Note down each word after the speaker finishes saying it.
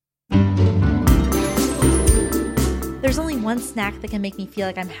There's only one snack that can make me feel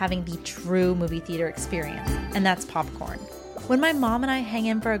like I'm having the true movie theater experience, and that's popcorn. When my mom and I hang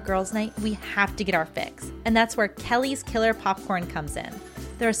in for a girls' night, we have to get our fix, and that's where Kelly's Killer Popcorn comes in.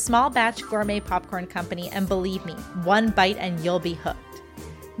 They're a small batch gourmet popcorn company, and believe me, one bite and you'll be hooked.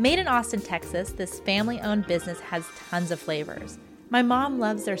 Made in Austin, Texas, this family-owned business has tons of flavors. My mom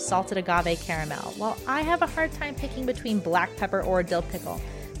loves their salted agave caramel, while I have a hard time picking between black pepper or dill pickle.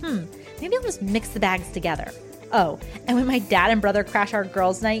 Maybe I'll just mix the bags together. Oh, and when my dad and brother crash our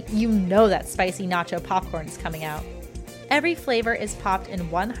girls' night, you know that spicy nacho popcorn is coming out. Every flavor is popped in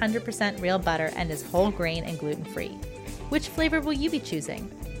 100% real butter and is whole grain and gluten-free. Which flavor will you be choosing?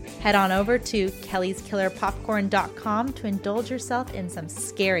 Head on over to kellyskillerpopcorn.com to indulge yourself in some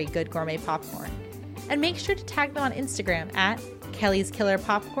scary good gourmet popcorn. And make sure to tag them on Instagram at Kelly's Killer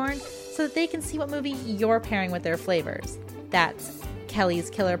Popcorn so that they can see what movie you're pairing with their flavors. That's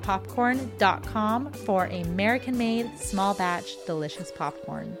kellyskillerpopcorn.com for American-made, small batch, delicious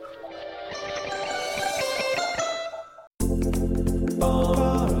popcorn.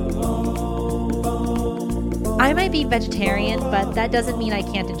 I might be vegetarian, but that doesn't mean I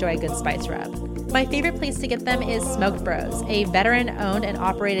can't enjoy a good spice rub. My favorite place to get them is Smoked Bros, a veteran-owned and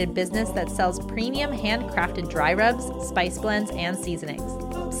operated business that sells premium handcrafted dry rubs, spice blends, and seasonings.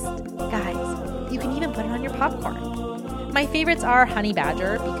 Psst, guys, you can even put it on your popcorn. My favorites are Honey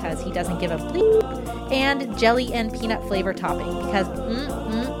Badger, because he doesn't give a bleep, and jelly and peanut flavor topping, because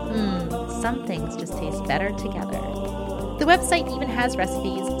some things just taste better together. The website even has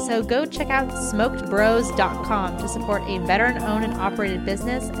recipes, so go check out smokedbros.com to support a veteran-owned and operated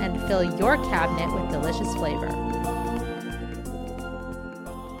business and fill your cabinet with delicious flavor.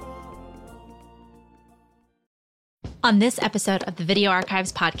 On this episode of the Video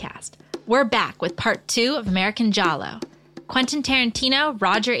Archives podcast, we're back with part 2 of American Giallo. Quentin Tarantino,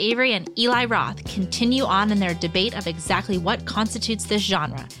 Roger Avary, and Eli Roth continue on in their debate of exactly what constitutes this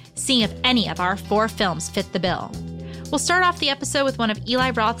genre, seeing if any of our 4 films fit the bill. We'll start off the episode with one of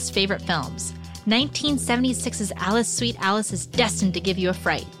Eli Roth's favorite films. 1976's Alice, Sweet Alice is destined to give you a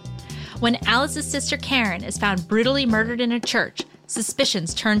fright. When Alice's sister Karen is found brutally murdered in a church,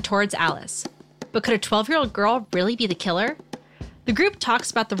 suspicions turn towards Alice. But could a 12-year-old girl really be the killer? The group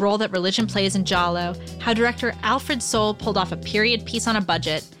talks about the role that religion plays in Giallo, how director Alfred Soule pulled off a period piece on a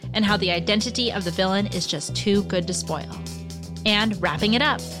budget, and how the identity of the villain is just too good to spoil. And wrapping it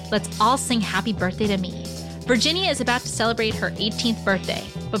up, let's all sing Happy Birthday to Me. Virginia is about to celebrate her 18th birthday,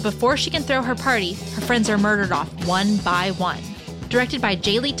 but before she can throw her party, her friends are murdered off one by one. Directed by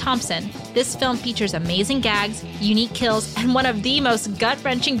J. Lee Thompson, this film features amazing gags, unique kills, and one of the most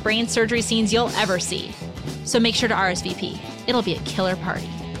gut-wrenching brain surgery scenes you'll ever see. So make sure to RSVP. It'll be a killer party.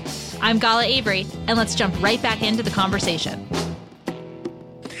 I'm Gala Avary, and let's jump right back into the conversation.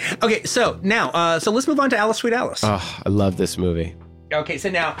 Okay, so now, let's move on to Alice, Sweet Alice. Oh, I love this movie. Okay, so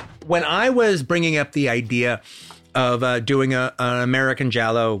now, when I was bringing up the idea of doing an American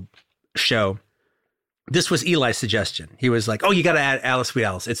Giallo show, this was Eli's suggestion. He was like, oh, you got to add Alice, Sweet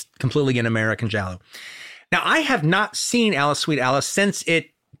Alice. It's completely an American Giallo. Now, I have not seen Alice, Sweet Alice since it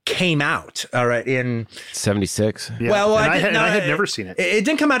came out, all right, in 76. Yeah. Well, I had never seen it. It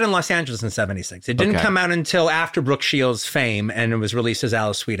didn't come out in Los Angeles in 76. It didn't come out until after Brooke Shields' fame, and it was released as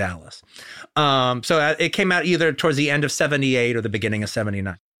Alice, Sweet Alice. So it came out either towards the end of 78 or the beginning of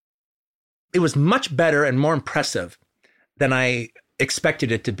 79. It was much better and more impressive than I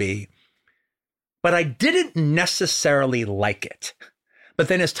expected it to be, but I didn't necessarily like it. But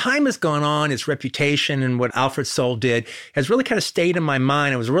then as time has gone on, its reputation and what Alfred Soule did has really kind of stayed in my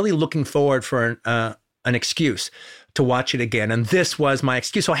mind. I was really looking forward for an excuse to watch it again. And this was my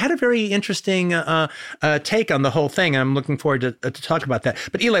excuse. So I had a very interesting take on the whole thing. I'm looking forward to talk about that.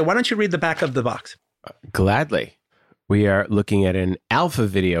 But Eli, why don't you read the back of the box? Gladly. We are looking at an alpha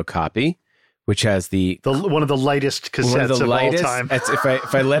video copy, which has the one of the lightest cassettes of all time.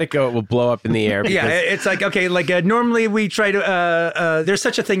 If I let it go, it will blow up in the air. Yeah, it's like, okay, like normally we try to, there's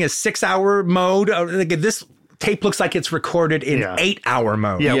such a thing as 6-hour mode. This tape looks like it's recorded in 8-hour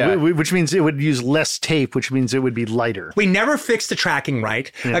mode. Yeah. Which means it would use less tape, which means it would be lighter. We never fixed the tracking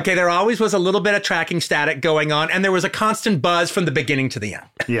right. Yeah. Okay, there always was a little bit of tracking static going on, and there was a constant buzz from the beginning to the end.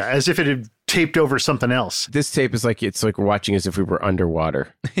 Yeah, as if it had taped over something else. This tape is like, it's like we're watching as if we were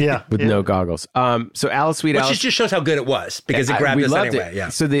underwater. Yeah. With no goggles. So Alice, Sweet Alice. Which just shows how good it was, because it grabbed us anyway. It. Yeah.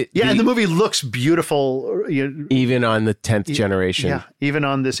 So and the movie looks beautiful. Even on the 10th generation. Yeah, even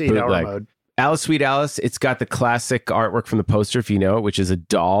on this 8-hour mode. Alice, Sweet Alice, it's got the classic artwork from the poster, if you know it, which is a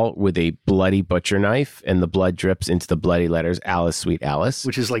doll with a bloody butcher knife, and the blood drips into the bloody letters, Alice, Sweet Alice.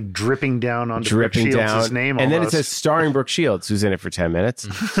 Which is like dripping down onto Brooke Shields' name almost. And then it says starring Brooke Shields, who's in it for 10 minutes.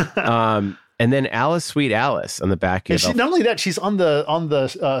 And then Alice, Sweet Alice on the back. Not only that, she's on the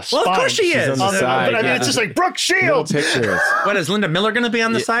spine. Well, of course she is. On the side, but I mean, it's just like Brooke Shields. Pictures. What, is Linda Miller going to be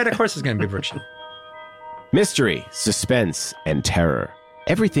on the side? Of course it's going to be Brooke Shields. Mystery, suspense, and terror.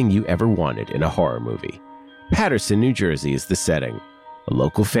 Everything you ever wanted in a horror movie. Paterson, New Jersey is the setting. A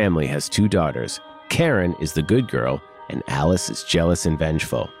local family has 2 daughters. Karen is the good girl, and Alice is jealous and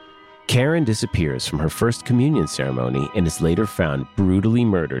vengeful. Karen disappears from her first communion ceremony and is later found brutally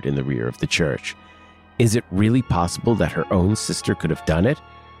murdered in the rear of the church. Is it really possible that her own sister could have done it?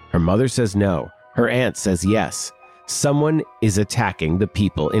 Her mother says no. Her aunt says yes. Someone is attacking the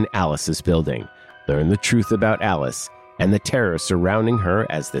people in Alice's building. Learn the truth about Alice and the terror surrounding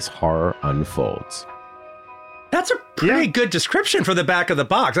her as this horror unfolds. That's a pretty good description for the back of the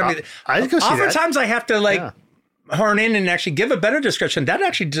box. I mean, oftentimes I have to horn in and actually give a better description. That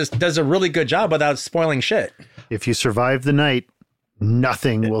actually just does a really good job without spoiling shit. If you survive the night,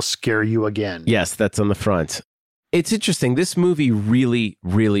 nothing will scare you again. Yes, that's on the front. It's interesting. This movie really,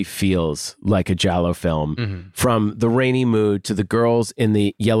 really feels like a Giallo film. From the rainy mood to the girls in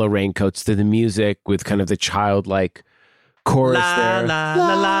the yellow raincoats to the music with kind of the childlike chorus there. La,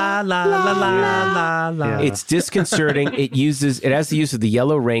 la, la, la, la, la, la. Yeah. It's disconcerting. It has the use of the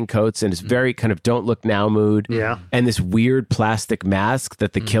yellow raincoats and it's very kind of don't look now mood. Yeah. And this weird plastic mask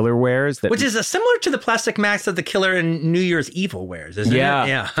that the killer wears. Which is similar to the plastic mask that the killer in New Year's Evil wears, isn't it?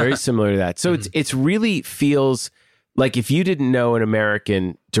 Yeah. Very similar to that. So it's really feels like if you didn't know an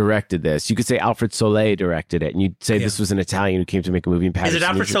American directed this, you could say Alfred Soler directed it, and you'd say this was an Italian who came to make a movie in Paterson. Is it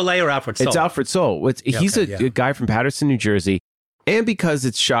Alfred Soler or Alfred Sol? It's Alfred Sol. He's a guy from Paterson, New Jersey. And because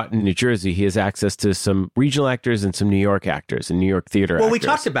it's shot in New Jersey, he has access to some regional actors and some New York actors and New York theater actors. Well, we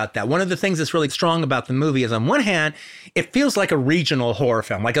talked about that. One of the things that's really strong about the movie is on one hand, it feels like a regional horror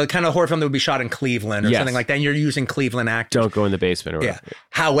film, like a kind of horror film that would be shot in Cleveland or something like that. And you're using Cleveland actors. Don't go in the basement. Or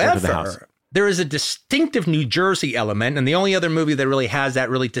However, there is a distinctive New Jersey element, and the only other movie that really has that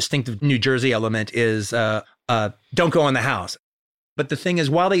really distinctive New Jersey element is Don't Go in the House. But the thing is,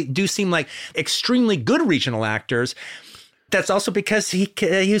 while they do seem like extremely good regional actors, that's also because he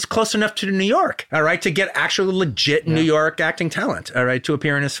was close enough to New York, all right, to get actual legit New York acting talent, all right, to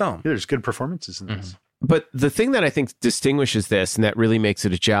appear in his film. Yeah, there's good performances in this. But the thing that I think distinguishes this and that really makes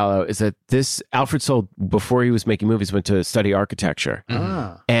it a Giallo is that this Alfred Sol, before he was making movies, went to study architecture.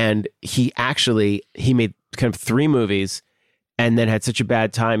 And he made kind of 3 movies and then had such a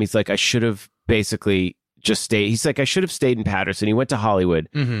bad time. He's like, I should have basically just stayed. He's like, I should have stayed in Paterson. He went to Hollywood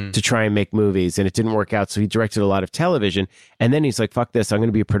to try and make movies and it didn't work out. So he directed a lot of television. And then he's like, fuck this. I'm going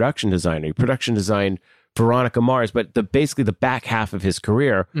to be a production designer. He production designed Veronica Mars, but basically the back half of his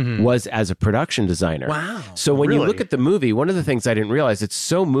career was as a production designer. Wow. So when you look at the movie, one of the things I didn't realize, it's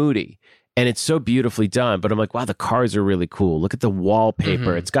so moody and it's so beautifully done, but I'm like, wow, the cars are really cool. Look at the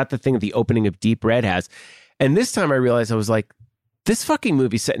wallpaper. It's got the thing the opening of Deep Red has. And this time I realized, I was like, this fucking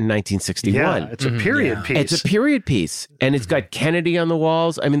movie's set in 1961. Yeah, it's a period piece. It's a period piece. And it's got Kennedy on the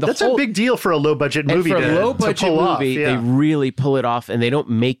walls. I mean, that's a big deal for a low-budget movie to pull off. For a low-budget movie, they really pull it off, and they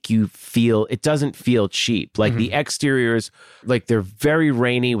don't make you feel, it doesn't feel cheap. Like the exteriors, like they're very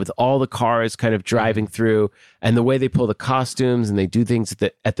rainy with all the cars kind of driving through, and the way they pull the costumes, and they do things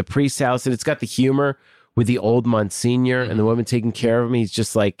at the priest's house, and it's got the humor with the old Monsignor and the woman taking care of him. He's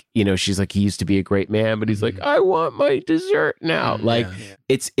just like, she's like, he used to be a great man, but he's like, I want my dessert now.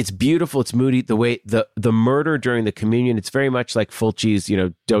 It's beautiful. It's moody. The way the murder during the communion, it's very much like Fulci's,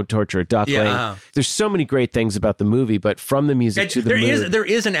 Don't Torture a Duckling. There's so many great things about the movie, but from the music to the mood. There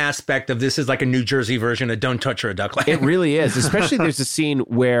is an aspect of this is like a New Jersey version of Don't Torture a Duckling. It really is. Especially there's a scene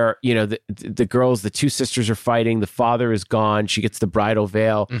where, the girls, the 2 sisters are fighting. The father is gone. She gets the bridal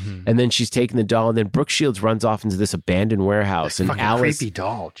veil and then she's taking the doll, and then Brooke Shields runs off into this abandoned warehouse, and Alice, creepy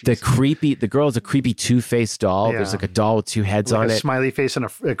doll. The girl is a creepy 2-faced doll. There's like a doll with 2 heads on it, a smiley face and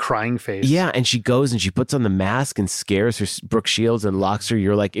a crying face. Yeah, and she goes and she puts on the mask and scares her, Brooke Shields, and locks her.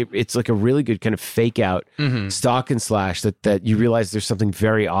 You're like, it's like a really good kind of fake out stalk and slash that you realize there's something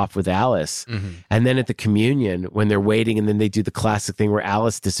very off with Alice. And then at the communion, when they're waiting, and then they do the classic thing where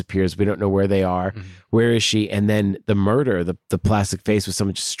Alice disappears. We don't know where they are. Where is she? And then the murder, the plastic face with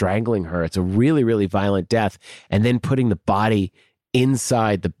someone just strangling her. It's a really, really violent death. And then putting the body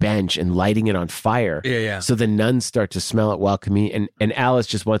inside the bench and lighting it on fire. So the nuns start to smell it while communion, and Alice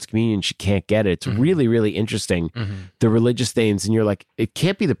just wants communion. She can't get it. It's really, really interesting. The religious themes, and you're like, it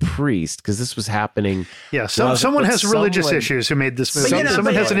can't be the priest because this was happening. Yeah, someone has religious issues who made this movie.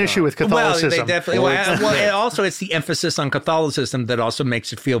 Someone has an issue with Catholicism. Well, they definitely. Also, it's the emphasis on Catholicism that also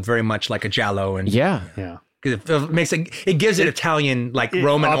makes it feel very much like a Giallo. And yeah. because it gives it Italian, like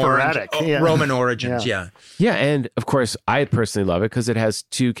Roman origins. Yeah. And of course, I personally love it because it has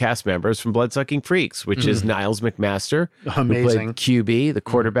two cast members from Bloodsucking Freaks, which is Niles McMaster, amazing, who played QB, the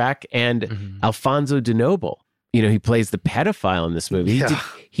quarterback, and Alfonso De Noble. You know, he plays the pedophile in this movie. Yeah.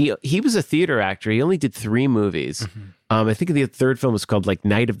 He was a theater actor. He only did 3 movies. I think the third film was called like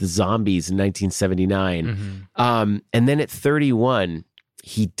Night of the Zombies in 1979. And then at 31,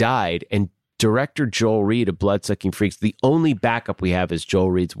 he died. And director Joel Reed of Bloodsucking Freaks, the only backup we have is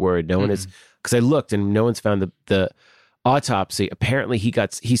Joel Reed's word. No one is, because I looked and no one's found the autopsy. Apparently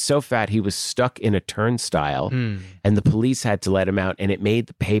he's so fat he was stuck in a turnstile and the police had to let him out and it made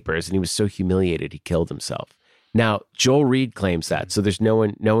the papers and he was so humiliated he killed himself. Now, Joel Reed claims that, so there's no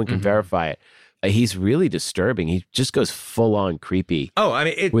one can verify it. He's really disturbing. He just goes full on creepy. Oh, I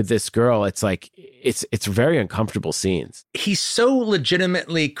mean, with this girl, it's like it's very uncomfortable scenes. He's so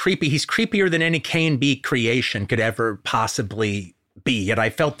legitimately creepy. He's creepier than any K&B creation could ever possibly be. Yet I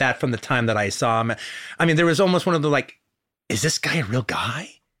felt that from the time that I saw him. I mean, there was almost one of the like, is this guy a real guy?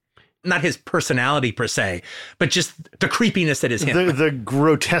 Not his personality per se, but just the creepiness that is him. The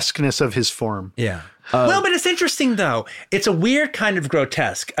grotesqueness of his form. Yeah. Well, but it's interesting though. It's a weird kind of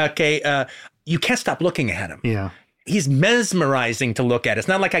grotesque. Okay. You can't stop looking at him. Yeah. He's mesmerizing to look at. It's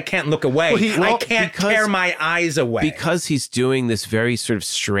not like I can't look away. I can't tear my eyes away. Because he's doing this very sort of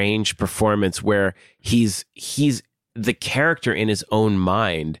strange performance where he's the character in his own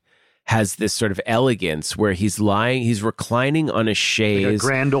mind has this sort of elegance where he's reclining on a chaise, like a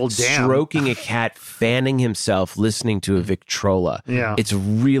grand old dam, stroking a cat, fanning himself, listening to a Victrola. Yeah. It's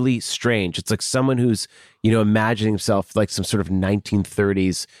really strange. It's like someone who's, imagining himself like some sort of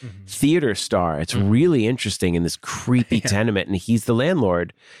 1930s theater star. It's really interesting in this creepy tenement. And he's the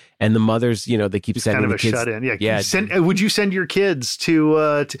landlord. And the mothers, they keep sending kind of the kids. Shut-in. Yeah. Would you send your kids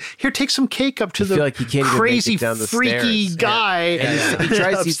to here? Take some cake up to the like he can't crazy, even make it down the freaky stairs. guy. And he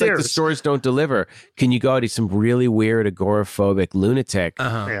tries. He's like, the stores don't deliver. Can you go out? He's some really weird, agoraphobic lunatic.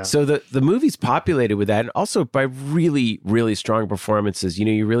 Yeah. So the movie's populated with that, and also by really, really strong performances.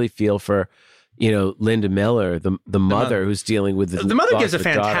 You really feel for. Linda Miller, the mother who's dealing with the mother gives a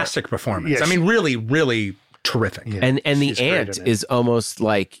daughter. Fantastic performance. I mean, really, really terrific. Yeah. And the aunt is almost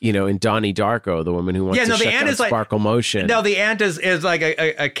like, in Donnie Darko, the woman who wants to shut down Sparkle Motion. No, the aunt is like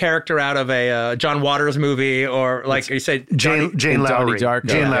a character out of a John Waters movie, or like you said, Jane Lowry.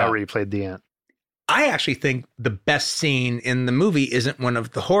 Jane Lowry played the aunt. I actually think the best scene in the movie isn't one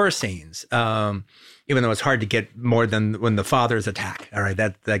of the horror scenes, even though it's hard to get more than when the fathers attack. All right,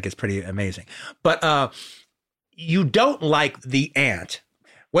 that gets pretty amazing. But you don't like the aunt,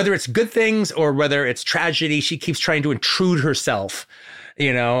 whether it's good things or whether it's tragedy. She keeps trying to intrude herself,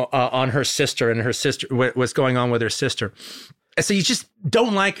 on her sister and her sister, what's going on with her sister. And so you just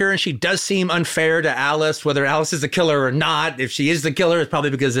don't like her, and she does seem unfair to Alice, whether Alice is the killer or not. If she is the killer, it's probably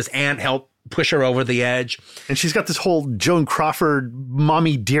because this aunt helped push her over the edge. And she's got this whole Joan Crawford,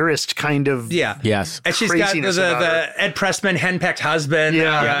 mommy dearest kind of yes. And she's got the Ed Pressman henpecked husband.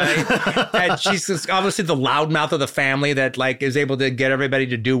 And she's obviously the loudmouth of the family that like is able to get everybody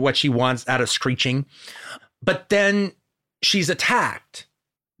to do what she wants out of screeching. But then she's attacked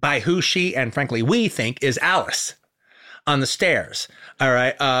by who she and frankly we think is Alice on the stairs. All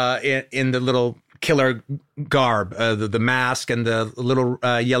right, in the little killer garb, the mask and the little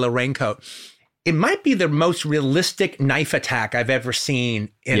yellow raincoat. It might be the most realistic knife attack I've ever seen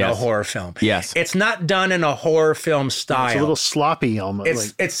in a horror film. Yes. It's not done in a horror film style. It's a little sloppy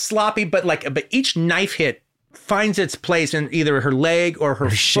almost. It's sloppy, but each knife hit finds its place in either her leg or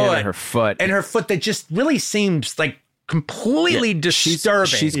her foot. And her foot that just really seems like completely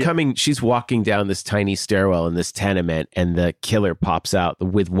disturbing. She's walking down this tiny stairwell in this tenement, and the killer pops out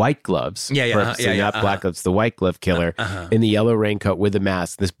with white gloves. Not black gloves, the white glove killer in the yellow raincoat with a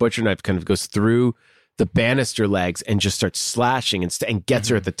mask. This butcher knife kind of goes through the banister legs and just starts slashing and gets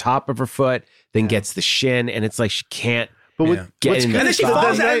her at the top of her foot, then gets the shin, and it's like she can't get in. And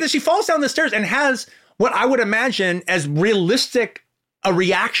then she falls down the stairs and has what I would imagine as realistic a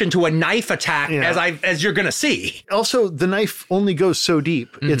reaction to a knife attack as you're going to see. Also, the knife only goes so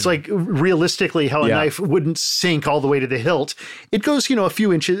deep. It's like realistically how a knife wouldn't sink all the way to the hilt. It goes, a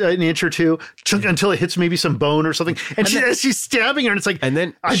few inches, an inch or two until it hits maybe some bone or something. And she's stabbing her, and it's like, and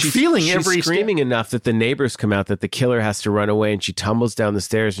then she's screaming enough that the neighbors come out that the killer has to run away, and she tumbles down the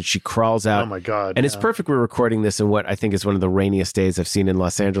stairs and she crawls out. Oh my God. And it's perfect. We're recording this in what I think is one of the rainiest days I've seen in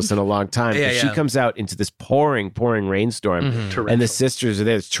Los Angeles in a long time. She comes out into this pouring rainstorm, and the sisters are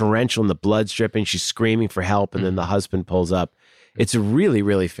there. It's torrential and the blood's dripping. She's screaming for help, and then the husband pulls up, It's a really,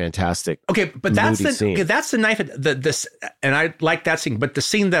 really fantastic. Okay, but that's the knife. And I like that scene. But the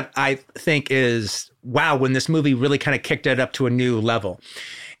scene that I think is wow, when this movie really kind of kicked it up to a new level,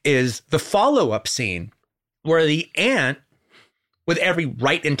 is the follow-up scene where the aunt, with every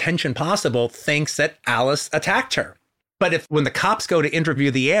right intention possible, thinks that Alice attacked her. But when the cops go to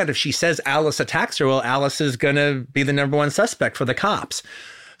interview the aunt, if she says Alice attacks her, well, Alice is going to be the number one suspect for the cops.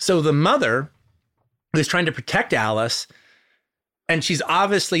 So the mother, who's trying to protect Alice, and she's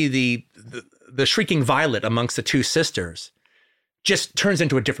obviously the shrieking violet amongst the two sisters, just turns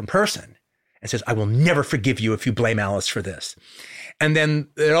into a different person and says, I will never forgive you if you blame Alice for this. And then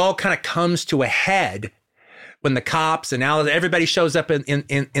it all kind of comes to a head when the cops and Alice, everybody shows up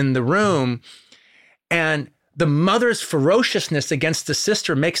in the room, and the mother's ferociousness against the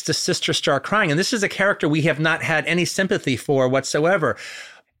sister makes the sister start crying. And this is a character we have not had any sympathy for whatsoever.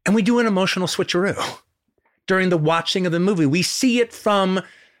 And we do an emotional switcheroo during the watching of the movie. We see it from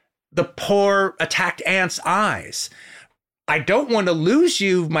the poor attacked aunt's eyes. I don't want to lose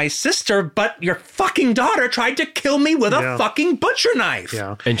you, my sister, but your fucking daughter tried to kill me with a fucking butcher knife.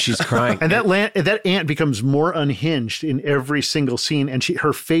 Yeah. And she's crying. And that aunt becomes more unhinged in every single scene, and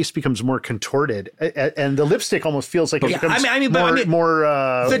her face becomes more contorted, and the lipstick almost feels like it becomes more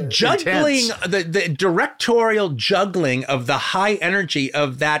the juggling, the directorial juggling of the high energy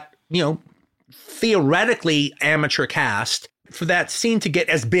of that, theoretically amateur cast, for that scene to get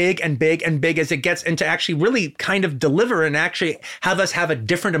as big and big and big as it gets, and to actually really kind of deliver and actually have us have a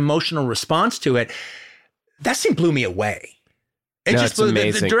different emotional response to it, that scene blew me away. It's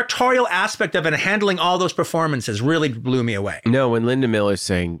amazing. The directorial aspect of it and handling all those performances really blew me away. No, when Linda Miller's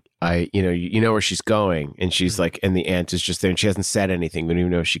saying, you know where she's going, and she's like, and the aunt is just there, and she hasn't said anything, we don't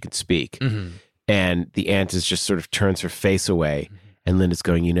even know if she can speak. Mm-hmm. And the aunt is just sort of turns her face away, and Linda's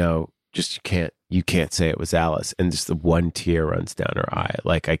going, you can't say it was Alice, and just the one tear runs down her eye.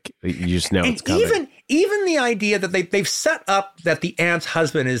 Like you just know it's coming. Even the idea that they've set up that the aunt's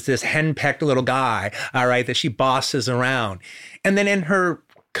husband is this henpecked little guy, all right, that she bosses around, and then in her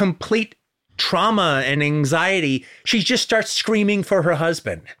complete trauma and anxiety, she just starts screaming for her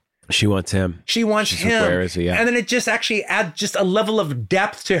husband. She wants him. She's him. Like, where is he? Yeah. And then it just actually adds just a level of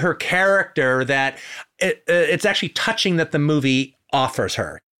depth to her character that it's actually touching that the movie offers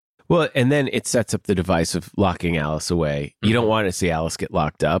her. Well, and then it sets up the device of locking Alice away. You don't want to see Alice get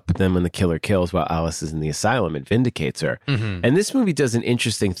locked up. But then when the killer kills while Alice is in the asylum, it vindicates her. Mm-hmm. And this movie does an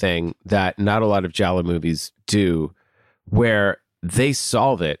interesting thing that not a lot of Giallo movies do, where they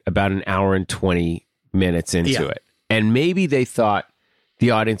solve it about an hour and 20 minutes into it. And maybe they thought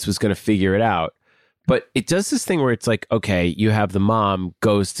the audience was going to figure it out. But it does this thing where it's like, okay, you have the mom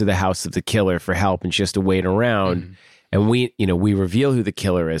goes to the house of the killer for help, and she has to wait around. Mm-hmm. And we reveal who the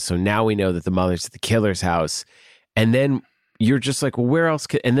killer is. So now we know that the mother's at the killer's house. And then you're just like, well, where else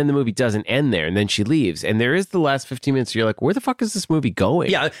and then the movie doesn't end there. And then she leaves. And there is the last 15 minutes. You're like, where the fuck is this movie going?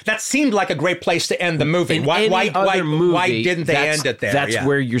 Yeah, that seemed like a great place to end the movie. Why didn't they end it there? That's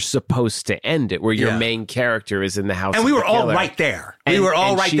where you're supposed to end it, where your main character is in the house. And we were all right there. We were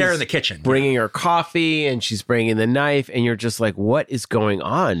all right there in the kitchen. Bringing her coffee, and she's bringing the knife. And you're just like, what is going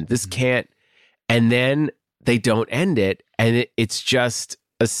on? This can't. And then they don't end it, and it's just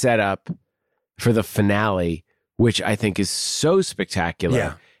a setup for the finale, which I think is so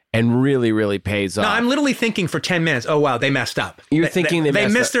spectacular and really, really pays off. No, I'm literally thinking for 10 minutes, oh, wow, they messed up. You're thinking they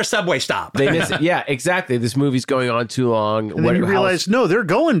missed their subway stop. They missed it. Yeah, exactly. This movie's going on too long. And then you realize, no, they're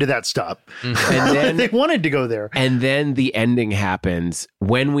going to that stop. Mm-hmm. And then, they wanted to go there. And then the ending happens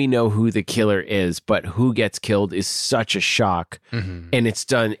when we know who the killer is, but who gets killed is such a shock. Mm-hmm. And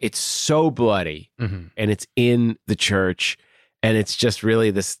it's so bloody, and it's in the church. And it's just really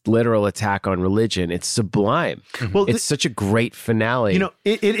this literal attack on religion. It's sublime. Mm-hmm. Well, it's such a great finale.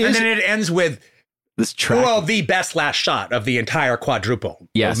 It is. And then it ends with this track. Well, the best last shot of the entire quadruple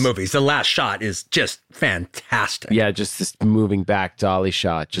of movies. The last shot is just fantastic. Yeah, just this moving back dolly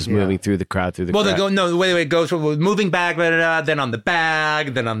shot, just moving through the crowd, the way it goes, moving back, then on the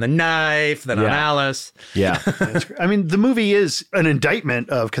bag, then on the knife, then on Alice. Yeah. I mean, the movie is an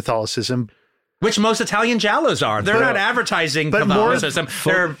indictment of Catholicism. Which most Italian giallos are. They're not advertising Catholicism.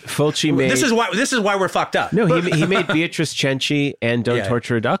 Fulci made. This is why we're fucked up. No, he made Beatrice Cenci and Don't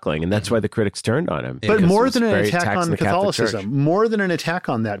Torture a Duckling, and that's why the critics turned on him. But more than an attack on Catholicism, more than an attack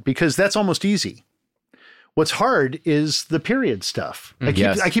on that, because that's almost easy. What's hard is the period stuff.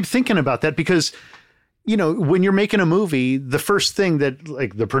 I keep thinking about that, because when you're making a movie, the first thing that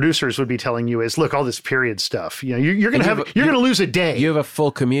like the producers would be telling you is, look, all this period stuff, you're going to lose a day. You have a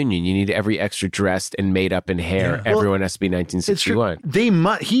full communion. You need every extra dressed and made up in hair. Yeah. Everyone has to be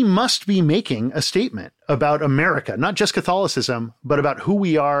 1961. He must be making a statement about America, not just Catholicism, but about who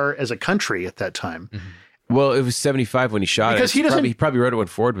we are as a country at that time. Mm-hmm. Well, it was 75 when he shot because it. He probably wrote it when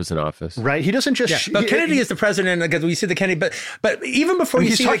Ford was in office. Right. He doesn't just... but Kennedy is the president because we see the Kennedy... But even before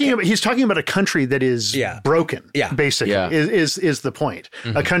he's talking about a country that is broken, basically, is the point.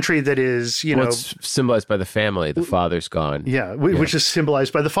 Mm-hmm. A country that is, it's symbolized by the family. The father's gone. Which is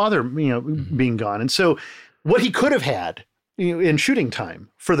symbolized by the father, being gone. And so what he could have had in shooting time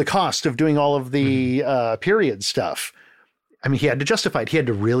for the cost of doing all of the period stuff... I mean, he had to justify it. He had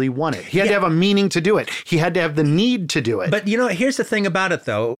to really want it. He had to have a meaning to do it. He had to have the need to do it. But, here's the thing about it,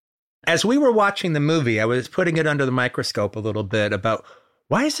 though. As we were watching the movie, I was putting it under the microscope a little bit about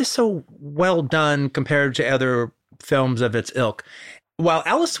why is this so well done compared to other films of its ilk? While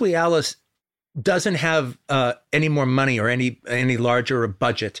Alice Sweet Alice doesn't have any more money or any larger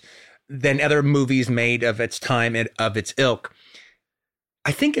budget than other movies made of its time and of its ilk,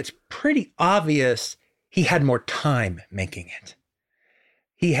 I think it's pretty obvious he had more time making it.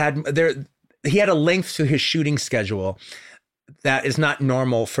 He had a length to his shooting schedule that is not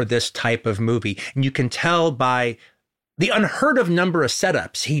normal for this type of movie. And you can tell by the unheard of number of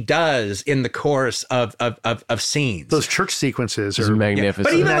setups he does in the course of scenes. Those church sequences are magnificent.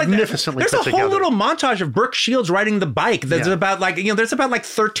 But even magnificently there's a whole little montage of Brooke Shields riding the bike. That's about there's about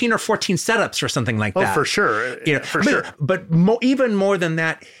 13 or 14 setups or something like that. Oh, for sure. But even more than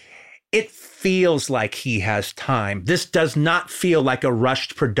that, it feels like he has time. This does not feel like a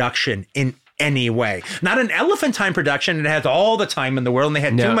rushed production in any way. Not an Elephantine production. It has all the time in the world, and they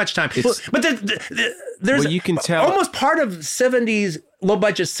had too much time. But there's you can tell almost part of 70s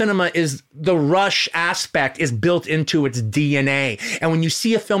low-budget cinema is the rush aspect is built into its DNA. And when you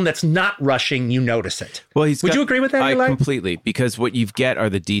see a film that's not rushing, you notice it. Well, Would you agree with that, Eli? Completely, because what you get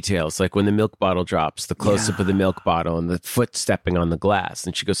are the details, like when the milk bottle drops, the close-up of the milk bottle and the foot stepping on the glass.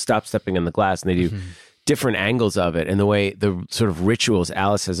 And she goes, stop stepping on the glass. And they do different angles of it, and the way the sort of rituals.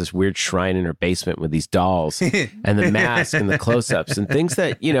 Alice has this weird shrine in her basement with these dolls and the mask and the close-ups and things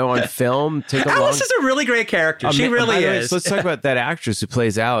that on film take a long. Alice is a really great character. She really is. Let's talk about that actress who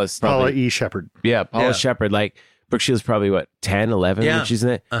plays Alice. Paula E. Shepherd. Yeah, Paula Shepherd. Like Brooke Shields probably 10, 11 when she's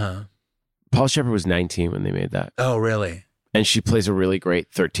in it. Paula Shepherd was 19 when they made that. Oh, really? And she plays a really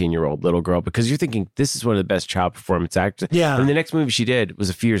great 13-year-old little girl because you're thinking this is one of the best child performance actors. Yeah. And the next movie she did was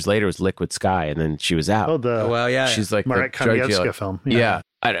a few years later was Liquid Sky, and then she was out. She's like Marek Kamiecka film. Yeah.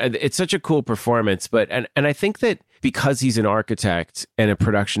 It's such a cool performance, and I think that because he's an architect and a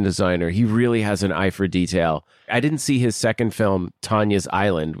production designer, he really has an eye for detail. I didn't see his second film, Tanya's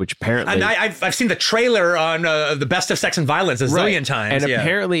Island, which apparently... And I've seen the trailer on The Best of Sex and Violence a zillion times. And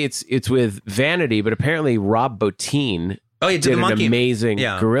apparently it's with Vanity, but apparently Rob Bottin did an amazing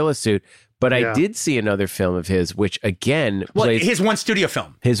gorilla suit. But I did see another film of his, which again plays... His one studio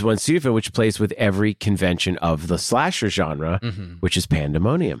film, which plays with every convention of the slasher genre, which is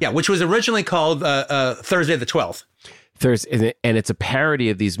Pandemonium. Yeah, which was originally called Thursday the 12th. And it's a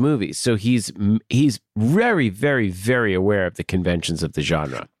parody of these movies. So he's very, very, very aware of the conventions of the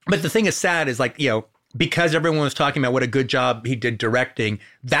genre. But the thing is sad is because everyone was talking about what a good job he did directing,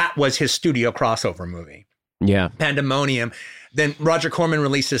 that was his studio crossover movie. Yeah. Pandemonium. Then Roger Corman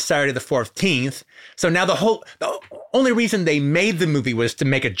releases Saturday the 14th. So now the only reason they made the movie was to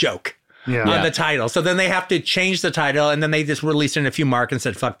make a joke on the title. So then they have to change the title, and then they just released it in a few marks and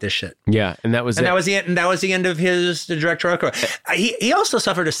said, fuck this shit. Yeah, and that was That was the end of his directorial career. He also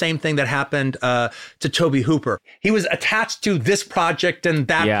suffered the same thing that happened to Tobe Hooper. He was attached to this project and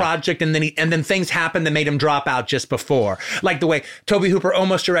that project, and then things happened that made him drop out just before. Like the way Tobe Hooper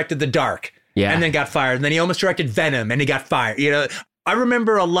almost directed The Dark. Yeah. And then got fired. And then he almost directed Venom and he got fired. I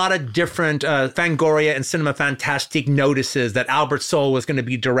remember a lot of different Fangoria and Cinema Fantastique notices that Albert Soule was going to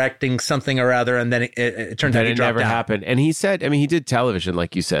be directing something or other. And then it turned out he dropped out. It never happened. And he said, he did television,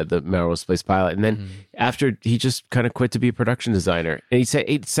 like you said, the Melrose Place pilot. And then after, he just kind of quit to be a production designer. And he said,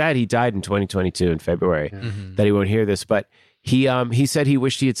 it's sad he died in 2022 in February, that he won't hear this. But he said he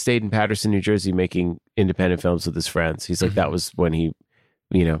wished he had stayed in Paterson, New Jersey, making independent films with his friends. He's like, that was when he...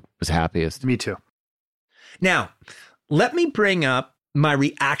 was happiest. Me too. Now, let me bring up my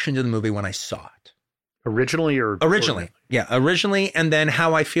reaction to the movie when I saw it. Originally. Yeah, originally, and then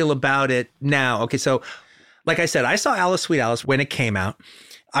how I feel about it now. Okay, so like I said, I saw Alice Sweet Alice when it came out.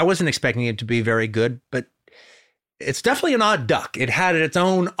 I wasn't expecting it to be very good, but it's definitely an odd duck. It had its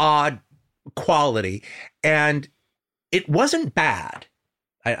own odd quality, and it wasn't bad.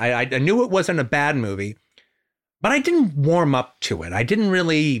 I knew it wasn't a bad movie, but I didn't warm up to it. I didn't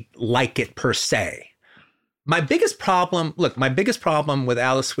really like it per se. My biggest problem with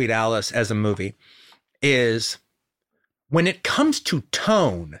Alice, Sweet Alice as a movie is when it comes to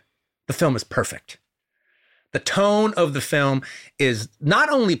tone, the film is perfect. The tone of the film is not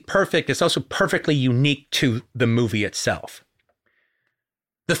only perfect, it's also perfectly unique to the movie itself.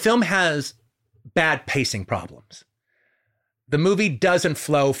 The film has bad pacing problems. The movie doesn't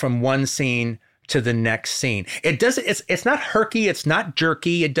flow from one scene to the next scene. It's not herky, it's not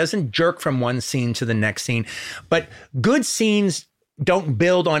jerky, it doesn't jerk from one scene to the next scene, but good scenes don't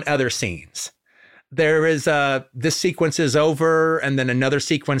build on other scenes. There is this sequence is over and then another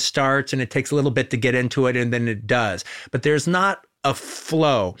sequence starts and it takes a little bit to get into it and then it does. But there's not a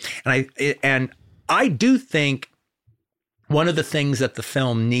flow. And I do think one of the things that the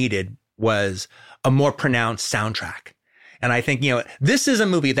film needed was a more pronounced soundtrack. And I think, this is a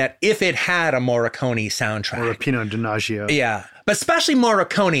movie that if it had a Morricone soundtrack. Or a Pino Donaggio. Yeah. But especially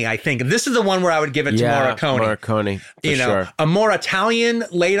Morricone, I think. This is the one where I would give it to Morricone. Morricone, for sure. A more Italian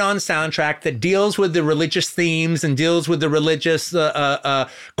laid-on soundtrack that deals with the religious themes and deals with the religious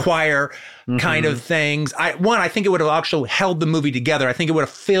choir kind of things. I think it would have actually held the movie together. I think it would have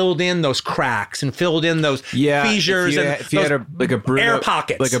filled in those cracks and filled in those fissures if you had a Bruno, air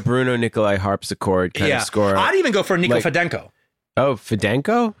pockets. Like a Bruno Nicolai harpsichord kind of score. I'd even go for Nico Fidenco. Oh,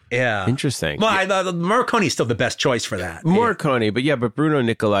 Fidenco? Yeah. Interesting. Well, Morricone is still the best choice for that. Morricone, but Bruno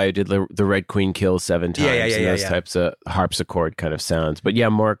Nicolai did the Red Queen Kill 7 times and those types of harpsichord kind of sounds. But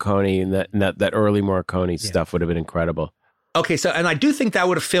Morricone and that early Morricone stuff would have been incredible. Okay, so, and I do think that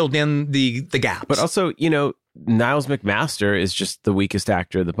would have filled in the gaps. But also, Niles McMaster is just the weakest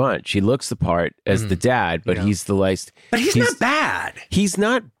actor of the bunch. He looks the part as the dad, but he's the least. But he's not bad. He's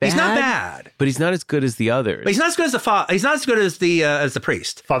not bad. He's not bad. But he's not as good as the others. But he's not as good as the father. He's not as good as the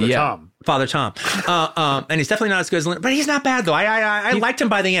priest, Father Tom. Father Tom. And he's definitely not as good as. But he's not bad though. I liked him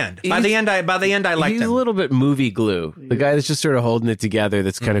by the end. By the end, I liked him. He's a little bit movie glue. The guy that's just sort of holding it together.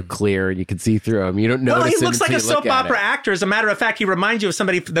 That's kind of clear, and you can see through him. You don't notice. Well, he him looks like a soap opera it. actor. As a matter of fact, he reminds you of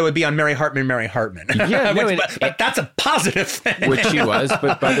somebody that would be on Mary Hartman. Yeah, but that's a positive thing. Which he was.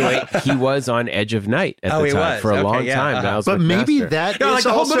 But by the way, he was on Edge of Night at the time for a long time. Niles but McMaster. Maybe that is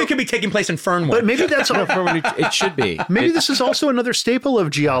the whole also, movie could be taking place in Fernwood. But maybe that's it should be. Maybe this is also another staple of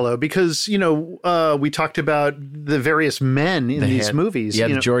Giallo because we talked about the various men in these movies.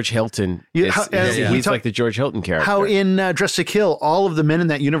 Yeah, George Hilton. He's like the George Hilton character. How in Dressed to Kill, all of the men in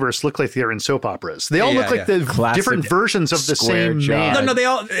that universe look like they're in soap operas. They all look like the different versions of the same man. No, they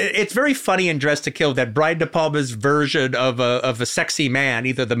all. It's very funny in Dressed to Kill that Brian De Palma's version of a sexy man,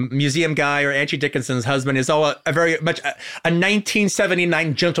 either the museum guy or Angie Dickinson's husband, is all a very much a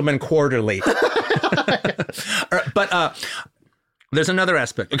 1979 Gentleman Quarterly. But there's another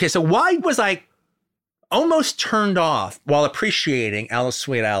aspect. Okay, so why was I almost turned off while appreciating Alice,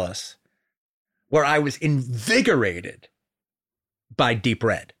 Sweet Alice, where I was invigorated by Deep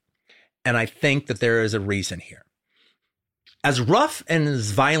Red? And I think that there is a reason here. As rough and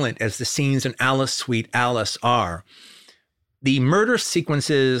as violent as the scenes in Alice, Sweet Alice are, the murder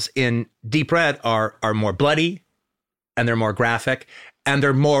sequences in Deep Red are more bloody, and they're more graphic, and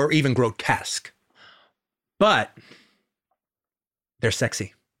they're more even grotesque. But they're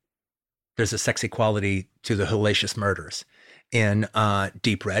sexy. There's a sexy quality to the hellacious murders in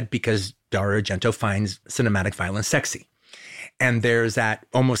Deep Red because Dario Argento finds cinematic violence sexy. And there's that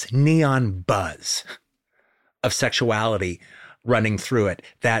almost neon buzz of sexuality running through it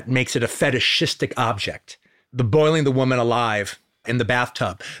that makes it a fetishistic object. The boiling the woman alive in the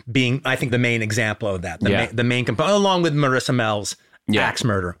bathtub being, I think, the main example of that. The main component, along with Marissa Mel's axe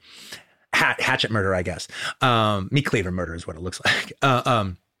murder. Hatchet murder, I guess. Meat cleaver murder is what it looks like.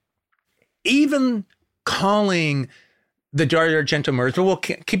 Even calling the Dario Argento murders, but we'll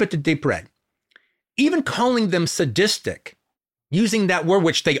keep it to Deep Red. Even calling them sadistic, using that word,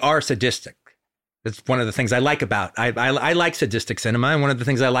 which they are sadistic. That's one of the things I like about. I like sadistic cinema, and one of the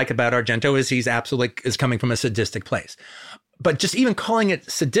things I like about Argento is he's absolutely is coming from a sadistic place. But just even calling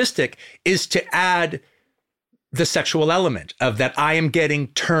it sadistic is to add the sexual element of that I am getting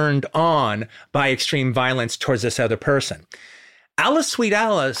turned on by extreme violence towards this other person. Alice, Sweet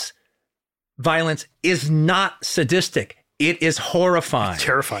Alice violence is not sadistic. It is horrifying. It's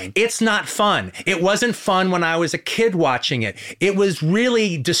terrifying. It's not fun. It wasn't fun when I was a kid watching it. It was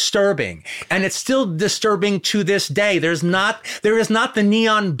really disturbing. And it's still disturbing to this day. There is not the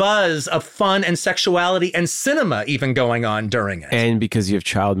neon buzz of fun and sexuality and cinema even going on during it. And because you have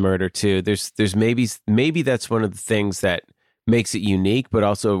child murder too, there's maybe that's one of the things that makes it unique, but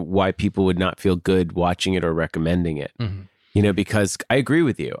also why people would not feel good watching it or recommending it. Mm-hmm. because I agree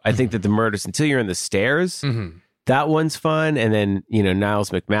with you. I think that the murders, until you're in the stairs, that one's fun. And then, Niles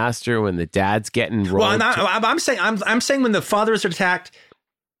McMaster, when the dad's getting rolled. Well, I'm saying when the father is attacked,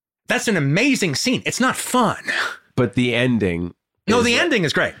 that's an amazing scene. It's not fun. But the ending. No, the ending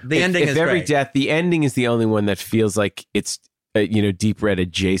is great. The ending is every great. death, the ending is the only one that feels like it's, deep red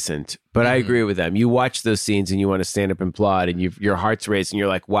adjacent. But I agree with them. You watch those scenes and you want to stand up and applaud, and your heart's racing. You're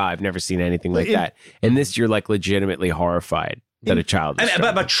like, wow, I've never seen anything like that. And this, you're like legitimately horrified that a child is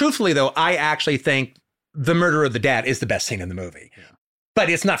but truthfully, though, I actually think the murder of the dad is the best scene in the movie. Yeah. But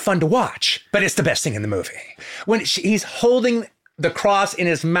it's not fun to watch, but it's the best thing in the movie. When he's holding the cross in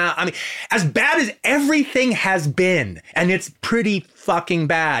his mouth. I mean, as bad as everything has been, and it's pretty fucking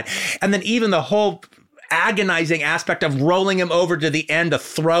bad. And then even the whole agonizing aspect of rolling him over to the end to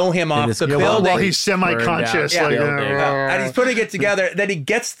throw him off the building. While he's semi-conscious. And he's putting it together. Then he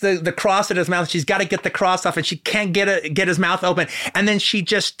gets the cross in his mouth. She's got to get the cross off, and she can't get his mouth open. And then she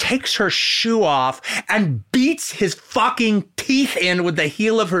just takes her shoe off and beats his fucking teeth in with the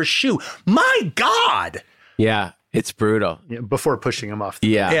heel of her shoe. My God. Yeah, it's brutal. Yeah, before pushing him off.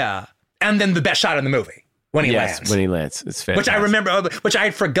 Yeah. And then the best shot in the movie, when he lands. When he lands. It's fantastic. Which I remember, which I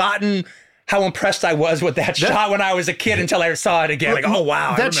had forgotten how impressed I was with that shot when I was a kid until I saw it again. Like, oh,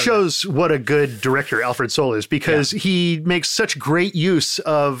 wow. That shows what a good director Alfred Soule is, because he makes such great use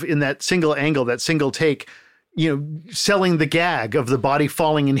of, in that single angle, that single take, selling the gag of the body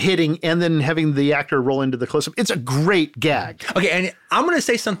falling and hitting and then having the actor roll into the close-up. It's a great gag. Okay, and I'm going to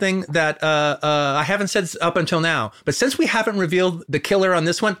say something that I haven't said up until now, but since we haven't revealed the killer on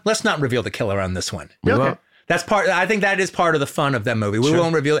this one, let's not reveal the killer on this one. Okay. That's I think that is part of the fun of that movie. We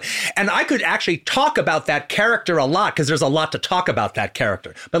won't reveal it. And I could actually talk about that character a lot, because there's a lot to talk about that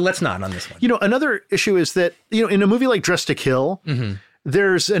character. But let's not on this one. Another issue is that, in a movie like Dressed to Kill,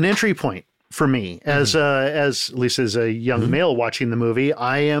 there's an entry point for me as at least as a young male watching the movie.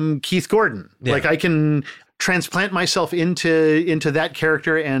 I am Keith Gordon. Yeah. Like, I can transplant myself into that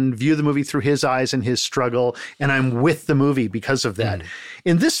character and view the movie through his eyes and his struggle, and I'm with the movie because of that.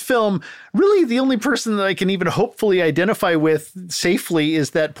 In this film, really the only person that I can even hopefully identify with safely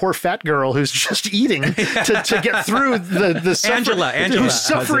is that poor fat girl who's just eating to get through the Angela, who's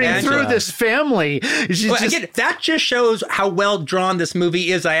suffering through this family. Again, that just shows how well drawn this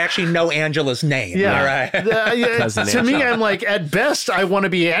movie is. I actually know Angela's name. Yeah. All right. To me, I'm like, at best, I want to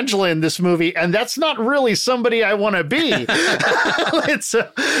be Angela in this movie, and that's not really somebody I want to be.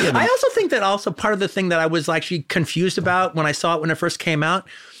 I also think that also part of the thing that I was actually confused about when I saw it when it first came out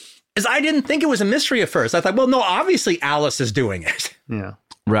is I didn't think it was a mystery at first. I thought, well, no, obviously Alice is doing it. Yeah.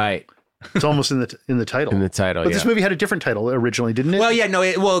 Right. It's almost in the title. In the title, But this movie had a different title originally, didn't it? Well, yeah, no.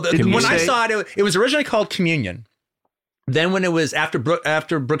 When I saw it, it was originally called Communion. Then when it was after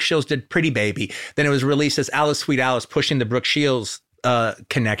Brooke Shields did Pretty Baby, then it was released as Alice, Sweet Alice, pushing the Brooke Shields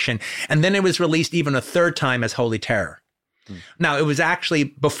connection. And then it was released even a third time as Holy Terror. Now, it was actually,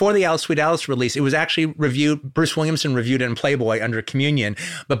 before the Alice, Sweet Alice release, it was actually reviewed, Bruce Williamson reviewed it in Playboy under Communion.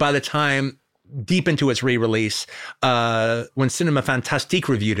 But by the time, deep into its re-release, when Cinema Fantastique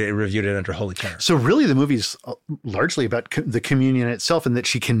reviewed it under Holy Terror. So really the movie's largely about the communion itself, and that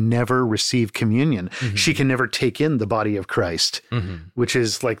she can never receive communion. She can never take in the body of Christ, which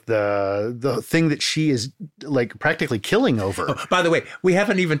is like the thing that she is like practically killing over. Oh, by the way, we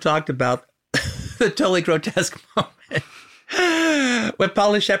haven't even talked about the totally grotesque moment when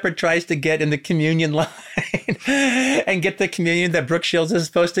Paula Shepherd tries to get in the communion line and get the communion that Brooke Shields is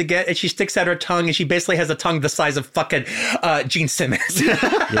supposed to get, and she sticks out her tongue, and she basically has a tongue the size of fucking Gene Simmons.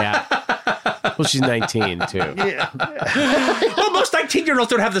 Yeah. Well, she's 19 too. Yeah. Well, most 19-year-olds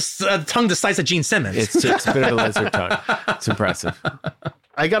don't have the tongue the size of Gene Simmons. It's a bit of a lizard tongue. It's impressive.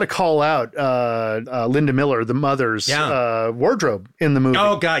 I got to call out Linda Miller, the mother's wardrobe in the movie.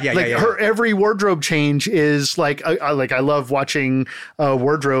 Oh God, yeah. Her every wardrobe change is like I love watching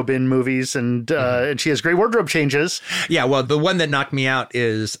wardrobe in movies, and she has great wardrobe changes. Yeah, well, the one that knocked me out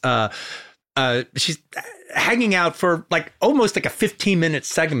is she's hanging out for like almost like a 15-minute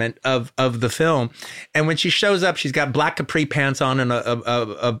segment of the film, and when she shows up, she's got black capri pants on and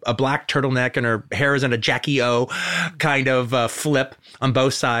a black turtleneck, and her hair is in a Jackie O kind of flip on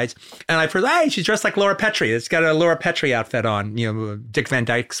both sides. And I thought, hey, she's dressed like Laura Petrie. It's got a Laura Petrie outfit on, Dick Van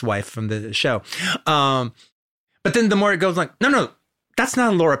Dyke's wife from the show. But then the more it goes, like, no, that's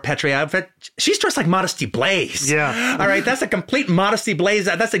not a Laura Petrie outfit. She's dressed like Modesty Blaze. Yeah. All right. That's a complete Modesty Blaze.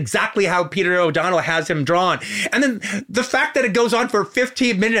 That's exactly how Peter O'Donnell has him drawn. And then the fact that it goes on for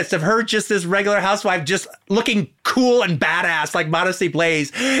 15 minutes of her, just this regular housewife, just looking cool and badass like Modesty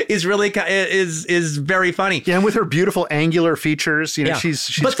Blaze is really is very funny. Yeah. And with her beautiful angular features,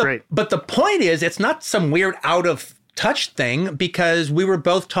 she's great. But the point is, it's not some weird out of touch thing because we were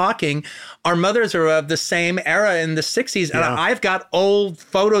both talking. Our mothers are of the same era in the 60s. And I've got old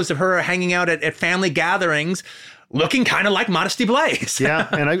photos of her hanging out at family gatherings looking kind of like Modesty Blaise. Yeah,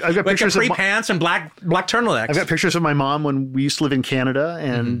 and I've got pictures of capri pants and black turtlenecks. I've got pictures of my mom when we used to live in Canada,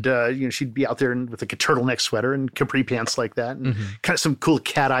 and she'd be out there with like a turtleneck sweater and capri pants like that, and kind of some cool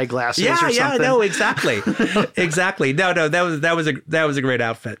cat eye glasses. or something. Yeah, no, exactly, exactly. No, that was a great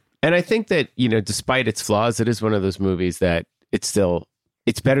outfit. And I think that despite its flaws, it is one of those movies that it's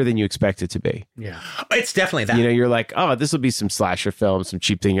better than you expect it to be. Yeah, it's definitely that. You're like, oh, this will be some slasher film, some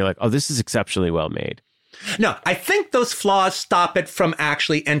cheap thing. You're like, oh, this is exceptionally well made. No, I think those flaws stop it from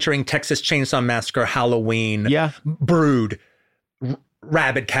actually entering Texas Chainsaw Massacre, Halloween, Brood,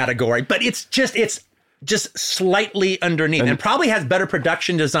 Rabid category. But it's just slightly underneath, and probably has better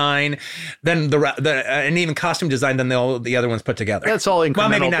production design than and even costume design than the other ones put together. That's all incremental. Well,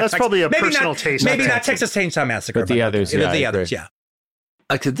 maybe not. That's probably a personal taste. Maybe not Texas Chainsaw Massacre, but the others. The others.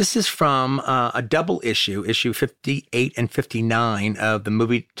 This is from a double issue 58 and 59 of the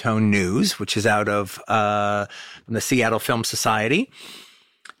Movie Tone News, which is out of the Seattle Film Society.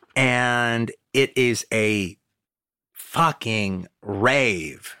 And it is a fucking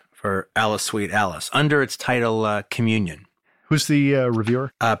rave for Alice Sweet Alice under its title, Communion. Who's the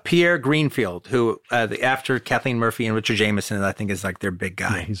reviewer? Pierre Greenfield, who after Kathleen Murphy and Richard Jameson, I think is like their big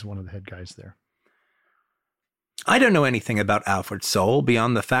guy. Yeah, he's one of the head guys there. I don't know anything about Alfred Soule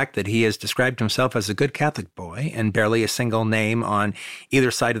beyond the fact that he has described himself as a good Catholic boy, and barely a single name on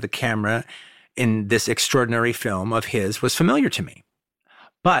either side of the camera in this extraordinary film of his was familiar to me.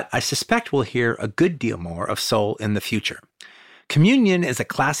 But I suspect we'll hear a good deal more of Soule in the future. Communion is a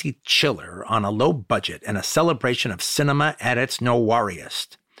classy chiller on a low budget and a celebration of cinema at its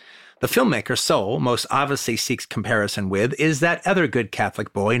noiriest. The filmmaker Soule most obviously seeks comparison with is that other good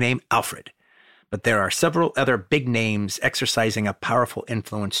Catholic boy named Alfred. But there are several other big names exercising a powerful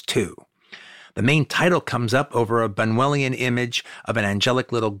influence too. The main title comes up over a Bunwellian image of an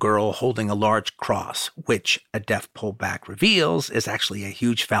angelic little girl holding a large cross, which, a deft pullback reveals, is actually a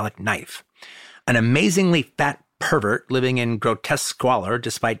huge phallic knife. An amazingly fat pervert living in grotesque squalor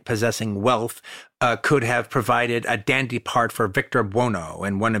despite possessing wealth could have provided a dandy part for Victor Buono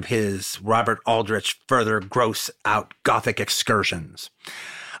in one of his Robert Aldrich further gross out Gothic excursions.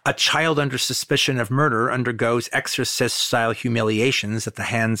 A child under suspicion of murder undergoes exorcist-style humiliations at the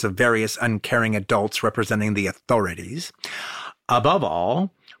hands of various uncaring adults representing the authorities. Above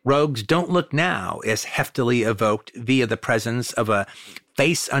all, Rogues Don't Look Now is heftily evoked via the presence of a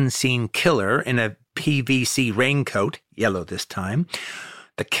face-unseen killer in a PVC raincoat, yellow this time.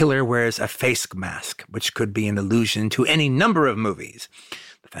 The killer wears a face mask, which could be an allusion to any number of movies.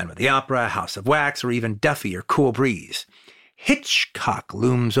 The Phantom of the Opera, House of Wax, or even Duffy or Cool Breeze. Hitchcock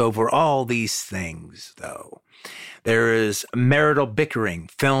looms over all these things, though. There is marital bickering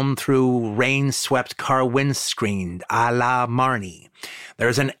filmed through rain-swept car windscreen a la Marnie.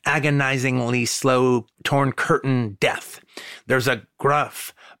 There's an agonizingly slow torn curtain death. There's a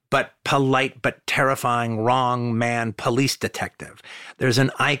gruff but polite but terrifying wrong man police detective. There's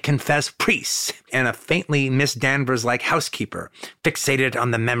an I confess priest and a faintly Miss Danvers-like housekeeper fixated on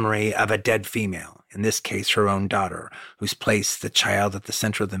the memory of a dead female, in this case her own daughter, whose place the child at the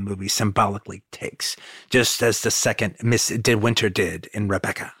center of the movie symbolically takes, just as the second Miss De Winter did in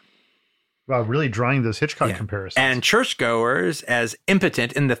Rebecca. Wow, really drawing those Hitchcock comparisons. And churchgoers as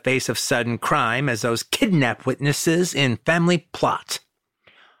impotent in the face of sudden crime as those kidnap witnesses in Family Plot.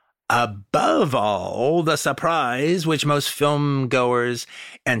 Above all, the surprise, which most filmgoers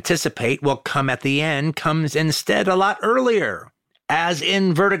anticipate will come at the end, comes instead a lot earlier, as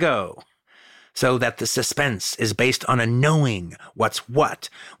in Vertigo. So that the suspense is based on a knowing what's what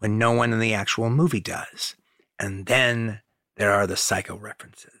when no one in the actual movie does. And then there are the psycho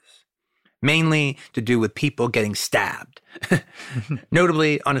references, mainly to do with people getting stabbed,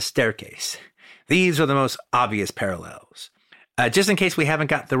 notably on a staircase. These are the most obvious parallels. Just in case we haven't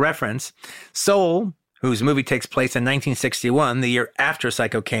got the reference, Soule, whose movie takes place in 1961, the year after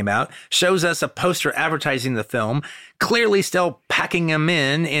Psycho came out, shows us a poster advertising the film, clearly still packing him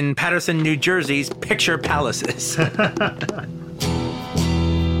in Paterson, New Jersey's Picture Palaces.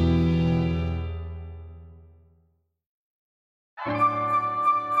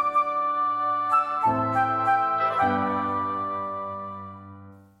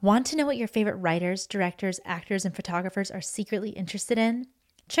 Want to know what your favorite writers, directors, actors, and photographers are secretly interested in?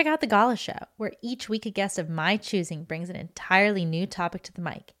 Check out The Gala Show, where each week a guest of my choosing brings an entirely new topic to the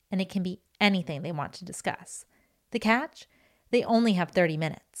mic, and it can be anything they want to discuss. The catch? They only have 30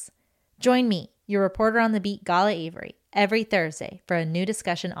 minutes. Join me, your reporter on the beat, Gala Avery, every Thursday for a new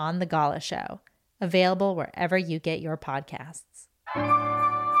discussion on The Gala Show, Available wherever you get your podcasts.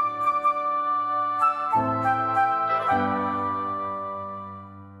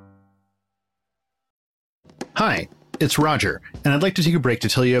 Hi, it's Roger, and I'd like to take a break to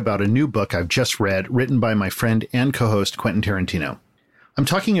tell you about a new book I've just read, written by my friend and co-host Quentin Tarantino. I'm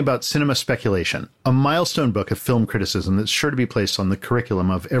talking about Cinema Speculation, a milestone book of film criticism that's sure to be placed on the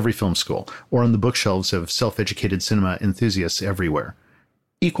curriculum of every film school or on the bookshelves of self-educated cinema enthusiasts everywhere.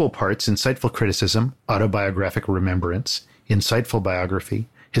 Equal parts insightful criticism, autobiographic remembrance, insightful biography,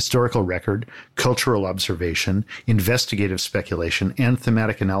 historical record, cultural observation, investigative speculation, and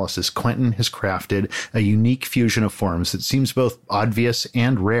thematic analysis, Quentin has crafted a unique fusion of forms that seems both obvious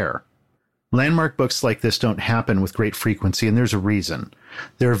and rare. Landmark books like this don't happen with great frequency, and there's a reason.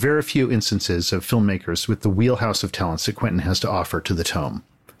 There are very few instances of filmmakers with the wheelhouse of talents that Quentin has to offer to the tome.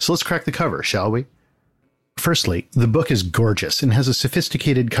 So let's crack the cover, shall we? Firstly, the book is gorgeous and has a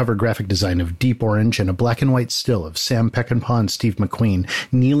sophisticated cover graphic design of deep orange and a black and white still of Sam Peckinpah and Steve McQueen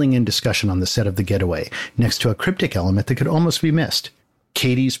kneeling in discussion on the set of The Getaway, next to a cryptic element that could almost be missed: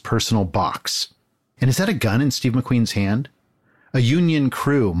 Katie's personal box. And is that a gun in Steve McQueen's hand? A Union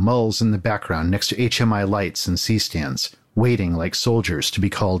crew mulls in the background next to HMI lights and C-stands, waiting like soldiers to be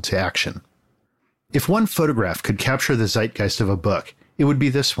called to action. If one photograph could capture the zeitgeist of a book, it would be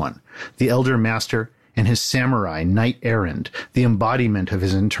this one: the elder master and his samurai knight-errant, the embodiment of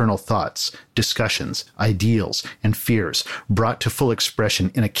his internal thoughts, discussions, ideals, and fears, brought to full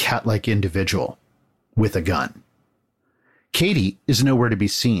expression in a cat-like individual with a gun. Katie is nowhere to be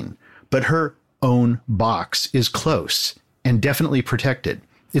seen, but her own box is close and definitely protected.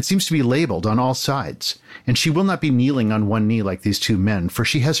 It seems to be labeled on all sides, and she will not be kneeling on one knee like these two men, for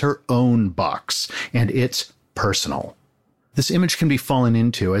she has her own box, and it's personal. This image can be fallen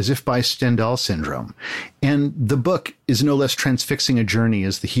into as if by Stendhal syndrome, and the book is no less transfixing a journey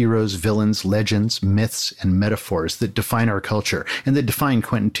as the heroes, villains, legends, myths, and metaphors that define our culture and that define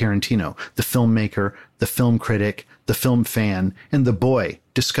Quentin Tarantino, the filmmaker, the film critic, the film fan, and the boy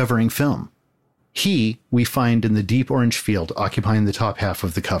discovering film. He, we find in the deep orange field occupying the top half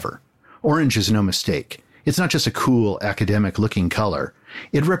of the cover. Orange is no mistake. It's not just a cool, academic-looking color.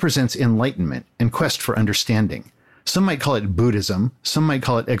 It represents enlightenment and quest for understanding. Some might call it Buddhism, some might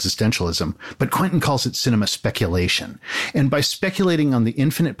call it existentialism, but Quentin calls it cinema speculation. And by speculating on the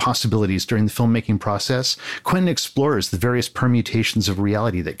infinite possibilities during the filmmaking process, Quentin explores the various permutations of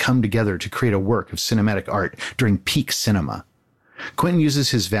reality that come together to create a work of cinematic art during peak cinema. Quentin uses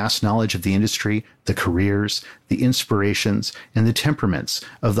his vast knowledge of the industry, the careers, the inspirations, and the temperaments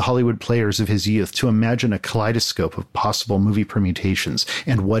of the Hollywood players of his youth to imagine a kaleidoscope of possible movie permutations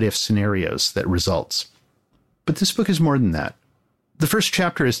and what-if scenarios that results. But this book is more than that. The first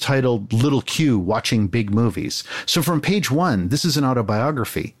chapter is titled Little Q Watching Big Movies. So from page 1, this is an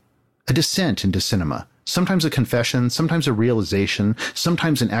autobiography, a descent into cinema, sometimes a confession, sometimes a realization,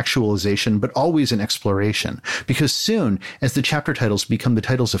 sometimes an actualization, but always an exploration. Because soon, as the chapter titles become the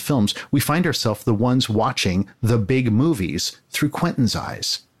titles of films, we find ourselves the ones watching the big movies through Quentin's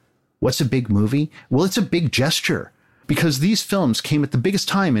eyes. What's a big movie? Well, it's a big gesture. Because these films came at the biggest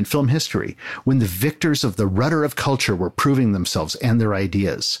time in film history, when the victors of the rudder of culture were proving themselves and their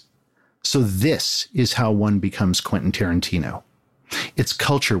ideas. So this is how one becomes Quentin Tarantino. It's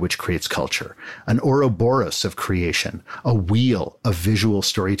culture which creates culture, an Ouroboros of creation, a wheel of visual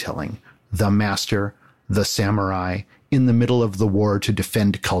storytelling, the master, the samurai, in the middle of the war to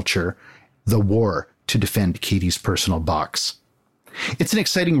defend culture, the war to defend Katie's personal box. It's an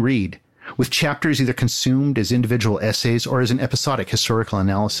exciting read, with chapters either consumed as individual essays or as an episodic historical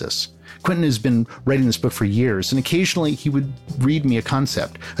analysis. Quentin has been writing this book for years, and occasionally he would read me a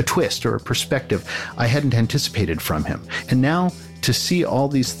concept, a twist, or a perspective I hadn't anticipated from him. And now, to see all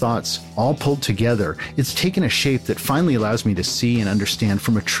these thoughts all pulled together, it's taken a shape that finally allows me to see and understand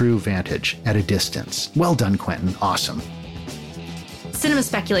from a true vantage at a distance. Well done, Quentin. Awesome. Cinema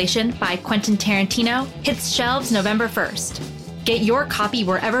Speculation by Quentin Tarantino hits shelves November 1st. Get your copy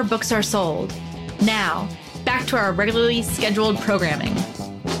wherever books are sold. Now, back to our regularly scheduled programming.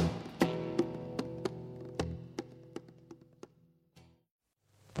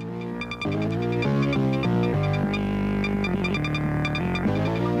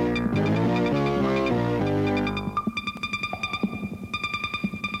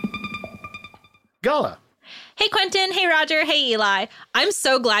 Gala. Hey, Quentin. Hey, Roger. Hey, Eli. I'm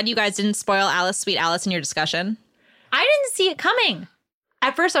so glad you guys didn't spoil Alice, Sweet Alice in your discussion. I didn't see it coming.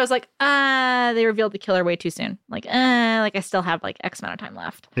 At first, I was like, they revealed the killer way too soon. I still have X amount of time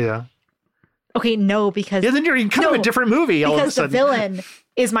left. Yeah. Okay, no, because... Yeah, then you're in kind of a different movie all of a sudden. Because the villain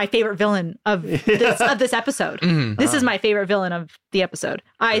is my favorite villain of this episode. This is my favorite villain of the episode.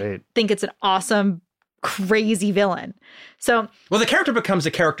 I think it's an awesome, crazy villain. So, well, the character becomes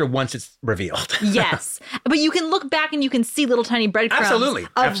a character once it's revealed. Yes. But you can look back and you can see little tiny breadcrumbs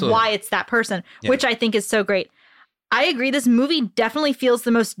of why it's that person, which I think is so great. I agree. This movie definitely feels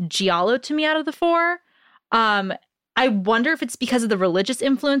the most Giallo to me out of the four. I wonder if it's because of the religious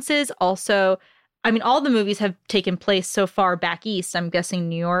influences. Also, I mean, all the movies have taken place so far back east. I'm guessing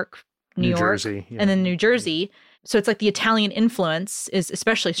New York, Jersey, and then New Jersey. So it's like the Italian influence is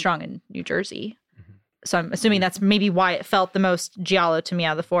especially strong in New Jersey. So I'm assuming that's maybe why it felt the most Giallo to me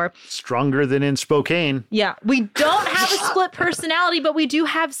out of the four. Stronger than in Spokane. Yeah. We don't have a split personality, but we do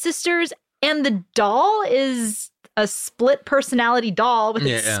have sisters. And the doll is a split personality doll with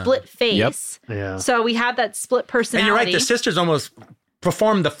its split face. Yep. Yeah. So we have that split personality. And you're right. The sisters almost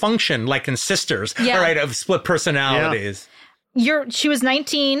perform the function like in Sisters, right, of split personalities. She was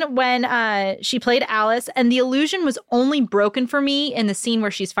 19 when she played Alice, and the illusion was only broken for me in the scene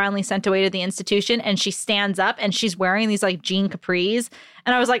where she's finally sent away to the institution and she stands up and she's wearing these like jean capris.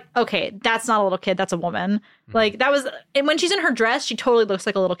 And I was like, okay, that's not a little kid, that's a woman. Like that was, and when she's in her dress, she totally looks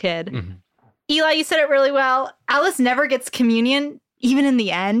like a little kid. Eli, you said it really well. Alice never gets communion. Even in the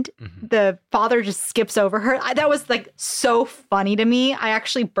end, the father just skips over her. That was like so funny to me. I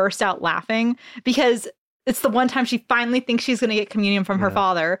actually burst out laughing because it's the one time she finally thinks she's going to get communion from her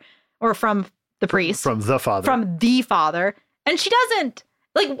father or from the priest. From the father. From the father. And she doesn't.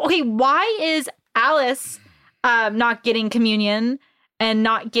 Like, okay, why is Alice not getting communion and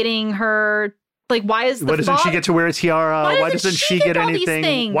not getting her... Like, why is the Why doesn't she get to wear a tiara? Why doesn't she get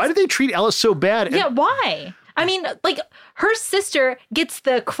anything? Why do they treat Alice so bad? Yeah, why? I mean, like, her sister gets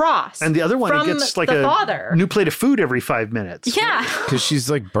the cross. And the other one gets like a new plate of food every 5 minutes. Yeah. Because she's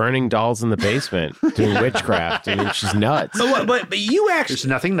like burning dolls in the basement, doing witchcraft. I mean, she's nuts. But you actually... There's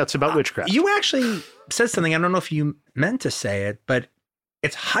nothing nuts about witchcraft. You actually said something, I don't know if you meant to say it, but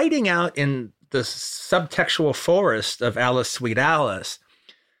it's hiding out in the subtextual forest of Alice, Sweet Alice,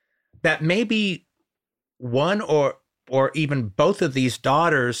 that maybe one or even both of these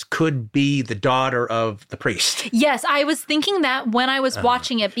daughters could be the daughter of the priest. Yes, I was thinking that when I was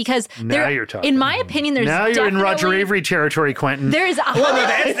watching it because now you're talking. In my opinion, there's now you're in Roger Avery territory, Quentin. There's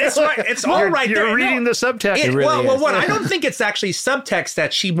it's all right there. You're reading the subtext. What I don't think it's actually subtext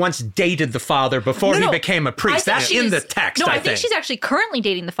that she once dated the father before he became a priest. That's in the text. No, I think she's actually currently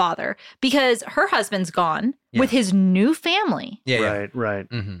dating the father because her husband's gone with his new family. Yeah. Right.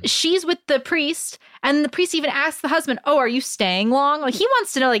 She's with the priest, and the priest even asks the husband, "Oh, are you staying long?" Like he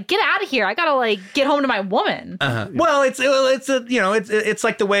wants to know, like, get out of here. I gotta like get home to my woman. Well, it's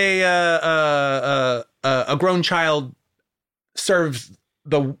like the way a grown child serves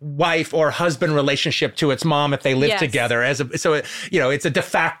the wife or husband relationship to its mom if they live together it's a de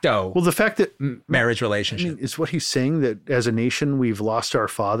facto. Well, the fact that marriage relationship. I mean, is what he's saying that as a nation we've lost our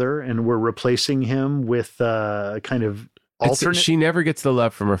father and we're replacing him with kind of alternate. She never gets the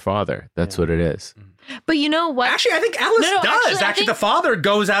love from her father. That's what it is. But you know what? Actually, I think Alice does. Actually, the father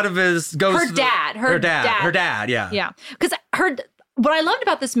goes out of his her dad. Yeah. Because what I loved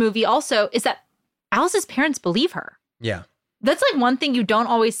about this movie also is that Alice's parents believe her. Yeah. That's like one thing you don't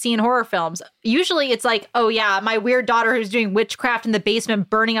always see in horror films. Usually it's like, oh yeah, my weird daughter who's doing witchcraft in the basement,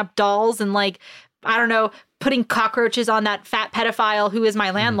 burning up dolls and like, I don't know, putting cockroaches on that fat pedophile who is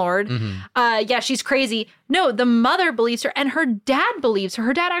my landlord. Yeah, she's crazy. No, the mother believes her and her dad believes her.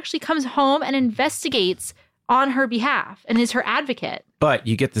 Her dad actually comes home and investigates on her behalf and is her advocate. But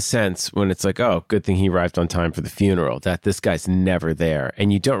you get the sense when it's like, oh, good thing he arrived on time for the funeral, that this guy's never there.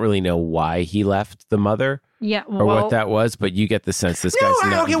 And you don't really know why he left the mother. Yeah, or what that was, but you get the sense this guy's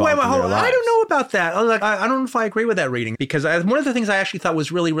not involved in their lives. I don't know about that. I don't know if I agree with that reading because one of the things I actually thought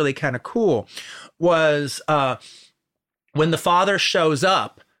was really, really kind of cool was when the father shows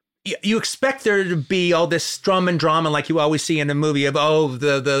up. You expect there to be all this strum and drama like you always see in a movie of,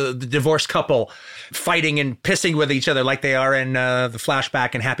 the divorced couple fighting and pissing with each other like they are in the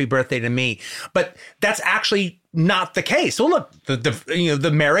flashback and Happy Birthday to Me. But that's actually not the case. So look,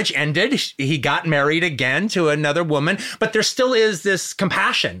 the marriage ended. He got married again to another woman, but there still is this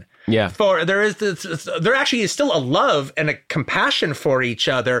compassion. Yeah. There actually is still a love and a compassion for each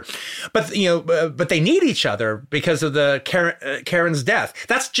other, but they need each other because of the Karen's death.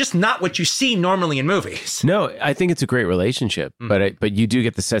 That's just not what you see normally in movies. No, I think it's a great relationship, but you do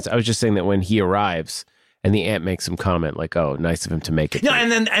get the sense. I was just saying that when he arrives and the aunt makes some comment like, "Oh, nice of him to make it." No,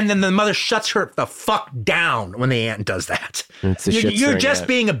 and then the mother shuts her the fuck down when the aunt does that. You're just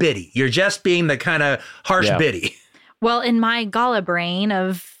being a biddy. You're just being the kind of harsh biddy. Well, in my gala brain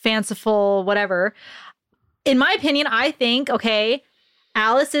of fanciful whatever, in my opinion, I think, okay,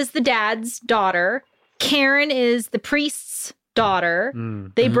 Alice is the dad's daughter. Karen is the priest's daughter.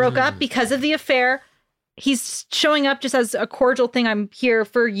 They broke up because of the affair. He's showing up just as a cordial thing. I'm here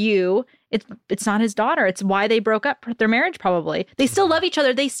for you. It's not his daughter. It's why they broke up their marriage, probably. They still love each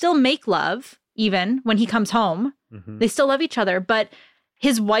other. They still make love, even when he comes home. They still love each other. But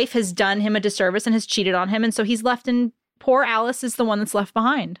his wife has done him a disservice and has cheated on him. And so he's left, and poor Alice is the one that's left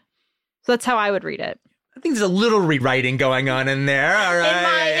behind. So that's how I would read it. I think there's a little rewriting going on in there. All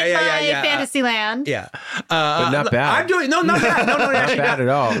right. In my fantasy land. Yeah. But not bad. Not bad. No, not bad at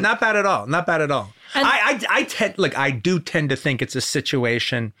all. Not bad at all. Not bad at all. And I do tend to think it's a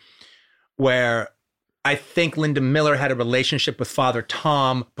situation where I think Linda Miller had a relationship with Father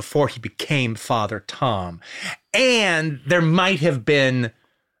Tom before he became Father Tom. And there might have been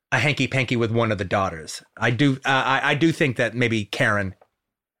a hanky-panky with one of the daughters. I do think that maybe Karen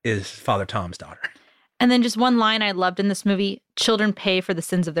is Father Tom's daughter. And then just one line I loved in this movie, children pay for the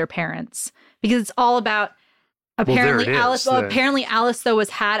sins of their parents. Because it's all about, apparently Alice though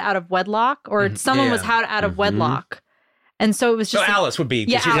was had out of wedlock, or someone was had out of wedlock. And so it was just... So Alice would be...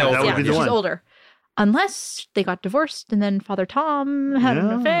 She's older. Unless they got divorced and then Father Tom had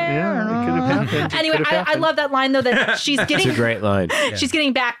an affair. Yeah, it could have happened. Anyway, I love that line though, that she's getting... It's a great line. She's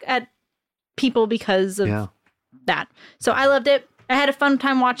getting back at people because of that. So I loved it. I had a fun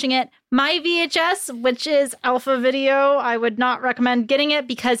time watching it. My VHS, which is Alpha Video, I would not recommend getting it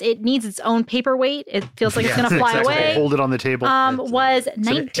because it needs its own paperweight. It feels like it's going to fly away. Hold it on the table. Was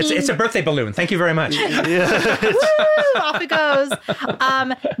 19... It's a birthday balloon. Thank you very much. Woo, off it goes.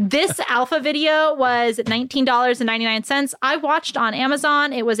 This Alpha Video was $19.99. I watched on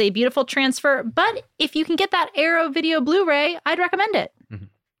Amazon. It was a beautiful transfer. But if you can get that Arrow Video Blu-ray, I'd recommend it.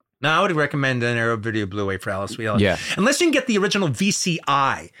 No, I would recommend an Arrow Video Blu-ray for Alice Sweet Alice. Yeah. Unless you can get the original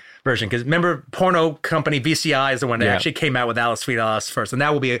VCI version, because remember, porno company VCI is the one that actually came out with Alice Sweet Alice first, and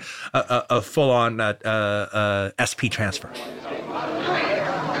that will be a full-on SP transfer.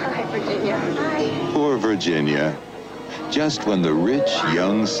 Hi, Virginia. Hi. Poor Virginia. Just when the rich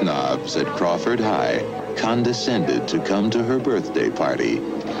young snobs at Crawford High condescended to come to her birthday party,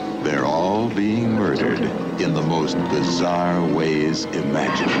 they're all being murdered in the most bizarre ways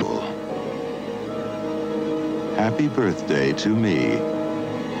imaginable. Happy birthday to me.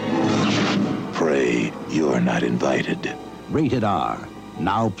 Pray you're not invited. Rated R.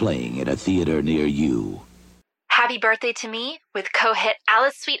 Now playing at a theater near you. Happy Birthday to Me with co-hit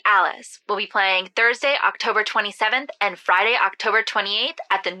Alice Sweet Alice will be playing Thursday, October 27th and Friday, October 28th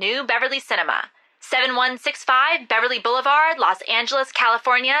at the New Beverly Cinema. 7165 Beverly Boulevard, Los Angeles,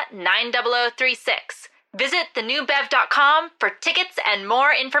 California, 90036. Visit thenewbev.com for tickets and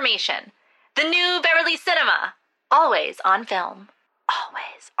more information. The New Beverly Cinema. Always on film.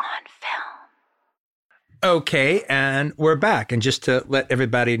 Always on film. Okay, and we're back. And just to let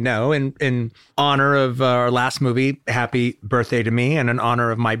everybody know, in honor of our last movie, Happy Birthday to Me, and in honor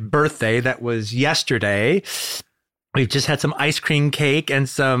of my birthday that was yesterday, we've just had some ice cream cake and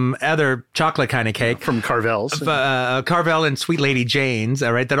some other chocolate kind of cake. From Carvel's. Carvel and Sweet Lady Jane's,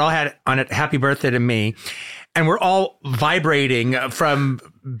 all right, that all had on it Happy Birthday to Me. And we're all vibrating from,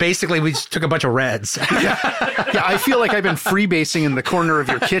 basically, we just took a bunch of reds. Yeah, I feel like I've been freebasing in the corner of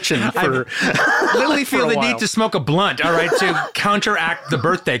your kitchen for literally feel the while. need to smoke a blunt, all right, to counteract the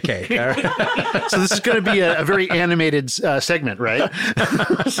birthday cake. All right? So this is going to be a very animated segment, right?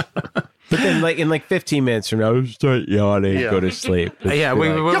 But then, in 15 minutes from now, start yawning, go to sleep. Yeah,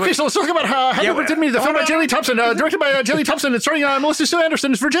 okay, so let's talk about Happy Birthday to Me, the film by Jaley Thompson, directed by Jaley Thompson, and starring Melissa Sue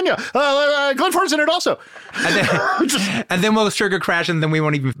Anderson as Virginia. Glenn Ford's in it also. And then we'll sugar crash, and then we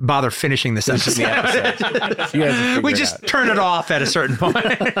won't even bother finishing this episode. We just turn it off at a certain point.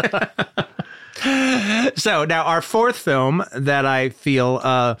 So now our fourth film that I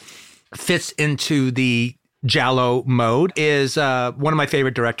feel fits into the Giallo mode is one of my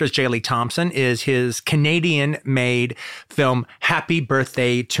favorite directors, Jaley Thompson, is his Canadian-made film Happy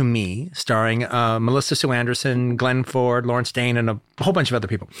Birthday to Me, starring Melissa Sue Anderson, Glenn Ford, Lawrence Dane, and a whole bunch of other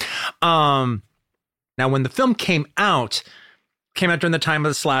people. Now, when the film came out during the time of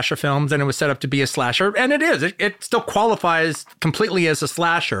the slasher films, and it was set up to be a slasher, and it is. It still qualifies completely as a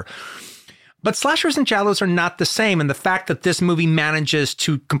slasher. But slashers and giallos are not the same, and the fact that this movie manages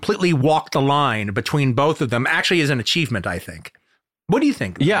to completely walk the line between both of them actually is an achievement, I think. What do you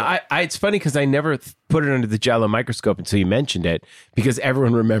think? Yeah, it's funny because I never put it under the Giallo microscope until you mentioned it, because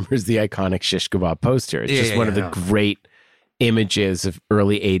everyone remembers the iconic shish kebab poster. It's just one of the great images of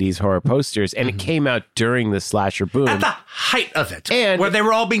early 80s horror posters, and it came out during the slasher boom. At the height of it, and where they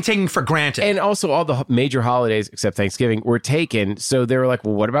were all being taken for granted. And also all the major holidays, except Thanksgiving, were taken. So they were like,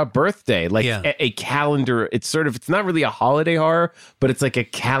 well, what about birthday? Like a calendar. It's not really a holiday horror, but it's like a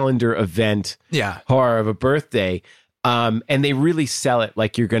calendar event horror of a birthday. And they really sell it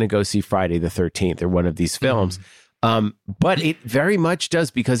like you're going to go see Friday the 13th or one of these films. But it very much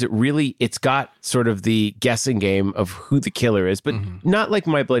does, because it's got sort of the guessing game of who the killer is, but not like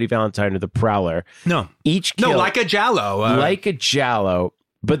My Bloody Valentine or The Prowler. No. Like a Giallo. Like a Giallo.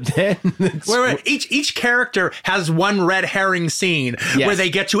 But then where each character has one red herring scene where they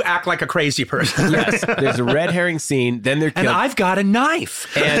get to act like a crazy person. Yes, there's a red herring scene. Then they're killed. And I've got a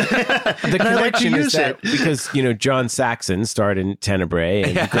knife. And the connection is that because John Saxon starred in Tenebrae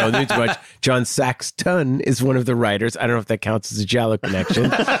and Girl Knew Too Much. John Saxton is one of the writers. I don't know if that counts as a Giallo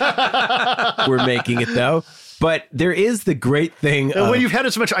connection. We're making it though. But there is the great thing. When you've had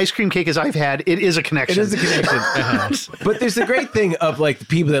as much ice cream cake as I've had, it is a connection. It is a connection. But there's the great thing of like the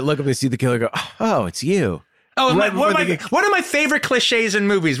people that look up and see the killer go, oh, it's you. Oh, one of my favorite cliches in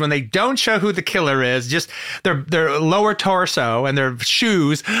movies when they don't show who the killer is, just their lower torso and their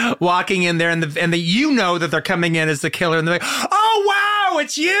shoes walking in there, and that they're coming in as the killer, and they're like, oh wow,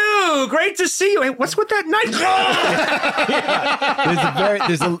 it's you! Great to see you. Hey, what's with that knife?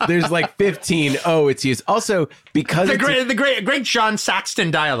 There's like 15. Oh, it's you. Also, because the great John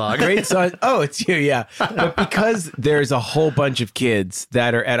Saxton dialogue. Great son. Oh, it's you. Yeah, but because there's a whole bunch of kids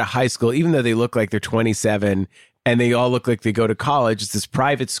that are at a high school, even though they look like they're 27. And they all look like they go to college. It's this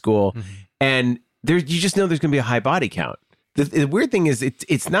private school. And you just know there's going to be a high body count. The weird thing is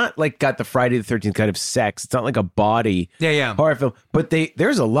it's not like got the Friday the 13th kind of sex. It's not like a body horror film. But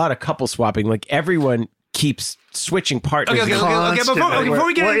there's a lot of couple swapping. Like everyone keeps switching partners. Okay, before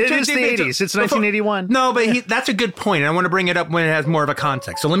we get into it is the 80s. It's 1981. No, but that's a good point. And I want to bring it up when it has more of a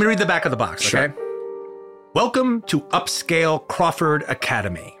context. So let me read the back of the box, okay? Welcome to upscale Crawford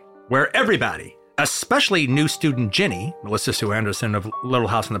Academy, where everybody, especially new student Ginny, Melissa Sue Anderson of Little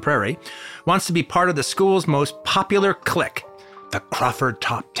House on the Prairie, wants to be part of the school's most popular clique, the Crawford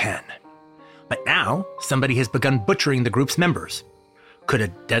Top 10. But now, somebody has begun butchering the group's members. Could a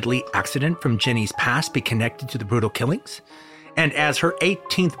deadly accident from Ginny's past be connected to the brutal killings? And as her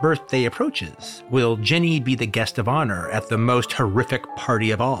 18th birthday approaches, will Ginny be the guest of honor at the most horrific party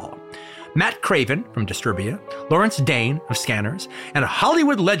of all? Matt Craven from Disturbia, Lawrence Dane of Scanners, and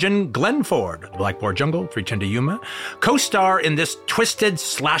Hollywood legend Glenn Ford of Blackboard Jungle, 310 to Yuma, co-star in this twisted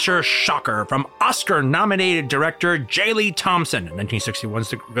slasher shocker from Oscar-nominated director J. Lee Thompson in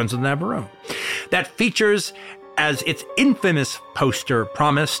 1961's Guns of the Navarone, that features, as its infamous poster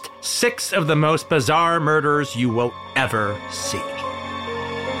promised, 6 of the most bizarre murders you will ever see.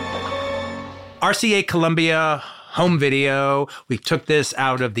 RCA Columbia Home Video. We took this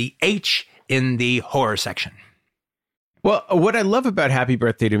out of the H in the horror section. Well, what I love about Happy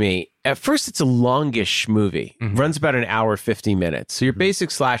Birthday to Me, at first it's a longish movie. Runs about an hour, 50 minutes. So your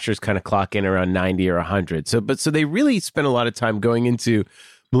basic slashers kind of clock in around 90 or 100. So they really spend a lot of time going into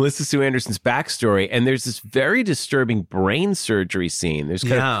Melissa Sue Anderson's backstory, and there's this very disturbing brain surgery scene. There's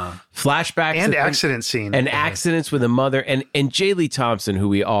kind of flashbacks and accident scene, and accidents with a mother, and J. Lee Thompson, who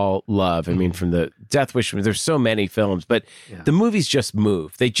we all love. I mean, from the Death Wish, there's so many films, but the movies just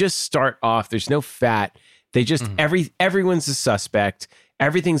move. They just start off. There's no fat. They just everyone's a suspect.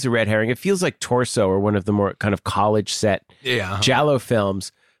 Everything's a red herring. It feels like Torso or one of the more kind of college set Giallo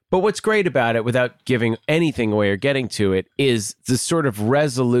films. But what's great about it, without giving anything away or getting to it, is the sort of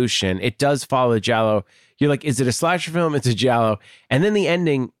resolution. It does follow Giallo. You're like, is it a slasher film? It's a Giallo. And then the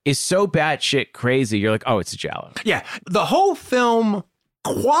ending is so batshit crazy. You're like, oh, it's a Giallo. Yeah. The whole film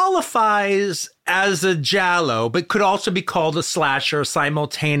qualifies as a Giallo, but could also be called a slasher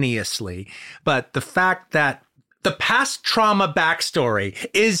simultaneously. But the fact that the past trauma backstory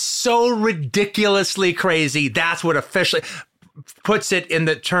is so ridiculously crazy, that's what officially puts it in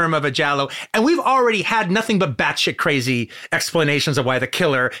the term of a Giallo. And we've already had nothing but batshit crazy explanations of why the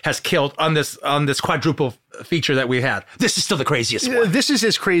killer has killed on this quadruple feature that we had. This is still the craziest one. This is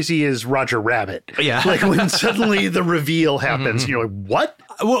as crazy as Roger Rabbit. Yeah. Like when suddenly the reveal happens, and you're like, what?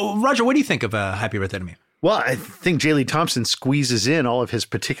 Well, Roger, what do you think of Happy Birthday to Me? Well, I think J. Lee Thompson squeezes in all of his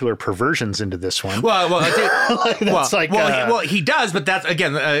particular perversions into this one. He does, but that's,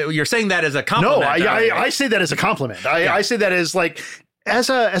 again, you're saying that as a compliment. No, I say that as a compliment. I say that as like,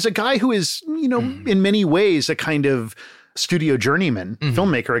 as a guy who is, in many ways a kind of studio journeyman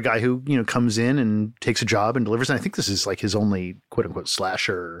filmmaker, a guy who, comes in and takes a job and delivers. And I think this is like his only quote unquote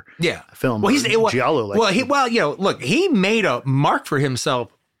slasher film. Well, Giallo. Look, he made a mark for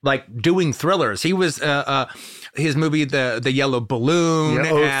himself like doing thrillers. He was his movie the Yellow Balloon.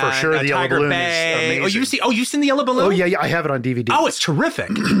 Yeah, for sure. The Yellow Tiger Balloon Bay. is amazing. You've seen the Yellow Balloon? Oh yeah, I have it on DVD. Oh, it's terrific.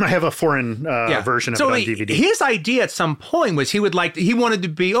 I have a foreign version of it on DVD. His idea at some point was he wanted to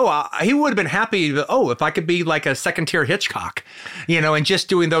be he would have been happy if I could be like a second tier Hitchcock, and just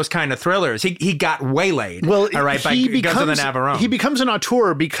doing those kind of thrillers. He got waylaid. Well, all right, by Guns of the Navarone. He becomes an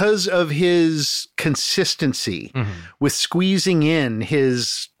auteur because of his consistency with squeezing in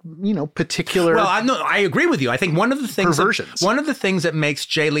his particular. Well, I agree with you. I think one of the things perversions. That makes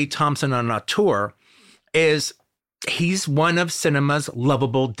J. Lee Thompson an auteur is he's one of cinema's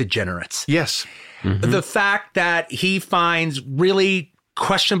lovable degenerates. Yes. The fact that he finds really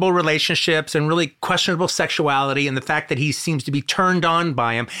questionable relationships and really questionable sexuality, and the fact that he seems to be turned on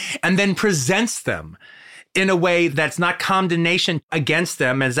by him and then presents them in a way that's not condemnation against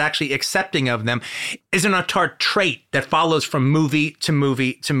them, is actually accepting of them, is an auteur trait that follows from movie to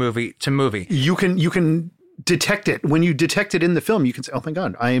movie to movie to movie. You can detect it. When you detect it in the film, you can say, oh my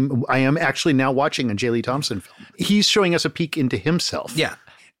God, I am actually now watching a J. Lee Thompson film. He's showing us a peek into himself. Yeah.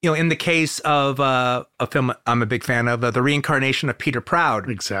 In the case of a film I'm a big fan of, The Reincarnation of Peter Proud.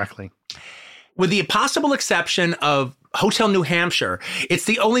 Exactly. With the possible exception of Hotel New Hampshire, it's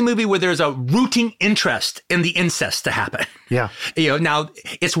the only movie where there's a rooting interest in the incest to happen. Yeah. Now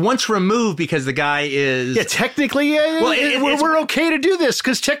it's once removed because the guy is... Yeah, technically, we're okay to do this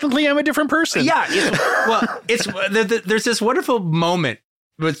because technically I'm a different person. Yeah. There's this wonderful moment.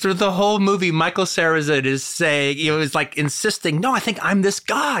 But through the whole movie, Michael Sarrazin is saying, is like insisting, no, I think I'm this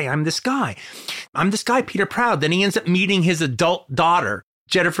guy, Peter Proud. Then he ends up meeting his adult daughter,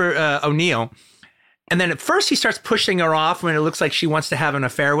 Jennifer O'Neill. And then at first he starts pushing her off when it looks like she wants to have an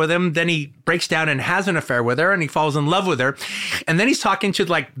affair with him. Then he breaks down and has an affair with her, and he falls in love with her. And then he's talking to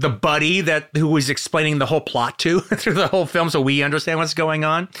like the buddy who was explaining the whole plot to through the whole film, so we understand what's going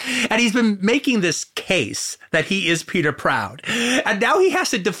on. And he's been making this case that he is Peter Proud. And now he has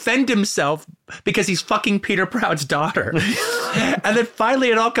to defend himself because he's fucking Peter Proud's daughter. And then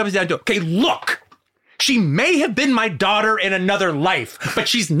finally it all comes down to, okay, look. She may have been my daughter in another life, but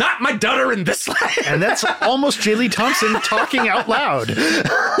she's not my daughter in this life. And that's almost J. Lee Thompson talking out loud.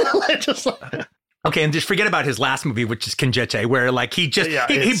 Okay, and just forget about his last movie, which is Conjette, where like he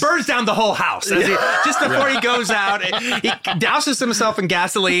burns down the whole house just before he goes out. He douses himself in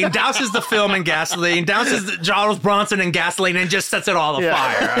gasoline, douses the film in gasoline, douses Charles Bronson in gasoline, and just sets it all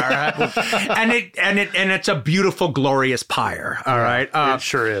afire. All right, and it's a beautiful, glorious pyre. All right, it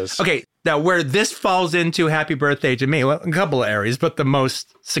sure is. Okay. Now, where this falls into Happy Birthday to Me, well, a couple of areas, but the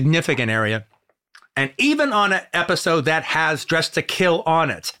most significant area, and even on an episode that has Dressed to Kill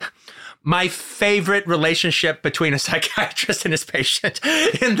on it, my favorite relationship between a psychiatrist and his patient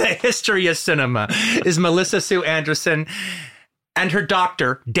in the history of cinema is Melissa Sue Anderson and her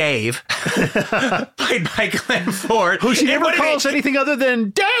doctor, Dave, played by Glenn Ford. Who she never calls anything other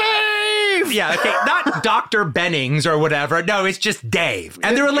than Dave! Yeah, okay, not Dr. Bennings or whatever. No, it's just Dave.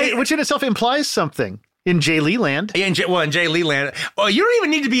 And they're related. Which in itself implies something. In J. Lee Land. In J. Lee Land. Well, you don't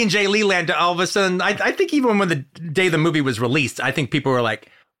even need to be in J. Lee Land to all of a sudden. I think even when the day the movie was released, I think people were like,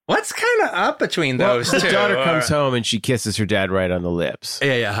 what's kind of up between those two? His daughter comes home and she kisses her dad right on the lips.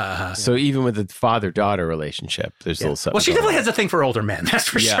 Yeah. So even with the father-daughter relationship, there's a little something. Well, she definitely has a thing for older men, that's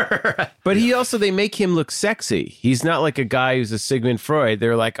for sure. But they make him look sexy. He's not like a guy who's a Sigmund Freud.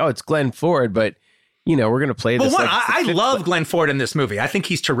 They're like, oh, it's Glenn Ford, but we're going to play this. Well, I love Glenn Ford in this movie. I think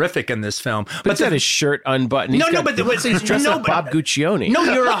he's terrific in this film. But he's got his shirt unbuttoned. He's dressed like Bob Guccione. No,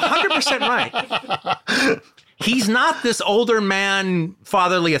 you're 100% right. He's not this older man,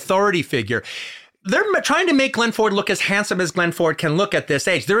 fatherly authority figure. They're trying to make Glenn Ford look as handsome as Glenn Ford can look at this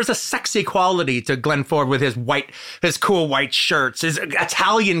age. There is a sexy quality to Glenn Ford with his cool white shirts, his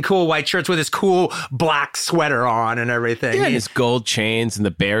Italian cool white shirts with his cool black sweater on and everything. Yeah, and his gold chains and the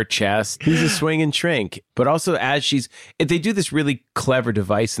bare chest. He's a swinging shrink. But also they do this really clever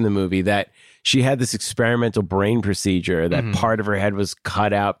device in the movie that she had this experimental brain procedure that part of her head was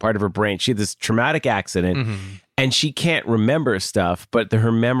cut out, part of her brain. She had this traumatic accident and she can't remember stuff, but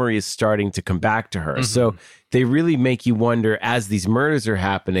her memory is starting to come back to her. So they really make you wonder, as these murders are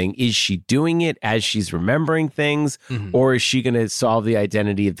happening, is she doing it as she's remembering things, or is she going to solve the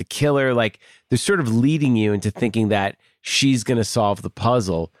identity of the killer? Like, they're sort of leading you into thinking that she's going to solve the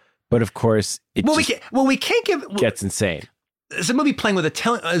puzzle. But of course, we can't give gets insane. It's a movie playing with a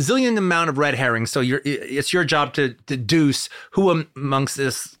zillion amount of red herrings, so it's your job to deduce who amongst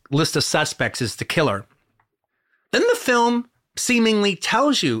this list of suspects is the killer. Then the film seemingly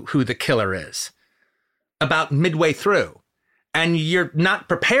tells you who the killer is about midway through, and you're not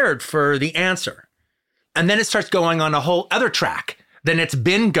prepared for the answer. And then it starts going on a whole other track than it's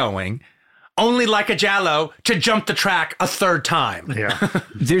been going, only like a Giallo to jump the track a third time. Yeah.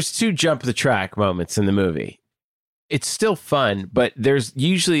 There's 2 jump the track moments in the movie. It's still fun, but there's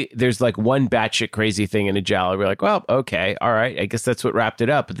like one batshit crazy thing in a Giallo. We're like, well, okay, all right, I guess that's what wrapped it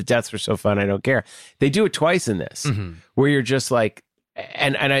up. But the deaths were so fun, I don't care. They do it twice in this, where you're just like,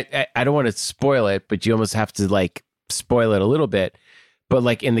 and I don't want to spoil it, but you almost have to like spoil it a little bit. But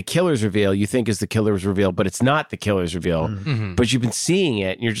like in the killer's reveal, you think is the killer's reveal, but it's not the killer's reveal. But you've been seeing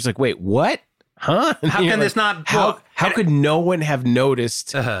it, and you're just like, wait, what? Huh? How can this not? How could no one have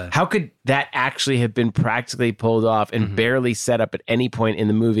noticed? How could that actually have been practically pulled off and barely set up at any point in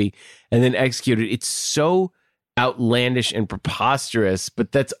the movie and then executed? It's so outlandish and preposterous,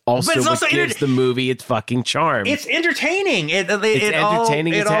 but that's also what gives the movie its fucking charm. It's entertaining. It's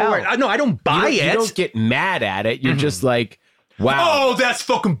entertaining as hell. No, I don't buy it. You don't get mad at it. You're just like, wow. Oh, that's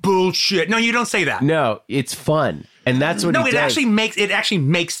fucking bullshit. No, you don't say that. No, it's fun. And that's what it actually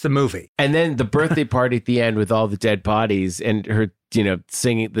makes the movie. And then the birthday party at the end with all the dead bodies and her,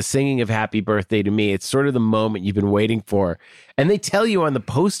 singing of Happy Birthday to Me. It's sort of the moment you've been waiting for. And they tell you on the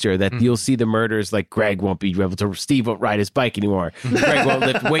poster that you'll see the murders like Greg won't be able to, Steve won't ride his bike anymore. Greg won't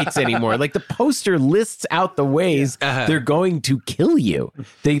lift weights anymore. Like the poster lists out the ways they're going to kill you.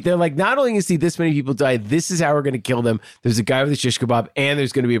 They're like, not only you see this many people die, this is how we're going to kill them. There's a guy with a shish kebab and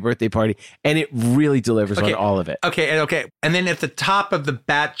there's going to be a birthday party. And it really delivers on all of it. Okay. And then at the top of the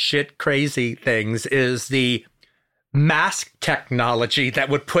batshit crazy things is the mask technology that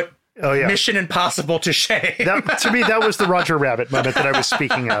would put Mission Impossible to shame. To me, that was the Roger Rabbit moment that I was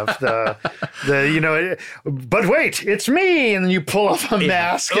speaking of. But wait, it's me, and then you pull off a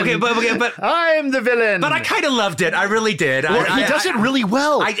mask. Okay, but I'm the villain. But I kind of loved it. I really did. Well, he does it really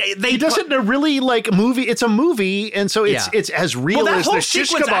well. He does it in a really like movie. It's a movie, and so it's as real as the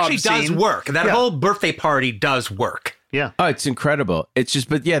shish kebab actually scene. Does work. That whole birthday party does work. Yeah. Oh, it's incredible. It's just,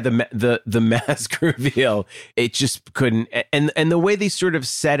 but yeah, the mask reveal, it just couldn't. And the way they sort of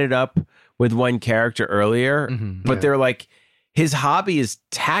set it up with one character earlier, but they're like, his hobby is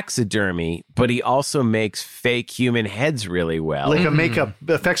taxidermy, but he also makes fake human heads really well. Like a makeup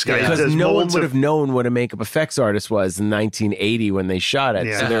effects guy. Because no one would have known what a makeup effects artist was in 1980 when they shot it.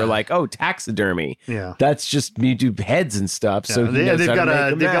 Yeah. So they're like, oh, taxidermy. Yeah. That's just me do heads and stuff. Yeah. So they've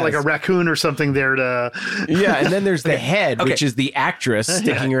got like a raccoon or something there to. Yeah. And then there's the head, which is the actress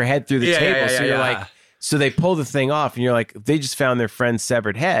sticking her head through the table. So you're like, so they pull the thing off and you're like, they just found their friend's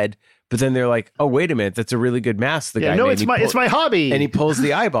severed head. But then they're like, oh, wait a minute. That's a really good mask the guy made. It's my hobby. And he pulls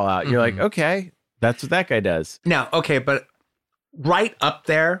the eyeball out. And you're like, okay, that's what that guy does. Now, okay, but right up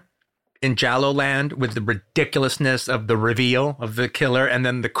there in Giallo land with the ridiculousness of the reveal of the killer and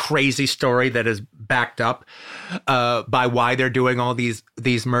then the crazy story that is backed up by why they're doing all these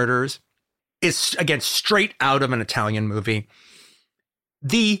murders is, again, straight out of an Italian movie.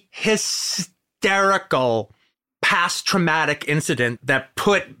 The hysterical past traumatic incident that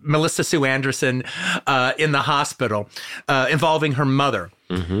put Melissa Sue Anderson in the hospital involving her mother.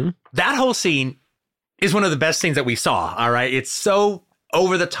 That whole scene is one of the best scenes that we saw. All right. It's so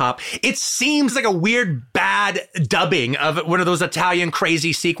over the top. It seems like a weird, bad dubbing of one of those Italian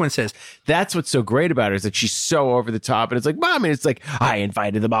crazy sequences. That's what's so great about her is that she's so over the top. And it's like, Mom, and it's like, I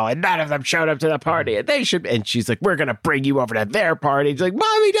invited them all and none of them showed up to the party. And they should. And she's like, we're going to bring you over to their party. And she's like,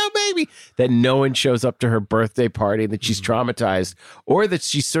 Mommy, don't baby. That no one shows up to her birthday party, that she's traumatized, or that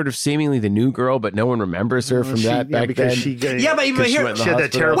she's sort of seemingly the new girl, but no one remembers her from that back then. But here, she had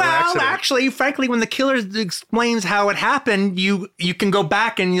that terrible accident. Actually, frankly, when the killer explains how it happened, you can go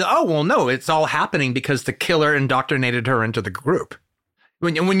back and no, it's all happening because the killer indoctrinated her into the group.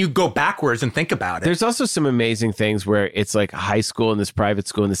 When you go backwards and think about it. There's also some amazing things where it's like high school and this private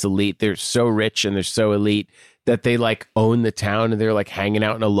school and this elite. They're so rich and they're so elite that they like own the town and they're like hanging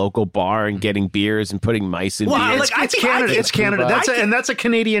out in a local bar and getting beers and putting mice in beers. It's Canada. It's Canada. That's a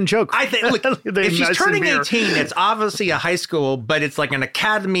Canadian joke. I think, look, if she's turning 18, it's obviously a high school, but it's like an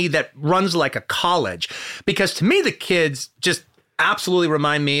academy that runs like a college. Because to me, the kids just absolutely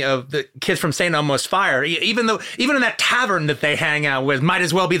remind me of the kids from St. Elmo's Fire, even in that tavern that they hang out with might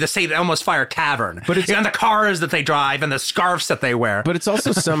as well be the St. Elmo's Fire tavern. But it's and the cars that they drive and the scarves that they wear. But it's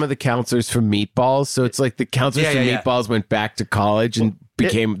also some of the counselors from Meatballs. So it's like the counselors from Meatballs went back to college and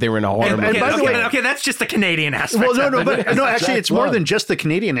they were in a horror movie. Okay, that's just the Canadian aspect. Well, no, actually, it's more than just the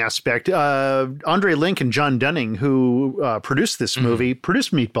Canadian aspect. Andre Link and John Dunning, who produced this movie,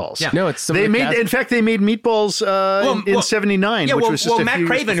 produced Meatballs. Yeah. No, it's in fact, they made Meatballs in '79. Yeah, which was just Matt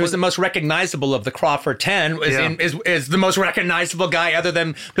Craven, who's the most recognizable of the Crawford 10, is the most recognizable guy other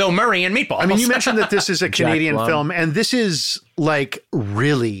than Bill Murray in Meatballs. I mean, you mentioned that this is a Canadian film, and this is like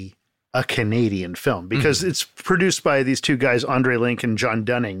really a Canadian film because it's produced by these two guys, Andre Link and John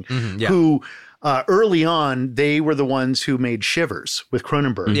Dunning, who early on, they were the ones who made Shivers with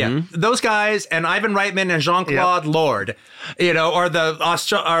Cronenberg. Yeah, those guys and Ivan Reitman and Jean-Claude Lord, are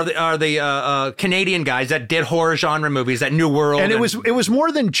the Canadian guys that did horror genre movies, that New World. And it was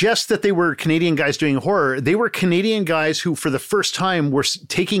more than just that they were Canadian guys doing horror. They were Canadian guys who, for the first time, were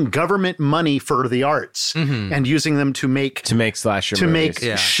taking government money for the arts and using them to make slasher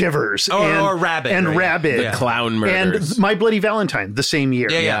movies. Shivers or Rabid and Rabid, the clown murders, and My Bloody Valentine the same year.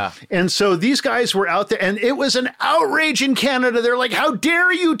 Yeah. And so these guys were out there, and it was an outrage in Canada. They're like, "How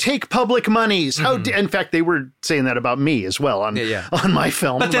dare you take public monies?" In fact, they were saying that about me as well on my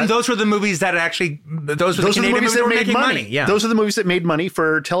film. But then those were the movies that those were the Canadian movies that were making money. Yeah, those are the movies that made money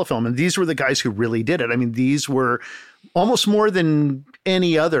for telefilm, and these were the guys who really did it. I mean, these were almost more than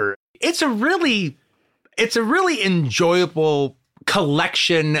any other. It's a really enjoyable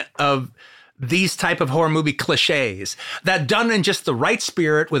collection of these type of horror movie cliches that done in just the right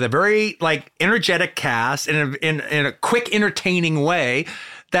spirit with a very energetic cast in a quick, entertaining way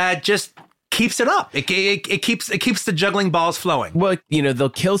that just keeps it up. It keeps the juggling balls flowing. Well, they'll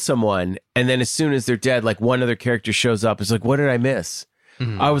kill someone, and then as soon as they're dead, one other character shows up. It's like, what did I miss?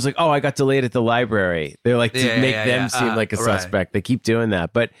 I was like, oh, I got delayed at the library. They're like, to make them seem like a suspect. Right. They keep doing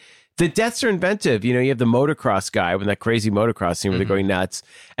that, but the deaths are inventive. You have the motocross guy with that crazy motocross scene where they're going nuts.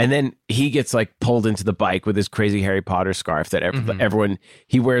 And then he gets pulled into the bike with his crazy Harry Potter scarf that everyone,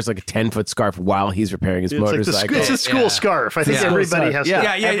 he wears a 10-foot scarf while he's repairing his motorcycle. It's a school scarf. I think everybody has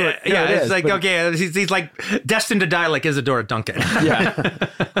to. Okay. He's destined to die like Isadora Duncan. Yeah.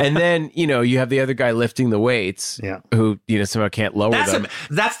 And then, you have the other guy lifting the weights who, somehow can't lower them.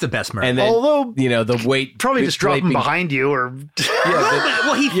 That's the best murder. And then, although, the weight. Probably just dropping behind you or.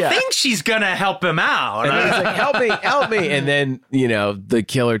 He thinks she's going to help him out. And he's like, help me. And then, the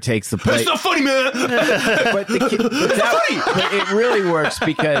killer takes the plate. It's not funny, man. But it really works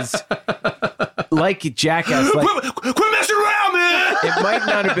because, like Jackass, quit messing around, man. It might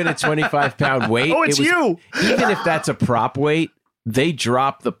not have been a 25-pound weight. Oh, it's you. Even if that's a prop weight, they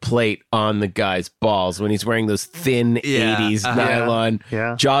drop the plate on the guy's balls when he's wearing those thin 80s nylon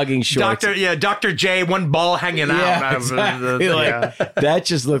jogging shorts. Dr. J, one ball hanging out. Exactly. That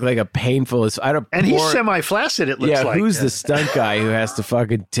just looked like a painful. And he's semi-flaccid, it looks like. Who's the stunt guy who has to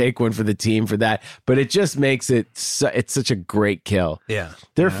fucking take one for the team for that? But it just makes it's such a great kill. Yeah.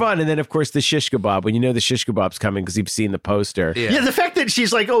 They're fun. And then, of course, the shish kebab. When the shish kebab's coming because you've seen the poster. Yeah, the fact that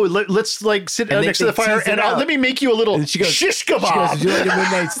she's like, oh, let's sit next to the fire and let me make you a little shish kebab. She goes, do you like a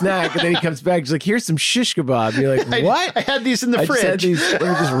midnight snack? And then he comes back. He's like, here's some shish kebab. You're like, what? I had these in the fridge. Let me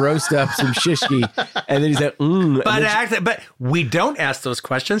just roast up some shishki. And then he's like, But we don't ask those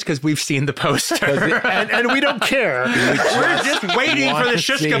questions because we've seen the poster. and we don't care. We're just waiting for the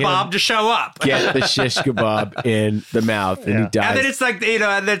shish kebab to show up. Get the shish kebab in the mouth and he dies. And then it's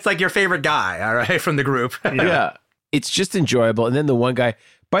that's like your favorite guy, all right, from the group. Yeah. It's just enjoyable. And then the one guy,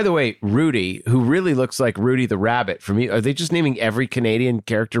 by the way, Rudy, who really looks like Rudy the Rabbit. For me, are they just naming every Canadian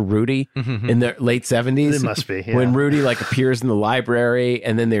character Rudy in the late 70s? It must be. Yeah. When Rudy appears in the library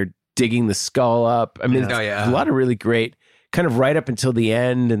and then they're digging the skull up. I mean, a lot of really great, kind of right up until the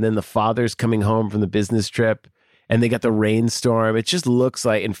end. And then the father's coming home from the business trip and they got the rainstorm. It just looks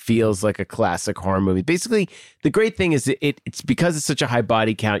like and feels like a classic horror movie. Basically, the great thing is it's because it's such a high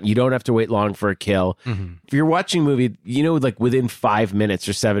body count, you don't have to wait long for a kill. If you're watching a movie, within 5 minutes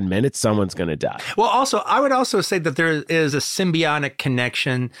or 7 minutes, someone's going to die. Well, also, I would also say that there is a symbiotic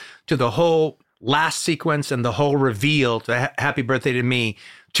connection to the whole last sequence and the whole reveal to Happy Birthday to Me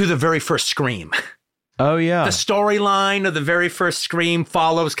to the very first Scream. Oh, yeah. The storyline of the very first Scream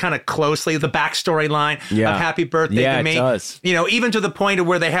follows kind of closely the backstory line of Happy Birthday to Me. Yeah, it does. Even to the point of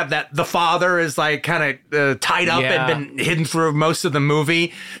where they have the father is kind of tied up and been hidden through most of the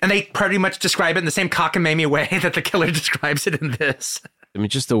movie. And they pretty much describe it in the same cockamamie way that the killer describes it in this. I mean,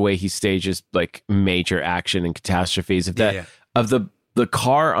 just the way he stages major action and catastrophes of that, of the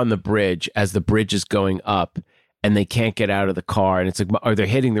car on the bridge as the bridge is going up. And they can't get out of the car. And it's or they're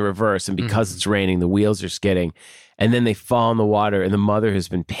hitting the reverse. And because it's raining, the wheels are skidding. And then they fall in the water. And the mother has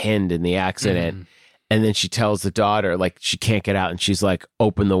been pinned in the accident. And then she tells the daughter, she can't get out. And she's like,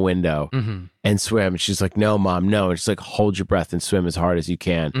 open the window and swim. And she's like, no, Mom, no. And she's like, hold your breath and swim as hard as you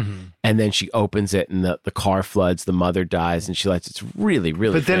can. And then she opens it and the car floods. The mother dies. And she lets it's really,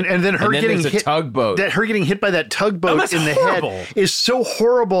 really. But then, and then her getting hit. Tugboat. Her getting hit by that tugboat in the head is so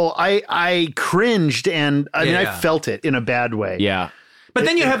horrible. I cringed and I felt it in a bad way. Yeah. But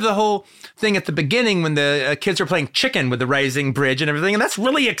then you have the whole thing at the beginning when the kids are playing chicken with the rising bridge and everything, and that's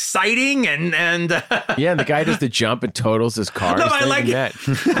really exciting. And yeah, and the guy does the jump and totals his car. No, I like it.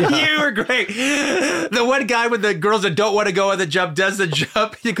 You were great. The one guy with the girls that don't want to go on the jump does the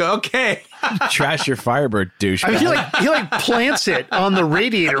jump. You go, okay. Trash your Firebird, douche. I mean, he plants it on the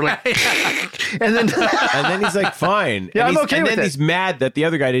radiator, and then he's like, fine. Yeah, I'm okay with it. And then he's mad that the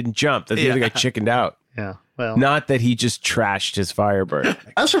other guy didn't jump, that the other guy chickened out. Yeah. Well, not that he just trashed his Firebird.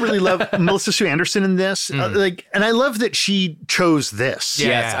 I also really love Melissa Sue Anderson in this. And I love that she chose this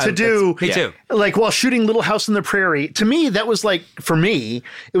to do. Me too. Like while shooting Little House on the Prairie. To me, that was like, for me,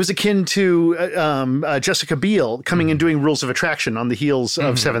 it was akin to Jessica Biel coming and doing Rules of Attraction on the heels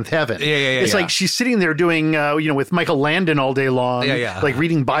of Seventh Heaven. It's like she's sitting there doing, with Michael Landon all day long, like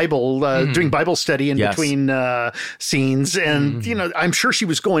reading Bible, doing Bible study in between scenes. And, I'm sure she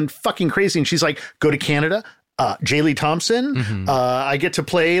was going fucking crazy. And she's like, go to Canada. J. Lee Thompson. I get to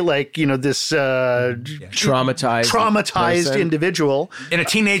play this traumatized individual in a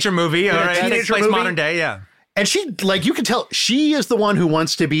teenager movie. Teenager movie. Modern day, And she, you can tell, she is the one who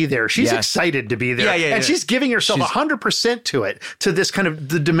wants to be there. She's excited to be there. And she's giving herself 100% to it, to this kind of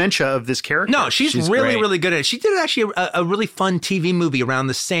the dementia of this character. No, she's really, really good at it. She did actually a really fun TV movie around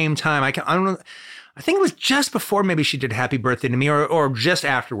the same time. I don't know. I think it was just before maybe she did Happy Birthday to Me or just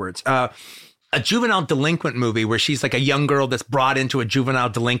afterwards. A juvenile delinquent movie where she's like a young girl that's brought into a juvenile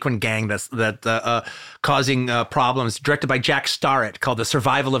delinquent gang that's causing problems, directed by Jack Starrett, called The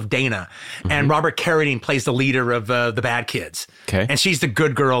Survival of Dana. And Robert Carradine plays the leader of the bad kids. Okay. And she's the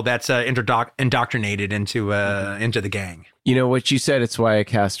good girl that's indoctrinated into the gang. You know what you said? It's why I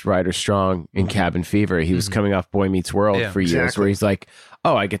cast Ryder Strong in Cabin Fever. He was coming off Boy Meets World for years, where he's like,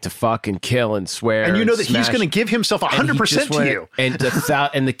 oh, I get to fuck and kill and swear. And you know that smash. he's going to give himself 100% to you. And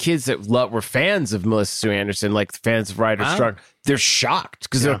the kids that were fans of Melissa Sue Anderson, like fans of Ryder Strong, they're shocked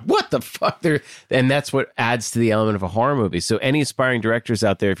because they're like, what the fuck? And that's what adds to the element of a horror movie. So any aspiring directors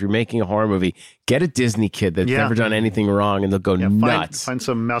out there, if you're making a horror movie, get a Disney kid that's never done anything wrong and they'll go nuts. Find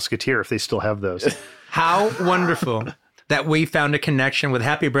some Mouseketeer if they still have those. How wonderful that we found a connection with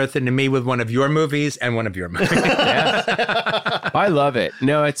Happy Birthday to Me with one of your movies and one of your movies. I love it.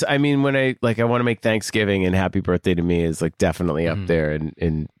 No, when I want to make Thanksgiving, and Happy Birthday to Me is like definitely up there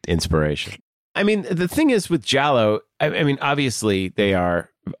in inspiration. I mean, the thing is with Giallo, I mean, obviously they are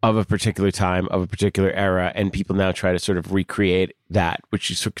of a particular time, of a particular era, and people now try to sort of recreate that, which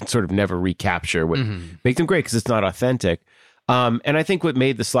you can sort of never recapture, what make them great because it's not authentic. And I think what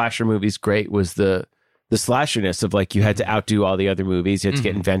made the slasher movies great was the slasherness of like you had to outdo all the other movies. You had to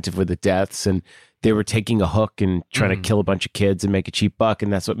get inventive with the deaths, and they were taking a hook and trying to kill a bunch of kids and make a cheap buck,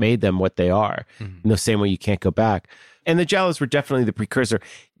 and that's what made them what they are. In the same way you can't go back. And the Giallos were definitely the precursor.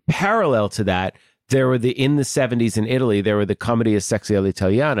 Parallel to that, there were in the 70s in Italy, there were the commedia sexy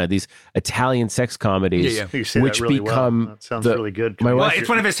all'italiana, these Italian sex comedies, which really become that sounds really good. It's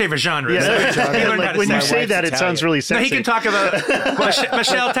one of his favorite genres. When you say that, it sounds really sexy. No, he can talk about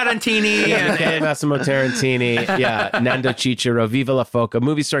Michelle Tarantini and Massimo Tarantini, Nando Cicero, Viva la Foca,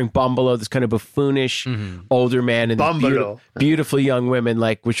 movie starring Bombolo, this kind of buffoonish older man, and beautiful young women,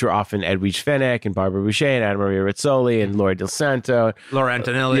 which were often Edwige Fenech and Barbara Boucher and Anna Maria Rizzoli and Laura Del Santo, Laura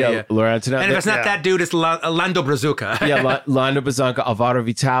Antonelli. Laura Antonelli. And if it's not that dude, it's Lando Brazuca. Lando Brazuca, Alvaro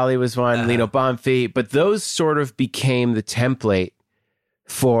Vitali was one, Lino Banfi. But those sort of became the template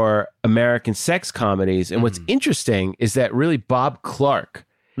for American sex comedies. And what's interesting is that really Bob Clark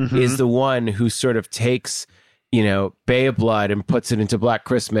is the one who sort of takes, Bay of Blood and puts it into Black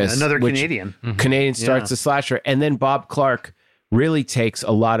Christmas. Another Canadian. Canadian starts the slasher. And then Bob Clark really takes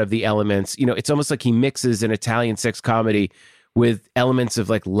a lot of the elements. It's almost like he mixes an Italian sex comedy with elements of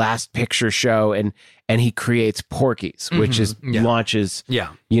like Last Picture Show, and he creates Porky's, which launches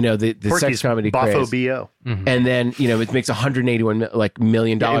the sex comedy Boffo craze. B.O. And then it makes $181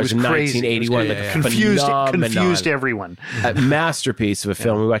 million in 1981. Confused everyone. A masterpiece of a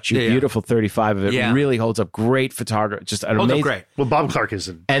film. We watched beautiful 35 of it. Yeah. Really holds up. Great photography. Just an amazing. Great. Well, Bob Clark is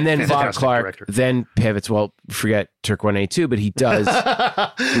and then Bob Clark director. then pivots. Well, forget Turk 182, but he does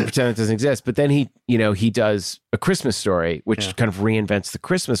pretend it doesn't exist. But then he does A Christmas Story, which kind of reinvents the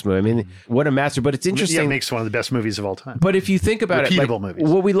Christmas movie. I mean, what a master! But it's interesting. Yeah, it makes one of the best movies of all time. But if you think about Repeatable it, movies.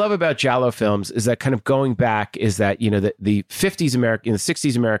 What we love about Giallo films is that kind of going back is that the 50s American, the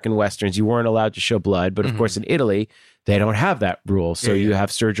 60s American westerns, you weren't allowed to show blood, but of course in Italy they don't have that rule. So you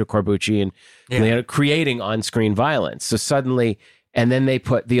have Sergio Corbucci and Leonardo creating on-screen violence. So suddenly. And then they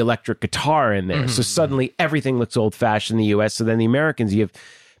put the electric guitar in there. So suddenly everything looks old-fashioned in the U.S. So then the Americans, you have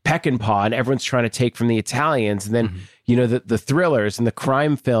Peckinpah, and everyone's trying to take from the Italians. And then, the thrillers and the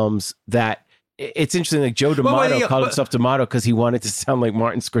crime films that it's interesting. Like Joe D'Amato called himself D'Amato because he wanted to sound like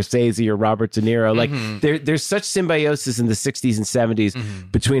Martin Scorsese or Robert De Niro. Like there's such symbiosis in the 60s and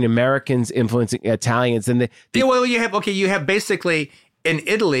 70s between Americans influencing Italians, and you have basically in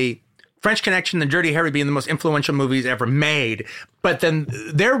Italy, French Connection and Dirty Harry being the most influential movies ever made. But then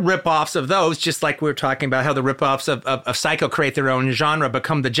their ripoffs of those, just like we were talking about how the ripoffs of Psycho create their own genre,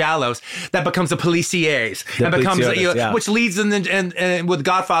 become the Giallos. That becomes the Policiers, and becomes which leads and with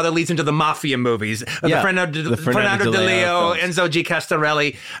Godfather leads into the mafia movies. The Fernando De Leo, Enzo G.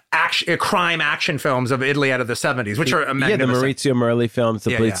 Castarelli crime action films of Italy out of the 70s, which are magnificent. The Maurizio Merli films,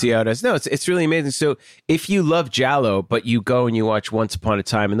 the Poliziotas. No, it's really amazing. So if you love Giallo, but you go and you watch Once Upon a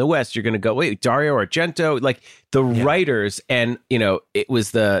Time in the West, you're going to go, wait, Dario Argento, like the writers, and it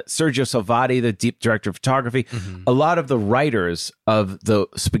was the Sergio Salvati, the deep director of photography. A lot of the writers of the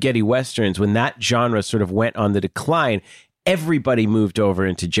spaghetti westerns, when that genre sort of went on the decline, everybody moved over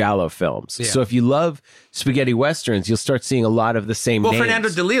into Giallo films. Yeah. So if you love spaghetti westerns, you'll start seeing a lot of the same names. Fernando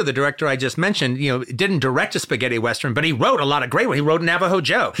De Leo, the director I just mentioned, didn't direct a spaghetti western, but he wrote a lot of great ones. He wrote Navajo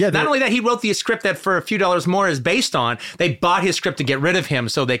Joe. Yeah, not only that, he wrote the script that for a few dollars more is based on. They bought his script to get rid of him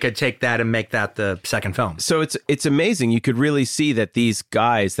so they could take that and make that the second film. So it's amazing. You could really see that these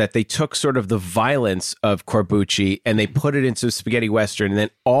guys, that they took sort of the violence of Corbucci and they put it into spaghetti western, and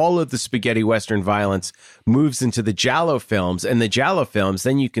then all of the spaghetti western violence moves into the Giallo films, and the Giallo films,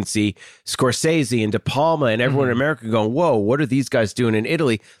 then you can see Scorsese and De Palma and everyone in America going, whoa, what are these guys doing in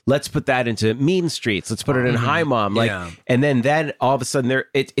Italy? Let's put that into Mean Streets. Let's put it in High Mom. And then all of a sudden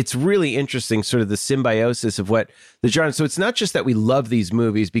it's really interesting, sort of the symbiosis of what the genre. So it's not just that we love these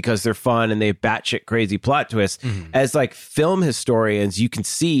movies because they're fun and they have batshit crazy plot twists. As like film historians, you can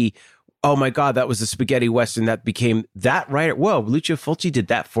see, oh my God, that was a spaghetti western that became that writer. Whoa, Lucio Fulci did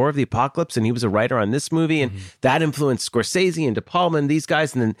that 4 of the Apocalypse, and he was a writer on this movie, and that influenced Scorsese and De Palma and these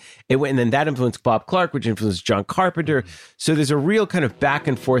guys, and then it went, and then that influenced Bob Clark, which influenced John Carpenter. So there's a real kind of back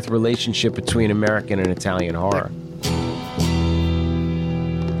and forth relationship between American and Italian horror.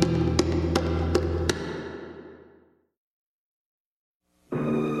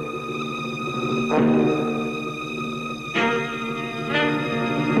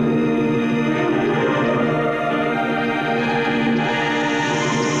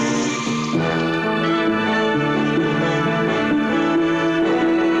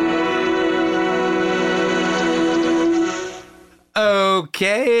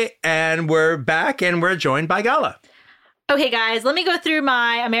 Okay, and we're back, and we're joined by Gala. Okay, guys, let me go through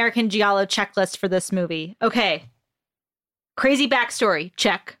my American Giallo checklist for this movie. Okay. Crazy backstory,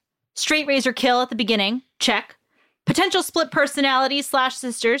 check. Straight razor kill at the beginning, check. Potential split personality /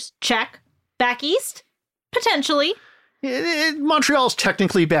 sisters, check. Back east? Potentially. Montreal's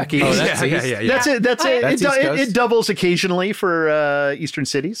technically back east. Oh, that's east. Yeah. That's it. That's It doubles occasionally for eastern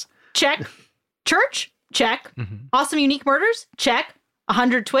cities. Check. Church? Check. Awesome unique murders? Check.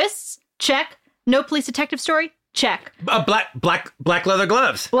 100 twists? Check. No police detective story? Check. Black leather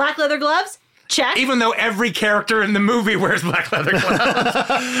gloves. Black leather gloves? Check. Even though every character in the movie wears black leather gloves.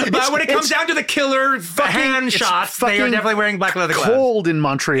 But when it comes down to the killer hand shots, they are definitely wearing black leather gloves. Cold in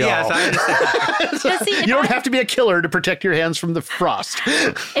Montreal. Yes, I understand. You don't have to be a killer to protect your hands from the frost.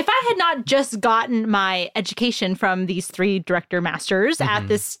 If I had not just gotten my education from these 3 director masters at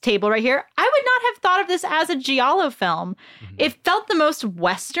this table right here, I would not have thought of this as a Giallo film. It felt the most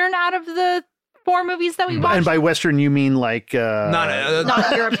Western out of the 4 movies that we watched. And by Western, you mean like...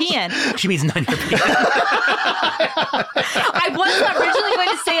 not European. She means non-European. I was originally going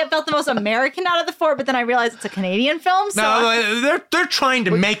to say it felt the most American out of the 4, but then I realized it's a Canadian film. So no, they're trying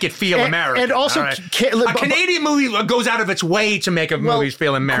to make it feel American. And also... Right? A Canadian movie goes out of its way to make movies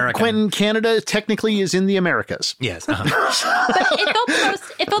feel American. Quentin, Canada technically is in the Americas. Yes. But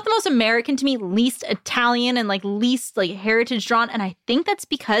it felt the most American to me, least Italian and least heritage drawn. And I think that's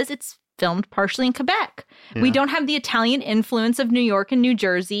because it's filmed partially in Quebec. Yeah. We don't have the Italian influence of New York and New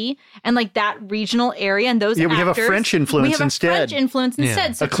Jersey and that regional area and those actors. We have a French influence instead.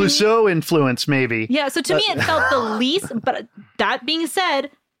 So a Clouseau influence, maybe. Yeah, so to me it felt the least, but that being said...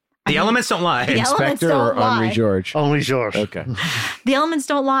 The elements don't lie. Inspector or Henri George? Henri George. Okay. The elements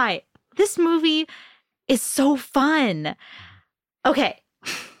don't lie. This movie is so fun. Okay.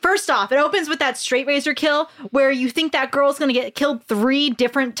 First off, it opens with that straight razor kill where you think that girl's going to get killed 3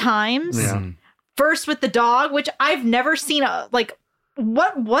 different times. Yeah. First with the dog, which I've never seen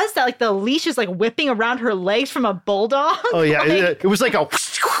what was that? The leash is whipping around her legs from a bulldog? Oh, yeah. It was like a...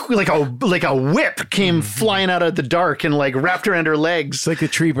 like a whip came flying out of the dark and like wrapped around her legs. It's like the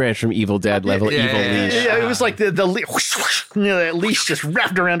tree branch from Evil Dead level Evil Leash. Yeah, it was like the that leash just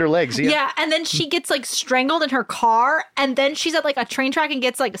wrapped around her legs. Yeah, and then she gets like strangled in her car, and then she's at like a train track and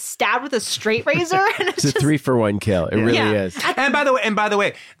gets like stabbed with a straight razor. And it's a 3-for-1 kill. It really is. And by the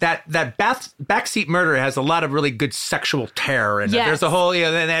way, that backseat murder has a lot of really good sexual terror in it. There's a whole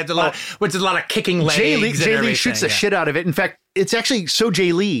there's a lot, which is a lot of kicking legs. Jay Lee shoots the shit out of it. In fact, it's actually so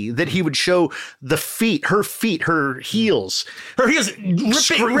Jay Lee that he would show her heels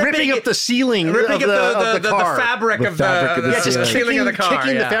ripping up the ceiling of the car. The fabric of the ceiling of the car.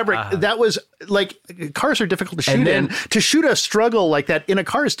 Kicking the fabric. That was like, cars are difficult to shoot in. To shoot a struggle like that in a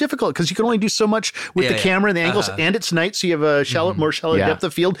car is difficult because you can only do so much with the camera and the angles, and it's night, so you have a more shallow depth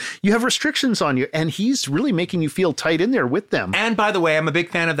of field. You have restrictions on you, and he's really making you feel tight in there with them. And by the way, I'm a big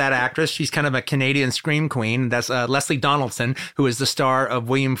fan of that actress. She's kind of a Canadian scream queen. That's Leslie Donaldson, who is the star of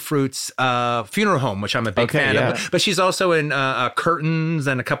William Fruit's Funeral Home, which I'm a big fan of. But she's also in Curtains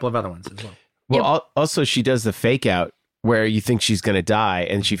and a couple of other ones as well. Well, also she does the fake out where you think she's going to die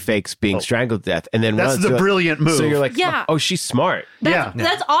and she fakes being strangled to death and then that's runs. The brilliant move. So you're like, oh, she's smart.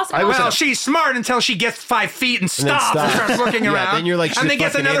 That's awesome. Well, she's smart until she gets 5 feet and stops and starts looking around. Then you're like, and then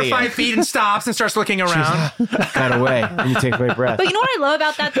gets another 5 feet and stops and starts looking around. Got away. And you take my breath. But you know what I love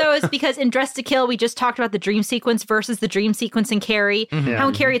about that, though, is because in Dressed to Kill, we just talked about the dream sequence versus the dream sequence in Carrie. Mm-hmm. How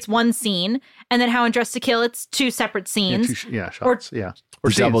in Carrie, it's one scene. And then how in Dressed to Kill, it's 2 separate scenes. Shots. Or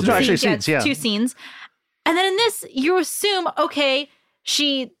double scenes. 2 scenes. And then in this, you assume, okay,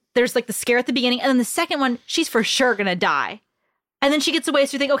 there's like the scare at the beginning. And then the second one, she's for sure going to die. And then she gets away.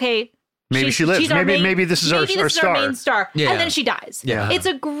 So you think, okay, maybe she lives. Maybe this is our main star. Yeah. And then she dies. Yeah. It's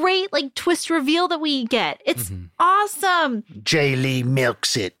a great like twist reveal that we get. It's awesome. Jay Lee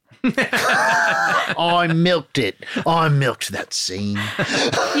milks it. I milked it. I milked that scene.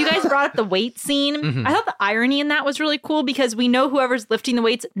 You guys brought up the weight scene. Mm-hmm. I thought the irony in that was really cool because we know whoever's lifting the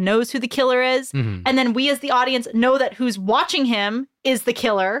weights knows who the killer is. Mm-hmm. And then we as the audience know that who's watching him is the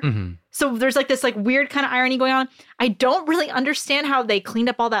killer. Mm-hmm. So there's like this like weird kind of irony going on. I don't really understand how they cleaned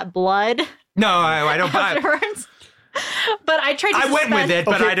up all that blood. No, I don't buy it. But I tried to I went with it,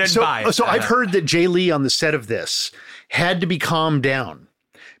 but I didn't buy it. So I've heard that Jay Lee on the set of this had to be calmed down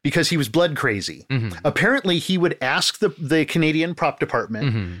because he was blood crazy. Mm-hmm. Apparently, he would ask the Canadian prop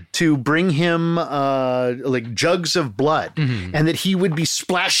department to bring him like jugs of blood, and that he would be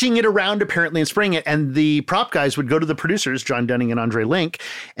splashing it around apparently and spraying it. And the prop guys would go to the producers, John Dunning and Andre Link,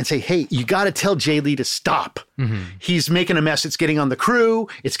 and say, "Hey, you got to tell Jay Lee to stop. He's making a mess. It's getting on the crew.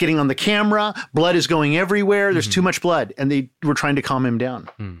 It's getting on the camera. Blood is going everywhere. There's too much blood." And they were trying to calm him down.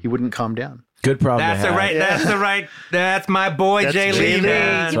 He wouldn't calm down. Good problem. That's my boy, Jay Lee,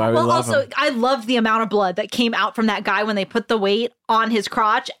 man. I love the amount of blood that came out from that guy when they put the weight on his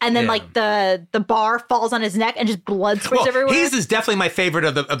crotch, and then like the bar falls on his neck and just blood sprays everywhere. His is definitely my favorite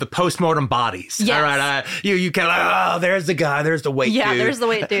of the postmortem bodies. Yes. All right, you kind of like, oh, there's the guy, there's the weight dude. Yeah, there's the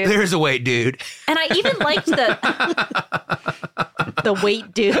weight dude. There's the weight dude. And I even liked the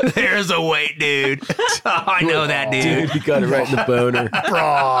weight dude. There's a weight dude. Oh, I know that dude. You got it right in the boner.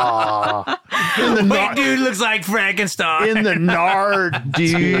 The weight dude looks like Frankenstein. In the nard,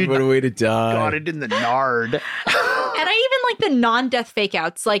 dude. What a way to die. Got it in the nard. And I even like the non-death fake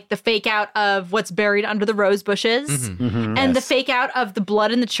outs, like the fake out of what's buried under the rose bushes and the fake out of the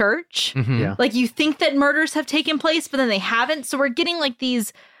blood in the church. Yeah. Like you think that murders have taken place, but then they haven't. So we're getting like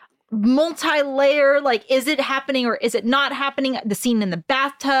these multi-layer, like, is it happening or is it not happening? The scene in the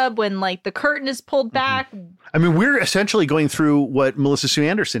bathtub when like the curtain is pulled back. I mean, we're essentially going through what Melissa Sue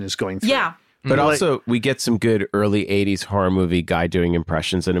Anderson is going through. Yeah. But also, we get some good early 80s horror movie guy doing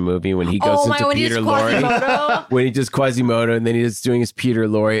impressions in a movie when he goes into Peter Lorre. When he does Quasimodo, and then he's doing his Peter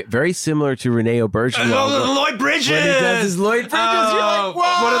Lorre. Very similar to Rene Auberjonois. Lloyd Bridges! When he does his Lloyd Bridges, you're like,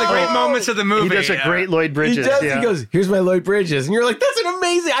 whoa! One of the great moments of the movie. He does a great Lloyd Bridges. He goes, here's my Lloyd Bridges. And you're like, that's an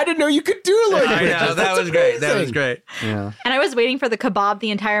amazing, I didn't know you could do a Lloyd Bridges. I know, that was great. That was great. Yeah. And I was waiting for the kebab the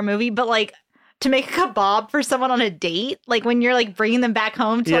entire movie, but like, to make a kebab for someone on a date, like when you're like bringing them back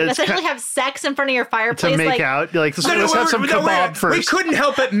home to essentially have sex in front of your fireplace, to make out, like let's have some kebab first. We couldn't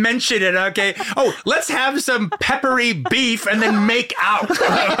help but mention it. Okay, let's have some peppery beef and then make out.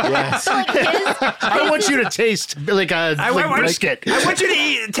 Yes. So, like, I want you to taste like a brisket. I want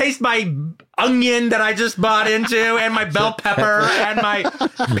you to taste my onion that I just bought into, and my bell pepper, and my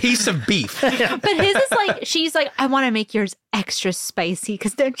piece of beef. But his is like, she's like, I want to make yours extra spicy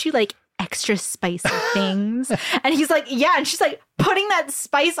because don't you like extra spicy things. And he's like, yeah. And she's like putting that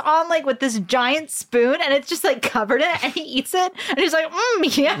spice on like with this giant spoon, and it's just like covered in it, and he eats it. And he's like,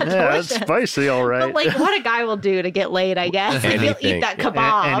 yeah, delicious. That's spicy, all right. But like what a guy will do to get laid, I guess. Like, he'll eat that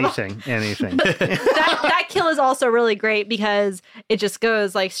kebab. Anything. that kill is also really great because it just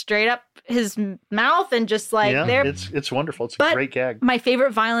goes like straight up his mouth and just like there. It's wonderful. It's a great gag. My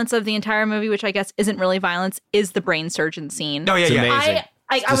favorite violence of the entire movie, which I guess isn't really violence, is the brain surgeon scene. Oh yeah, it's yeah. amazing.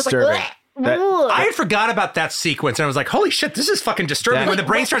 I was like, I had forgot about that sequence, and I was like, "Holy shit, this is fucking disturbing!" When the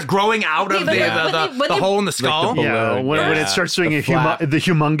brain starts growing out of the hole in the skull, like when it starts doing the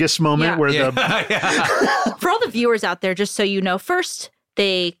humongous moment where For all the viewers out there, just so you know, first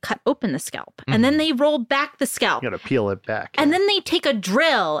they cut open the scalp, and then they roll back the scalp. You got to peel it back, and then they take a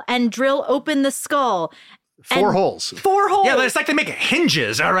drill and drill open the skull. 4 holes. 4 holes. Yeah, but it's like they make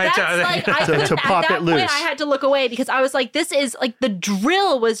hinges, all right? That's like, to pop it loose. I had to look away because I was like, this is like the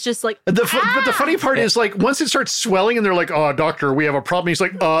drill was just like. But the funny part is like once it starts swelling and they're like, oh, doctor, we have a problem. He's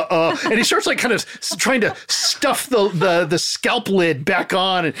like, and he starts like kind of trying to stuff the scalp lid back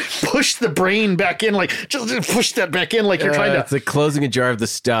on and push the brain back in, like just push that back in, like you're trying to. It's like closing a jar of the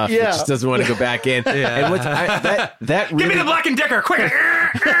stuff. It just doesn't want to go back in. And what's that really, give me the Black and Decker, quick!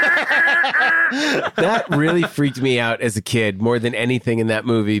 That really freaked me out as a kid more than anything in that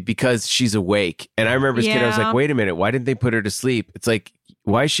movie because she's awake. And I remember as a kid, I was like, wait a minute, why didn't they put her to sleep? It's like,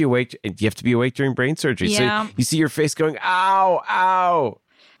 why is she awake? You have to be awake during brain surgery. Yeah. So you see your face going, ow, ow.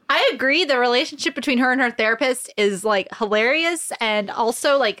 I agree. The relationship between her and her therapist is like hilarious and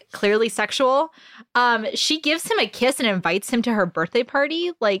also like clearly sexual. She gives him a kiss and invites him to her birthday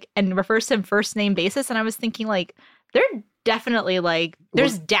party, like, and refers to him first name basis. And I was thinking like, they're definitely like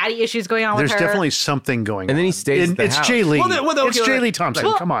there's daddy issues going on with her. There's definitely something going on. And then he stays at the it's house. Jay Lee. It's Jay Lee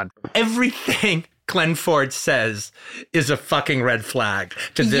Thompson. Come on. Everything Glenn Ford says is a fucking red flag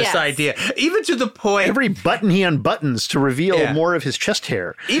to this idea. Even to the point... Every button he unbuttons to reveal more of his chest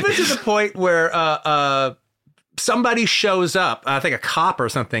hair. Even to the point where somebody shows up, I think a cop or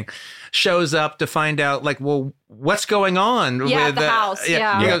something, shows up to find out, like, well, what's going on with the house. He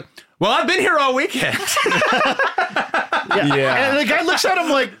goes, well, I've been here all weekend. And the guy looks at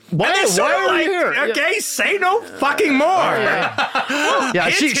him like, why are you here? Okay, say no fucking more.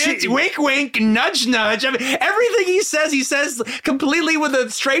 Hint, wink, wink, nudge, nudge. I mean, everything he says completely with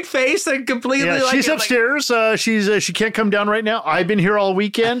a straight face and completely like... She's upstairs. She can't come down right now. I've been here all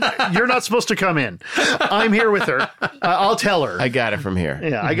weekend. You're not supposed to come in. I'm here with her. I'll tell her. I got it from here.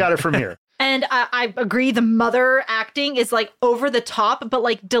 Yeah, I got it from here. And I agree, the mother acting is like over the top, but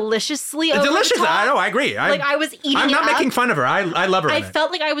like deliciously over the top. I know, I agree. I was eating I'm not making fun of her. I love her. I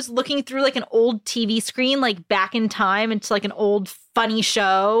felt like I was looking through like an old TV screen, like back in time into like an old funny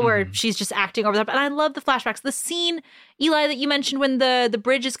show where she's just acting over the top. And I love the flashbacks. The scene, Eli, that you mentioned when the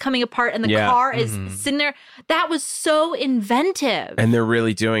bridge is coming apart and the car is sitting there, that was so inventive. And they're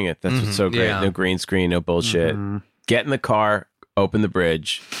really doing it. That's what's so great. No green screen, no bullshit. Get in the car. Open the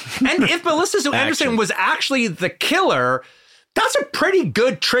bridge. And if Melissa Sue Anderson was actually the killer, that's a pretty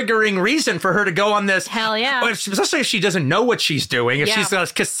good triggering reason for her to go on this. Hell yeah. Especially if she doesn't know what she's doing, if she's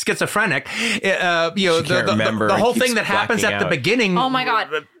schizophrenic. The whole thing that happens at the beginning. Oh my God.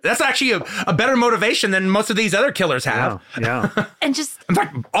 That's actually a better motivation than most of these other killers have. Yeah. And just... In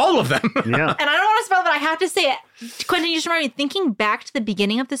fact, all of them. Yeah. And I don't want to spoil, but I have to say it. Quentin, you just reminded me, thinking back to the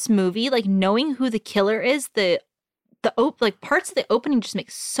beginning of this movie, like knowing who the killer is, parts of the opening just make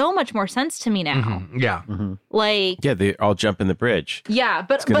so much more sense to me now. Like, they all jump in the bridge. Yeah,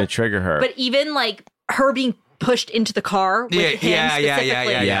 but it's going to trigger her. But even like her being pushed into the car with him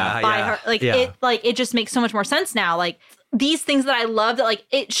specifically by her, it just makes so much more sense now. Like these things that I love that like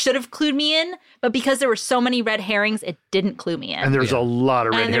it should have clued me in, but because there were so many red herrings, it didn't clue me in. And there's a lot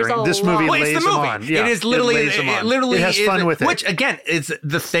of red herrings. This movie lays them on. It is literally, it has fun with it. Which again is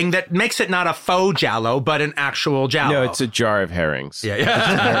the thing that makes it not a faux Giallo, but an actual Giallo. No, it's a jar of herrings.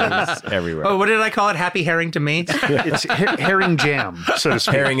 Herrings everywhere. Oh, what did I call it? Happy herring to me? It's herring jam, so to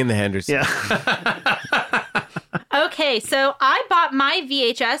speak. Herring in the Henderson. Yeah. Okay, so I bought my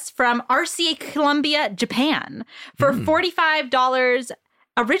VHS from RCA Columbia, Japan for $45.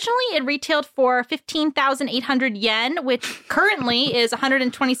 Originally, it retailed for 15,800 yen, which currently is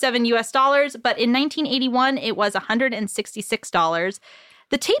 127 US dollars, but in 1981, it was $166.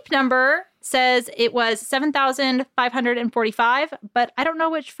 The tape number says it was 7,545, but I don't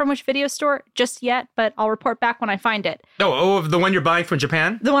know from which video store just yet, but I'll report back when I find it. Oh, the one you're buying from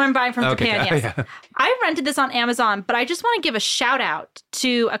Japan? The one I'm buying from Japan, yes. Yeah. I rented this on Amazon, but I just want to give a shout out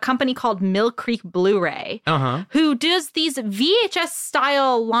to a company called Mill Creek Blu-ray, who does these VHS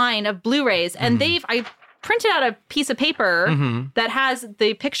style line of Blu-rays, and printed out a piece of paper that has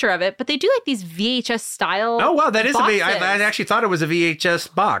the picture of it, but they do like these VHS style. Oh wow, that is boxes. I actually thought it was a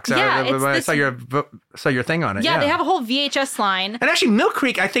VHS box. Yeah, I saw your thing on it. Yeah, they have a whole VHS line. And actually, Mill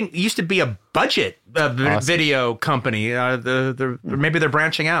Creek, I think, used to be a budget video company. Maybe they're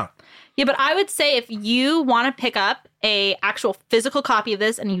branching out. Yeah, but I would say if you want to pick up a actual physical copy of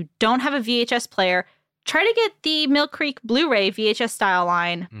this and you don't have a VHS player, try to get the Mill Creek Blu-ray VHS style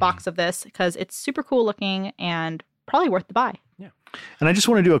line box of this because it's super cool looking and probably worth the buy. Yeah. And I just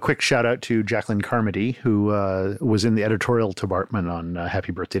want to do a quick shout out to Jacqueline Carmody, who was in the editorial department on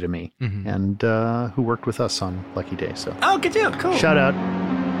Happy Birthday to Me and who worked with us on Lucky Day. So, good deal. Cool. Shout out.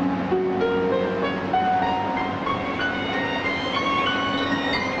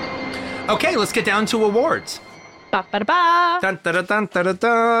 Okay, let's get down to awards. Ba-ba-da-ba. Dun, da, da, dun, da, da,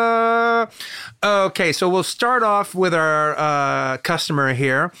 da. Okay, so we'll start off with our customer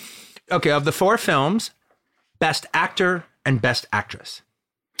here. Okay, of the 4 films, Best Actor and Best Actress.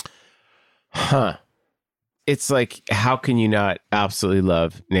 Huh. It's like, how can you not absolutely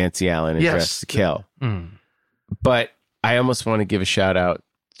love Nancy Allen in Dress to Kill? But I almost want to give a shout out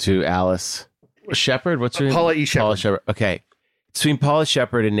to Alice Shepard. What's her name? Paula E. Shepard. Paula Shepard. Okay. Between Paula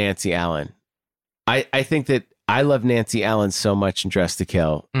Shepard and Nancy Allen, I think that I love Nancy Allen so much in Dress to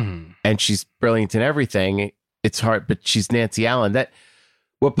Kill, and she's brilliant in everything. It's hard, but she's Nancy Allen. That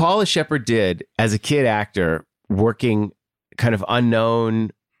what Paula Shepard did as a kid actor, working kind of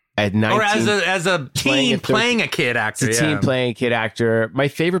unknown at 19, or as a teen playing a kid actor. As a teen playing a kid actor. My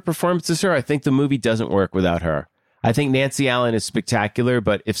favorite performance is her. I think the movie doesn't work without her. I think Nancy Allen is spectacular,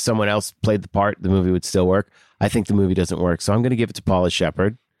 but if someone else played the part, the movie would still work. I think the movie doesn't work. So I'm going to give it to Paula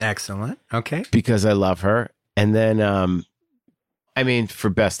Shepard. Excellent. Okay. Because I love her. And then, I mean, for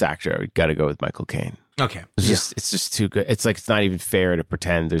Best Actor, we got to go with Michael Caine. Okay. It's just too good. It's like, it's not even fair to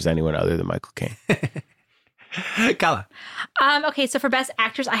pretend there's anyone other than Michael Caine. Kala. Okay, so for Best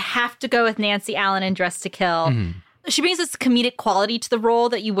Actress, I have to go with Nancy Allen in Dress to Kill. She brings this comedic quality to the role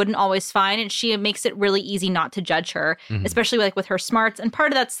that you wouldn't always find, and she makes it really easy not to judge her, especially like with her smarts. And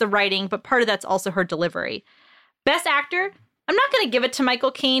part of that's the writing, but part of that's also her delivery. Best Actor, I'm not going to give it to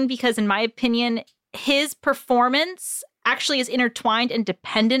Michael Caine because, in my opinion, his performance actually is intertwined and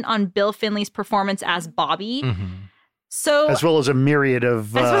dependent on Bill Finley's performance as Bobby. So, as well as a myriad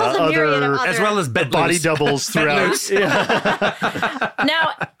of other as well as body doubles throughout.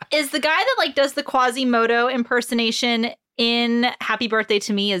 Now, is the guy that like does the Quasimodo impersonation in Happy Birthday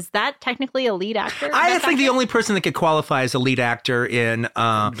to Me, is that technically a lead actor? I think the only person that could qualify as a lead actor in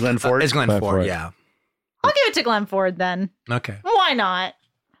Glenn Ford is Glenn Ford. Yeah, I'll give it to Glenn Ford then. Okay, why not?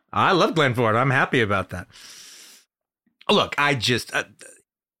 I love Glenn Ford. I'm happy about that. Look, I just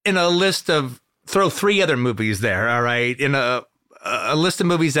in a list of throw 3 other movies there. All right, in a list of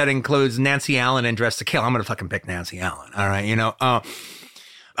movies that includes Nancy Allen and Dress to Kill, I'm gonna fucking pick Nancy Allen. All right,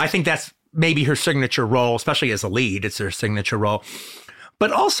 I think that's maybe her signature role, especially as a lead. It's her signature role,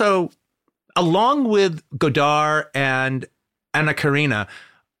 but also along with Godard and Anna Karina,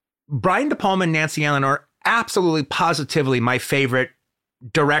 Brian De Palma and Nancy Allen are absolutely positively my favorite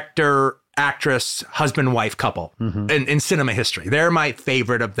director, actress, husband-wife couple in cinema history. They're my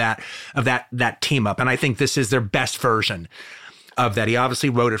favorite of that team up, and I think this is their best version of that. He obviously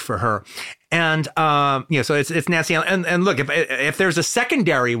wrote it for her, and so it's Nancy Allen. And look, if there's a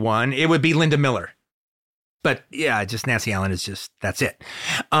secondary one, it would be Linda Miller. But yeah, just Nancy Allen is just that's it.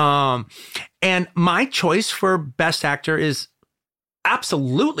 And my choice for Best Actor is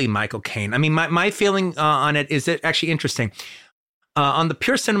absolutely Michael Caine. I mean, my feeling on it is actually interesting. On the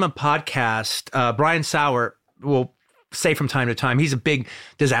Pure Cinema podcast, Brian Sauer will say from time to time, he's a big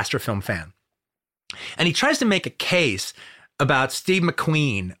disaster film fan. And he tries to make a case about Steve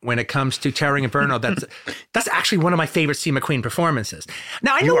McQueen when it comes to Terry Inferno. That's actually one of my favorite Steve McQueen performances.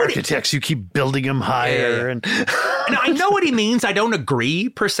 Now, I know architects, you keep building him higher. And now, I know what he means. I don't agree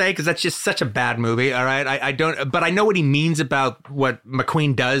per se, because that's just such a bad movie. All right. I don't, but I know what he means about what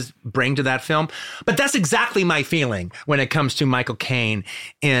McQueen does bring to that film. But that's exactly my feeling when it comes to Michael Caine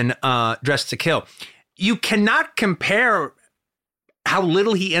in Dress to Kill. You cannot compare how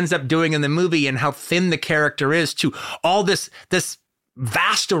little he ends up doing in the movie and how thin the character is to all this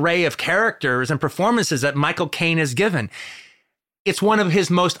vast array of characters and performances that Michael Caine has given. It's one of his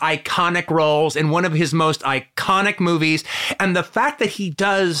most iconic roles in one of his most iconic movies. And the fact that he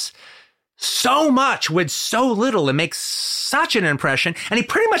does so much with so little and makes such an impression, and he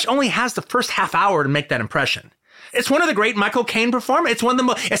pretty much only has the first half hour to make that impression. It's one of the great Michael Caine performances.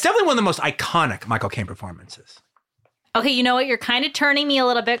 It's definitely one of the most iconic Michael Caine performances. Okay, you know what? You're kind of turning me a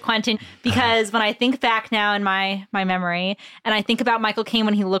little bit, Quentin, because when I think back now in my memory, and I think about Michael Caine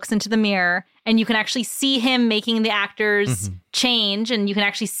when he looks into the mirror, and you can actually see him making the actors change, and you can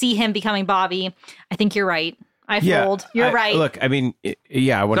actually see him becoming Bobby. I think you're right. I fold. You're right. Look, I mean,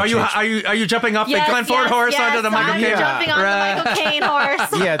 I want to. Are you jumping off the Glenn Ford horse onto the Michael Caine? Jumping on the Michael Caine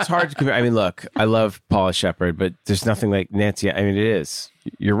horse. Yeah, it's hard to compare. I mean, look, I love Paula Shepherd, but there's nothing like Nancy. I mean, it is.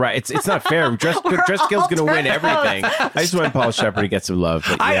 You're right. It's not fair. Dress Gill's going to win everything. I just want Paula Shepherd to get some love.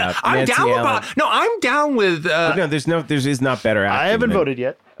 But yeah, I'm down with. No, I'm down with. No, there's not better acting. I haven't voted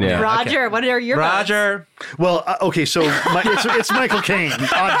yet. Yeah. Roger, what are your votes? Well, okay, so it's Michael Caine,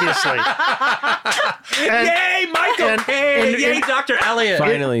 obviously. Yay, Michael Caine! Yay, Dr. Elliot!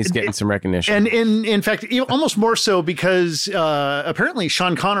 Finally, he's getting some recognition. And in fact, almost more so because apparently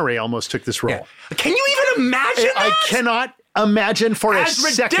Sean Connery almost took this role. Yeah. Can you even imagine that? I cannot imagine for a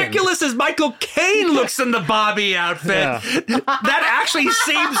second. As ridiculous as Michael Caine looks in the Bobby outfit, that actually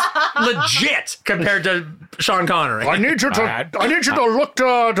seems legit compared to Sean Connery. I need you to look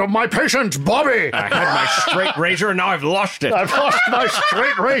to my patient Bobby. I had my straight razor, and now I've lost it. I've lost my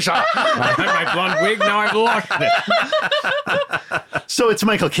straight razor. I had my blonde wig, now I've lost it. So it's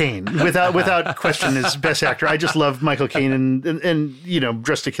Michael Caine, without question, as best actor. I just love Michael Caine, and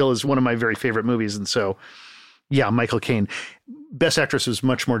Dressed to Kill is one of my very favorite movies, and so. Yeah, Michael Caine. Best actress was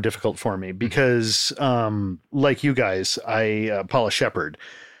much more difficult for me because, like you guys, Paula Shepherd,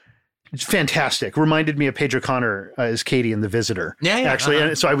 it's fantastic. Reminded me of Paige O'Connor as Katie in The Visitor. Yeah. Actually,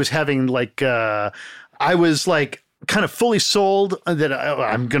 and so I was having kind of fully sold that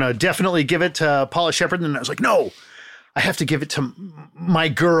I'm gonna definitely give it to Paula Shepherd, and then I was like, no. I have to give it to my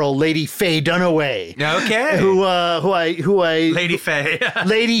girl, Lady Faye Dunaway. Okay. Who I Lady Faye.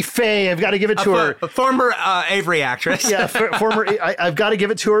 Lady Faye. I've got to give it to her. A former Avery actress. Yeah, former. I've got to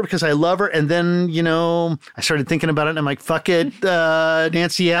give it to her because I love her. And then I started thinking about it, and I'm like, fuck it,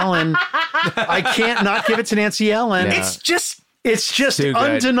 Nancy Allen. I can't not give it to Nancy Allen. Yeah. It's just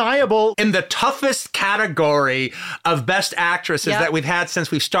undeniable. In the toughest category of best actresses that we've had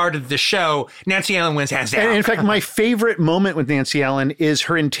since we started the show, Nancy Allen wins hands down. And in fact, my favorite moment with Nancy Allen is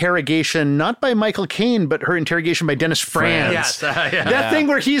her interrogation, not by Michael Caine, but her interrogation by Dennis Franz. Yes. That thing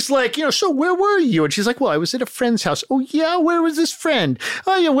where he's like, so where were you? And she's like, well, I was at a friend's house. Oh, yeah? Where was this friend?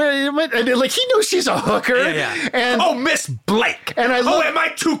 Oh, yeah, where? And like, he knows she's a hooker. Yeah. And, Miss Blake. And I love, am I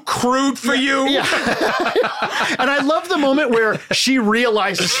too crude for you? Yeah. And I love the moment where she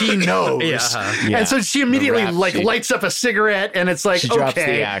realizes he knows. And so she immediately lights up a cigarette, and it's like, she drops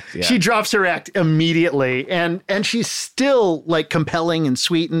the act. Yeah. She drops her act immediately. And she's still like compelling and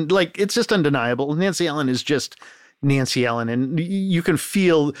sweet, and like, it's just undeniable. Nancy Allen is just Nancy Allen, and you can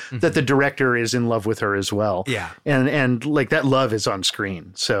feel that the director is in love with her as well. Yeah. And like that love is on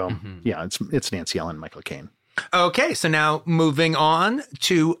screen. So yeah, it's Nancy Allen, Michael Caine. Okay, so now moving on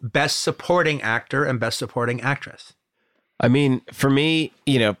to Best Supporting Actor and Best Supporting Actress. I mean, for me,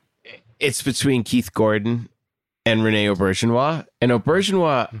 it's between Keith Gordon and Rene Auberjonois. And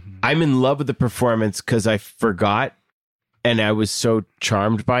Auberjonois, I'm in love with the performance because I forgot, and I was so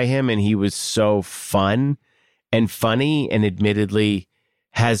charmed by him, and he was so fun and funny, and admittedly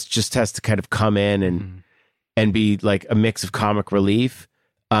has to kind of come in and be like a mix of comic relief.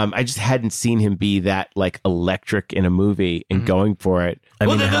 I just hadn't seen him be that like electric in a movie and going for it.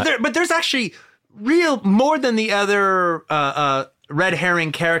 But there's actually more than the other red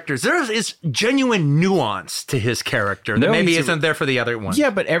herring characters. There is genuine nuance to his character that maybe isn't there for the other one. Yeah,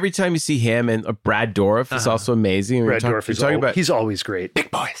 but every time you see him, and Brad Dourif is also amazing. Brad Dourif he's always great. Big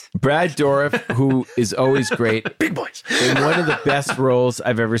boys. Brad Dourif, who is always great. Big boys. In one of the best roles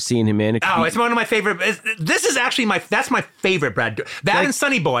I've ever seen him in. It's one of my favorite. This is actually that's my favorite Brad Dourif. That and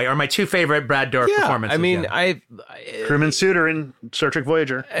Sonny Boy are my two favorite Brad Dourif performances. I mean, Crewman Suter in Star Trek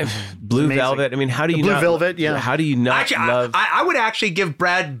Voyager. Blue Velvet. I mean, how do you Blue Velvet, how do you not love... I would actually give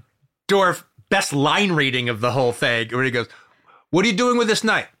Brad Dourif best line reading of the whole thing, where he goes, "What are you doing with this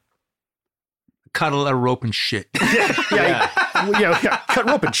knife? Cuddle a rope and shit." Yeah, cut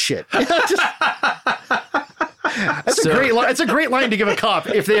rope and shit. That's a great line to give a cop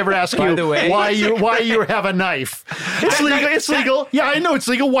if they ever ask you why you have a knife. It's legal. It's legal. Yeah, I know it's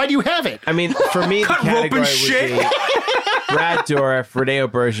legal. Why do you have it? I mean, for me, cut the category rope and shit. Would be Brad Dourif, Rene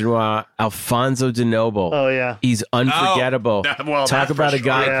Auberjonois, Alfonso de Noble. Oh yeah, he's unforgettable. Talk about a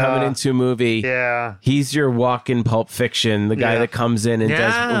guy coming into a movie. Yeah, he's your walk-in Pulp Fiction. The guy that comes in and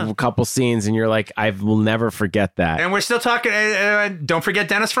does a couple scenes, and you're like, I will never forget that. And we're still talking. Don't forget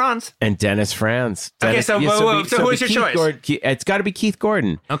Dennis Franz. And Dennis Franz. Okay, so who's your choice? It's got to be Keith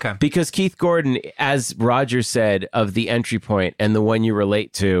Gordon. Okay, because Keith Gordon, as Roger said, of the entry point and the one you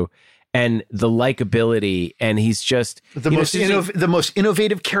relate to. and the likability, and he's just the most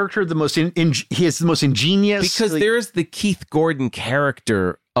innovative character. He is the most ingenious. Because there's the Keith Gordon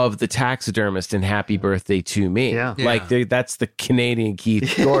character of the taxidermist in Happy Birthday to Me. Yeah. Like that's the Canadian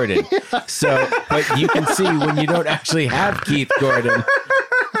Keith Gordon. So, but you can see when you don't actually have Keith Gordon.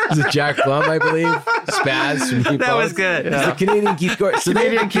 Is it Jack Blum, I believe? Spaz from Meatballs. That was good. It's the Canadian Keith Gordon. So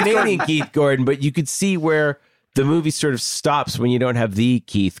they have Canadian Keith Gordon, but you could see where the movie sort of stops when you don't have the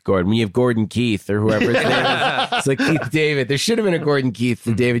Keith Gordon. When you have Gordon Keith or whoever his name is. It's like Keith David. There should have been a Gordon Keith,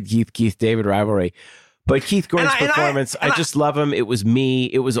 the David Keith David rivalry. But Keith Gordon's performance, I just love him. It was me.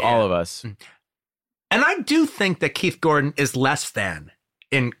 It was all of us. And I do think that Keith Gordon is less than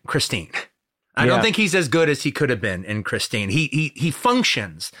in Christine. I don't think he's as good as he could have been in Christine. He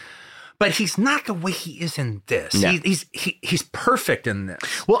functions, but he's not the way he is in this. No. He's perfect in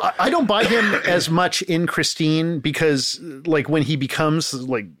this. Well, I don't buy him as much in Christine because, like, when he becomes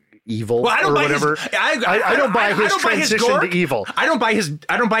like evil or whatever, I don't buy his transition to evil. I don't buy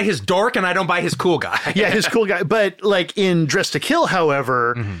his dork, and I don't buy his cool guy. Yeah, his cool guy. But like in Dress to Kill,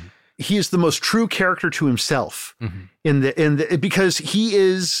 however, he is the most true character to himself in the because he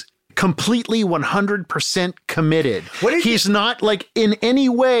is completely 100% committed. He's not like in any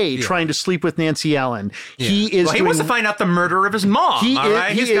way trying to sleep with Nancy Allen. Yeah. He wants to find out the murderer of his mom. He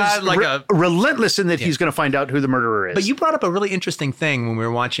is relentless in that he's going to find out who the murderer is. But you brought up a really interesting thing when we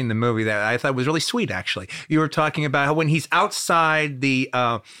were watching the movie that I thought was really sweet, actually. You were talking about how when he's outside the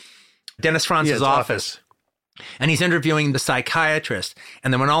Dennis Franz's office and he's interviewing the psychiatrist,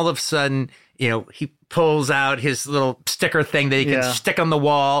 and then when all of a sudden, he pulls out his little sticker thing that he can stick on the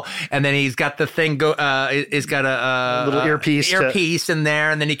wall, and then he's got the thing he's got a little earpiece in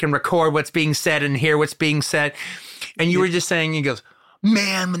there, and then he can record what's being said and hear what's being said. And you were just saying, he goes,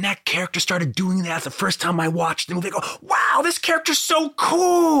 man, when that character started doing that the first time I watched the movie, I go, wow, this character's so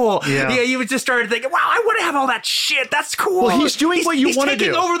cool. Yeah, you would just started thinking, wow, I want to have all that shit. That's cool. Well, he's doing what you want to do.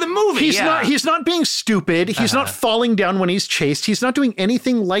 He's taking over the movie. He's not being stupid. He's not falling down when he's chased. He's not doing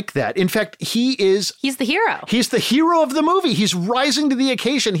anything like that. In fact, he's the hero. He's the hero of the movie. He's rising to the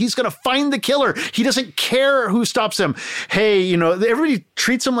occasion. He's going to find the killer. He doesn't care who stops him. Hey, everybody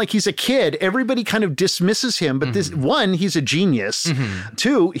treats him like he's a kid. Everybody kind of dismisses him. But this one, he's a genius.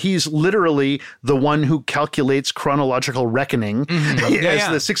 Two, he's literally the one who calculates chronological reckoning as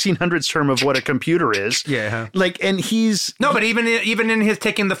the 1600s term of what a computer is. And he's but even in his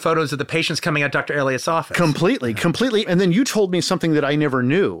taking the photos of the patients coming out Dr. Elliott's office, completely. And then you told me something that I never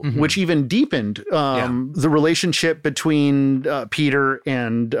knew, which even deepened the relationship between Peter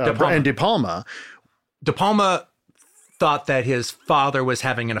and De Palma. De Palma thought that his father was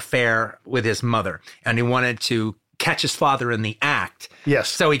having an affair with his mother, and he wanted to catch his father in the act. Yes.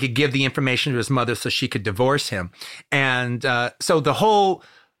 So he could give the information to his mother so she could divorce him. And so the whole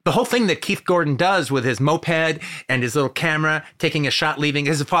thing that Keith Gordon does with his moped and his little camera, taking a shot, leaving,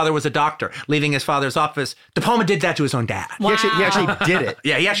 his father was a doctor, leaving his father's office. De Palma did that to his own dad. Wow. He actually did it.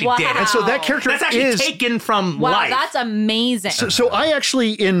 Yeah, he actually did it. And so that character that's actually taken from life. That's amazing. So I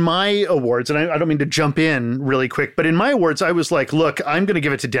actually, in my awards, and I don't mean to jump in really quick, but in my awards, I was like, look, I'm going to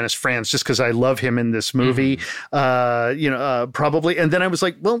give it to Dennis Franz just because I love him in this movie, probably. And then I was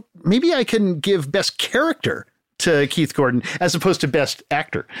like, well, maybe I can give best character to Keith Gordon as opposed to best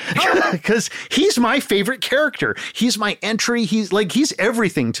actor, because he's my favorite character. He's my entry. He's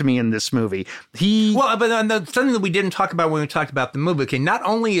everything to me in this movie. But something that we didn't talk about when we talked about the movie. Okay, not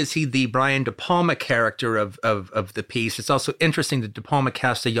only is he the Brian De Palma character of the piece, it's also interesting that De Palma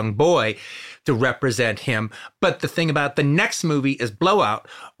cast a young boy to represent him. But the thing about the next movie is Blowout,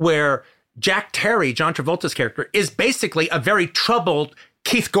 where Jack Terry, John Travolta's character, is basically a very troubled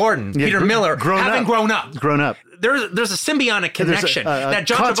Keith Gordon, Peter Miller, having grown up. There's a symbiotic connection. That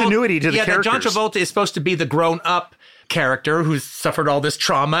continuity to the characters. That John Travolta is supposed to be the grown-up character who's suffered all this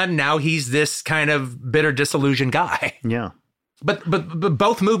trauma, and now he's this kind of bitter, disillusioned guy. Yeah. But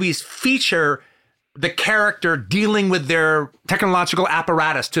both movies feature the character dealing with their technological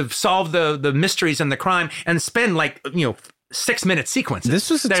apparatus to solve the mysteries and the crime, and spend 6-minute sequences. This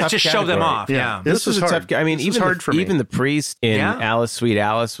was a tough just category. show them off. Yeah. This was a tough. I mean, even the priest in Alice, Sweet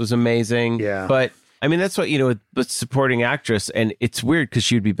Alice was amazing. Yeah. But I mean, that's what, with supporting actress, and it's weird because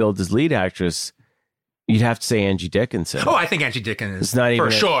she would be billed as lead actress. You'd have to say Angie Dickinson. Oh, I think Angie Dickinson is it's not even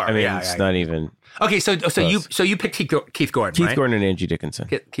for sure. I mean, it's not even. Okay, so you picked Keith Gordon, Keith right? Gordon and Angie Dickinson.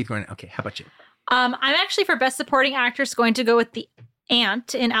 Keith Gordon. Okay, how about you? I'm actually for best supporting actress going to go with the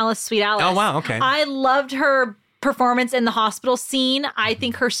aunt in Alice, Sweet Alice. Oh wow, okay. I loved her performance in the hospital scene. I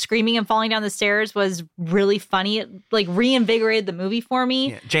think her screaming and falling down the stairs was really funny. It like reinvigorated the movie for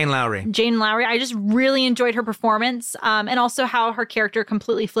me. Yeah, Jane Lowry. I just really enjoyed her performance, and also how her character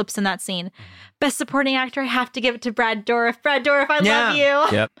completely flips in that scene. Best supporting actor, I have to give it to Brad Dourif. Brad Dourif, I love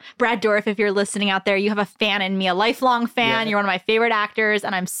you. Yep. Brad Dourif, if you're listening out there, you have a fan in me, a lifelong fan. You're one of my favorite actors,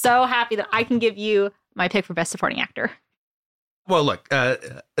 and I'm so happy that I can give you my pick for best supporting actor. Well, look,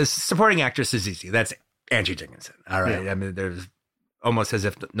 a supporting actress is easy. That's Angie Dickinson. All right. Yeah. I mean, there's almost as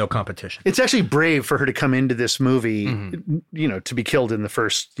if no competition. It's actually brave for her to come into this movie, to be killed in the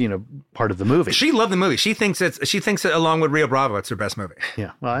first, part of the movie. She loved the movie. She thinks that along with Rio Bravo, it's her best movie.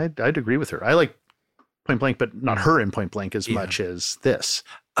 Yeah. Well, I'd agree with her. I like Point Blank, but not her in Point Blank as much as this.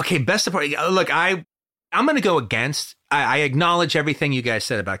 Okay. Best supporting. Look, I'm going to go against. I acknowledge everything you guys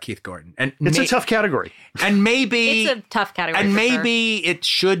said about Keith Gordon, and it's a tough category. And maybe it's a tough category. And maybe it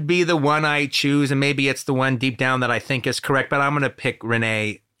should be the one I choose, and maybe it's the one deep down that I think is correct. But I'm going to pick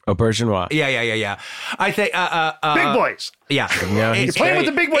Renee Auberginois. Yeah. I think Big Boys. Yeah, no, you're playing with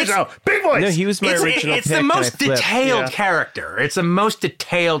the big boys now. Big Boys. No, he was my original. It's the most detailed character. It's the most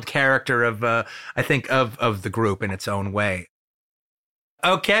detailed character of I think of the group in its own way.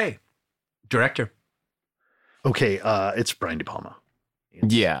 Okay, director. Okay, it's Brian De Palma.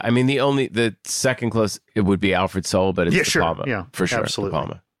 Yeah, I mean the second close it would be Alfred Soul, but it's De Palma. Yeah, for sure. Absolutely. De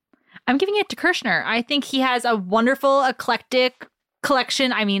Palma. I'm giving it to Kirshner. I think he has a wonderful, eclectic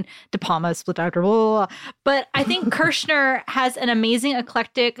collection. I mean, De Palma, Split Doctor, blah, blah, blah. But I think Kirshner has an amazing,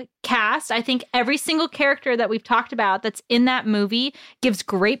 eclectic cast. I think every single character that we've talked about that's in that movie gives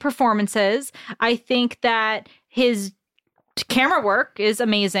great performances. I think that his camera work is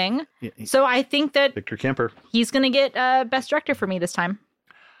amazing. So I think that Victor Kemper, he's going to get Best Director for me this time.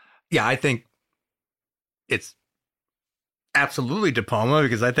 Yeah, I think it's absolutely De Palma,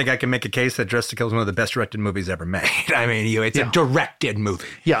 because I think I can make a case that Dressed to Kill is one of the best directed movies ever made. I mean, it's a directed movie.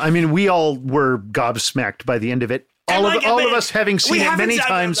 Yeah, I mean, we all were gobsmacked by the end of it. All of us having seen it many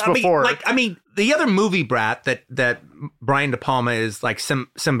times before. The other movie brat that Brian De Palma is like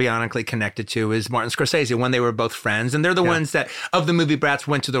symbiotically connected to is Martin Scorsese, when they were both friends. And they're the ones that, of the movie brats,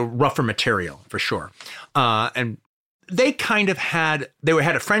 went to the rougher material, for sure. And they kind of had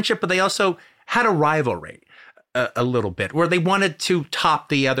a friendship, but they also had a rivalry a little bit, where they wanted to top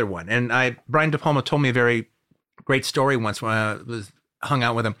the other one. And Brian De Palma told me a very great story once when I hung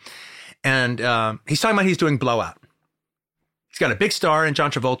out with him. And he's talking about he's doing Blowout. He's got a big star in John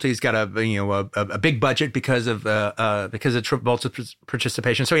Travolta. He's got a big budget because of Travolta's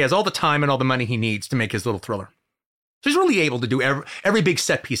participation. So he has all the time and all the money he needs to make his little thriller. So he's really able to do every big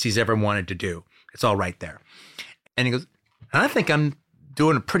set piece he's ever wanted to do. It's all right there. And he goes, I think I'm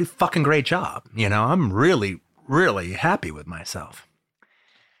doing a pretty fucking great job. I'm really, really happy with myself.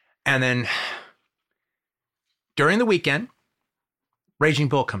 And then during the weekend, Raging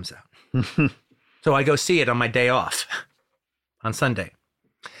Bull comes out. So I go see it on my day off. On Sunday.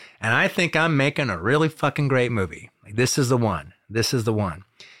 And I think I'm making a really fucking great movie. Like, this is the one. This is the one.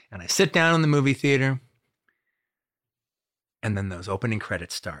 And I sit down in the movie theater, and then those opening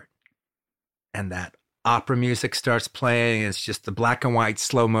credits start. And that opera music starts playing. It's just the black and white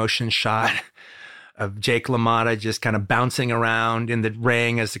slow motion shot of Jake LaMotta just kind of bouncing around in the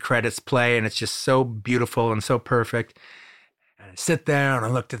ring as the credits play. And it's just so beautiful and so perfect. And I sit there and I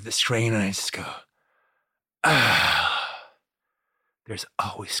looked at the screen and I just go, there's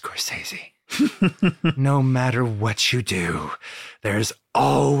always Scorsese. No matter what you do, there's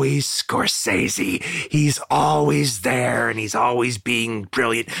always Scorsese. He's always there and he's always being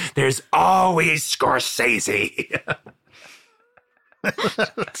brilliant. There's always Scorsese.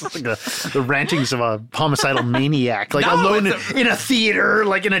 It's like the rantings of a homicidal maniac, like alone in a theater,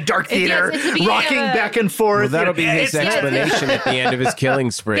 like in a dark theater, rocking back and forth. Well, that'll be his explanation at the end of his killing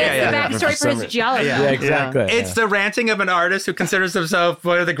spree. Yeah, the backstory for his Giallo. Yeah, exactly. It's the ranting of an artist who considers himself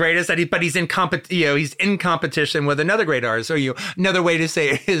one of the greatest, but he's in competition with another great artist. Or another way to say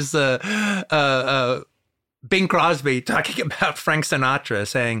it is Bing Crosby talking about Frank Sinatra,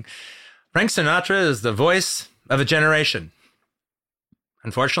 saying Frank Sinatra is the voice of a generation.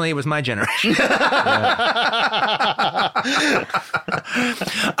 Unfortunately, it was my generation.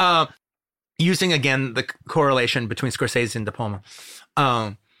 Using, again, the correlation between Scorsese and De Palma.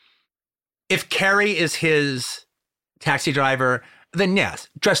 If Carrie is his Taxi Driver, then yes,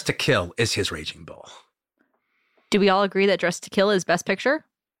 Dressed to Kill is his Raging Bull. Do we all agree that Dressed to Kill is Best Picture?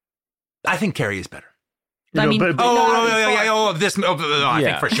 I think Carrie is better. I think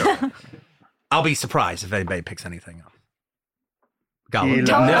for sure. I'll be surprised if anybody picks anything else. Gollum.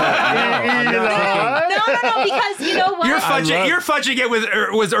 No, because you know what? You're fudging it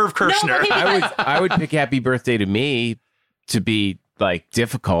with Irv Kirchner. No, okay, I would pick Happy Birthday to Me to be like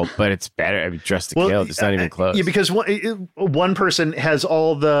difficult, but it's better. I mean, Dressed to Kill. It's not even close. Yeah, because one person has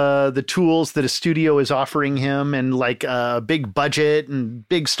all the tools that a studio is offering him, and like a big budget and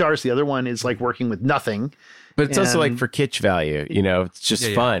big stars. The other one is like working with nothing. But it's also like for kitsch value. You know, it's just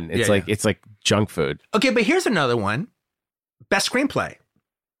fun. It's it's like junk food. Okay, but here's another one. Best screenplay.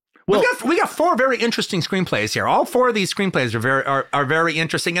 Well, we got 4 very interesting screenplays here. All 4 of these screenplays are very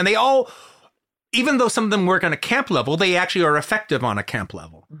interesting, and they all, even though some of them work on a camp level, they actually are effective on a camp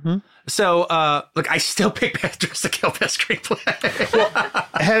level. Mm-hmm. So, look, I still pick Dressed to Kill best screenplay. Well,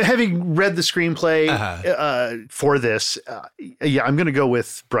 having read the screenplay for this, I'm going to go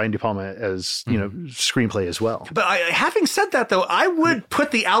with Brian De Palma as screenplay as well. But having said that, though, I would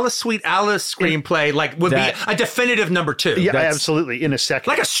put the Alice Sweet Alice screenplay would be a definitive number 2. Yeah, absolutely. In a second,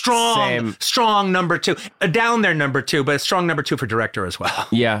 like a strong number 2, a down there number 2, but a strong number 2 for director as well.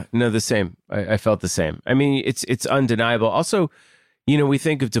 Yeah, no, the same. I felt the same. I mean, it's undeniable. Also, we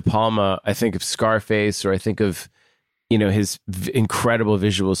think of De Palma, I think of Scarface, or I think of, his incredible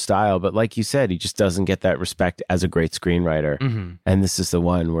visual style. But like you said, he just doesn't get that respect as a great screenwriter. Mm-hmm. And this is the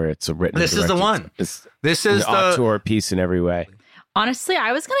one where it's a written. This is the one. This is the auteur piece in every way. Honestly,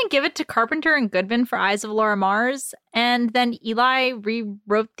 I was going to give it to Carpenter and Goodman for Eyes of Laura Mars. And then Eli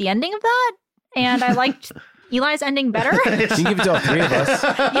rewrote the ending of that. And I liked Eli's ending better. You can give it to all 3 of us.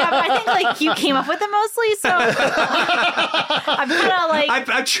 Yeah, but I think you came up with it mostly, so I'm kind of like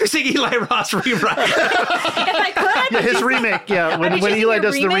I'm choosing Eli Roth's rewrite. If I could, his remake. Yeah, when Eli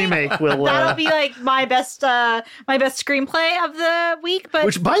does the remake, that'll be like my best screenplay of the week. But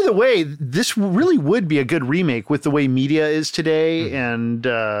which, by the way, this really would be a good remake with the way media is today, and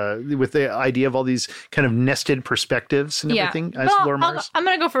with the idea of all these kind of nested perspectives and everything. I'm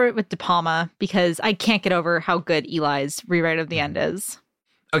going to go for it with De Palma because I can't get over how good Eli's rewrite of the end is.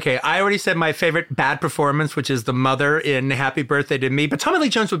 Okay, I already said my favorite bad performance, which is the mother in Happy Birthday to Me, but Tommy Lee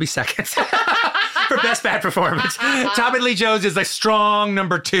Jones would be second for best bad performance. Tommy Lee Jones is a strong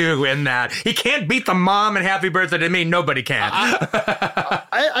number 2 in that. He can't beat the mom in Happy Birthday to Me. Nobody can.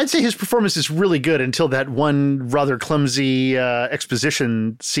 I'd say his performance is really good until that one rather clumsy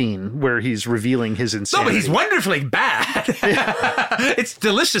exposition scene where he's revealing his insanity. No, but he's wonderfully bad. It's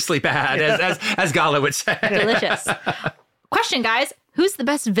deliciously bad, as Giallo would say. Delicious. Question, guys. Who's the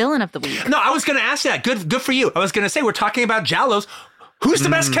best villain of the week? No, I was going to ask that. Good for you. I was going to say, we're talking about Giallos. Who's the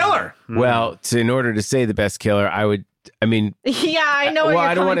best killer? Well, in order to say the best killer, I mean... Yeah, I know where you're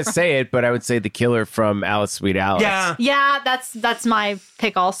I don't want to from. say it, but I would say the killer from Alice Sweet Alice. Yeah, that's my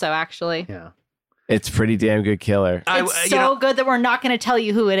pick also, actually. Yeah. It's pretty damn good killer. It's so good that we're not going to tell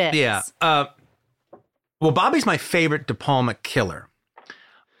you who it is. Yeah. Well, Bobby's my favorite De Palma killer.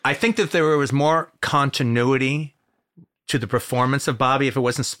 I think that there was more continuity to the performance of Bobby. If it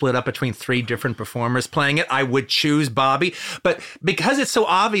wasn't split up between 3 different performers playing it, I would choose Bobby. But because it's so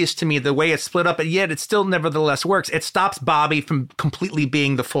obvious to me the way it's split up, and yet it still nevertheless works, it stops Bobby from completely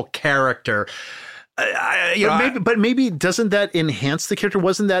being the full character. Maybe doesn't that enhance the character?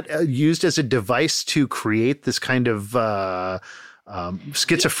 Wasn't that used as a device to create this kind of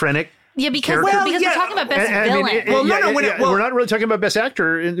schizophrenic? Yeah, because we're talking about best villain. We're not really talking about best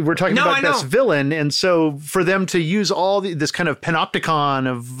actor. We're talking about best villain. And so for them to use all this kind of panopticon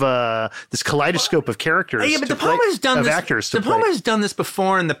of this kaleidoscope of characters. Yeah, but De Palma has done this. De Palma has done this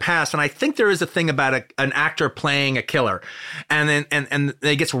before in the past, and I think there is a thing about an actor playing a killer, and then and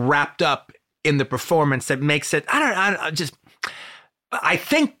it gets wrapped up in the performance that makes it. I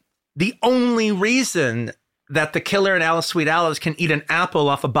think the only reason that the killer in Alice Sweet Alice can eat an apple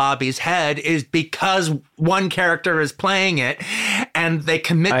off of Bobby's head is because one character is playing it and they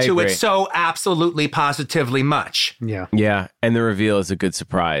commit to it so absolutely positively much. Yeah. Yeah. And the reveal is a good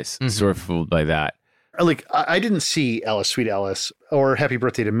surprise. Mm-hmm. Sort of fooled by that. Like, I didn't see Alice Sweet Alice or Happy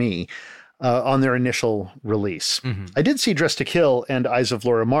Birthday to Me on their initial release. Mm-hmm. I did see Dressed to Kill and Eyes of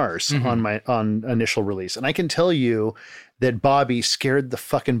Laura Mars on initial release. And I can tell you that Bobby scared the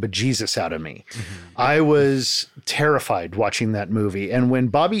fucking bejesus out of me. Mm-hmm. I was terrified watching that movie. And when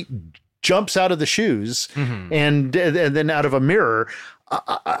Bobby jumps out of the shoes and then out of a mirror,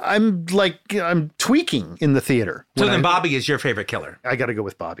 I'm tweaking in the theater. So then Bobby is your favorite killer. I got to go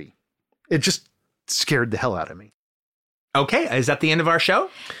with Bobby. It just scared the hell out of me. Okay, is that the end of our show?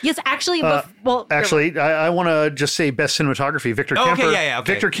 Yes, actually. I want to just say best cinematography, Victor Kemper. Okay.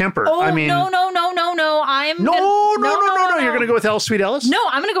 Victor Kemper. Oh, I mean, no. You're going to go with Alice Sweet Alice? No,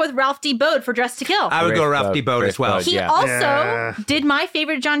 I'm going to go with Ralph D. Bode for Dressed to Kill. I would go Ralph D. Bode as well. He also did my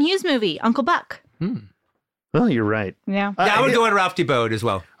favorite John Hughes movie, Uncle Buck. Oh, you're right. Yeah. I would go with Ralph DeBode as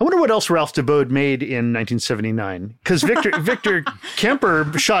well. I wonder what else Ralph DeBode made in 1979. Because Victor Kemper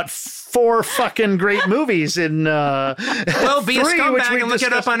shot 4 fucking great movies in Well, be a 3, which scumbag we and look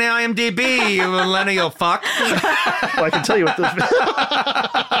it up on IMDb, you millennial fuck. Well, I can tell you what those...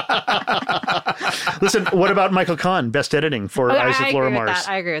 Listen, what about Michael Kahn? Best editing for Eyes of Laura Mars.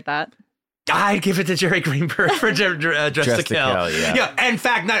 I agree with that. I'd give it to Jerry Greenberg for Dress to Kill. Yeah. In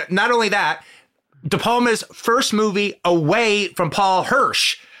fact, not only that, De Palma's first movie away from Paul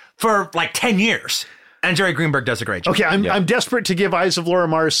Hirsch for like 10 years. And Jerry Greenberg does a great job. Okay, I'm desperate to give Eyes of Laura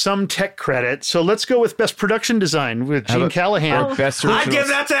Mars some tech credit, so let's go with Best Production Design with Gene Callahan. Best I'd give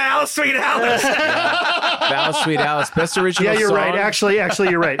that to Alice Sweet Alice. Alice Sweet Alice. Best original Yeah, you're song. right. Actually,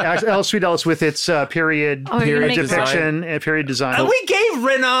 you're right. Alice Sweet Alice with its period depiction and period design. We gave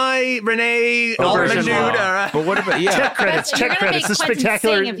Renee Altman. But what about tech credits? Tech credits. The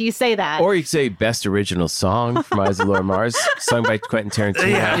spectacular. If you say that, or you could say Best Original Song from Eyes of Laura Mars, sung by Quentin Tarantino.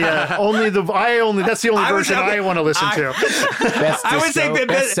 Yeah. That's the only version I want to listen to. Best I would say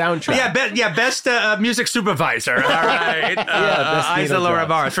best soundtrack. Best music supervisor. All right. Best Eyes of Laura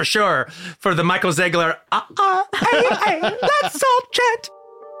Mars for sure. For the Michael Ziegler. Hey, that's all, Chet.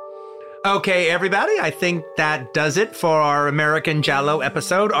 Okay, everybody. I think that does it for our American Giallo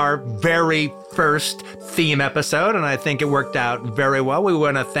episode, our very first theme episode, and I think it worked out very well. We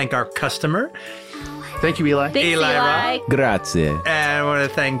want to thank our customer. Thank you, Eli. Thanks, Eli. Grazie. And I want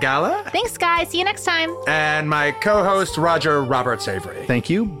to thank Gala. Thanks, guys. See you next time. And my co-host, Roger Roberts Avery. Thank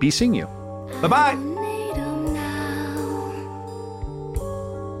you. Be seeing you. Bye-bye.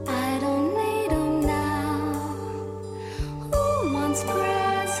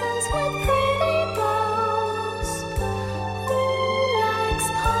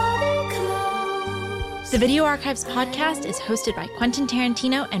 The Video Archives podcast is hosted by Quentin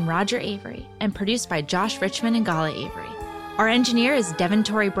Tarantino and Roger Avery and produced by Josh Richmond and Gala Avery. Our engineer is Devin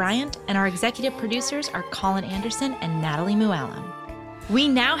Torrey Bryant, and our executive producers are Colin Anderson and Natalie Muallim. We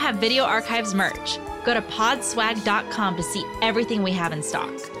now have Video Archives merch. Go to podswag.com to see everything we have in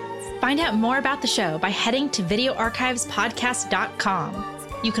stock. Find out more about the show by heading to videoarchivespodcast.com.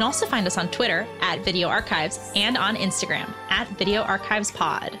 You can also find us on Twitter at Video Archives and on Instagram at Video Archives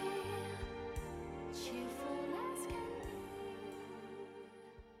Pod.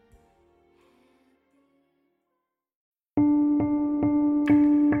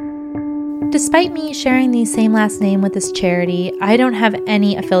 Despite me sharing the same last name with this charity, I don't have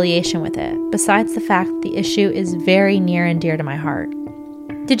any affiliation with it, besides the fact that the issue is very near and dear to my heart.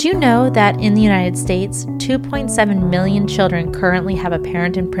 Did you know that in the United States, 2.7 million children currently have a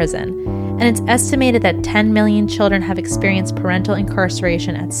parent in prison, and it's estimated that 10 million children have experienced parental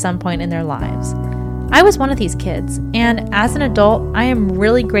incarceration at some point in their lives? I was one of these kids, and as an adult, I am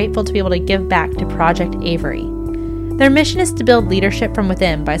really grateful to be able to give back to Project Avery. Their mission is to build leadership from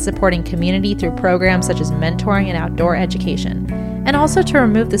within by supporting community through programs such as mentoring and outdoor education, and also to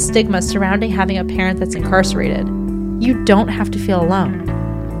remove the stigma surrounding having a parent that's incarcerated. You don't have to feel alone.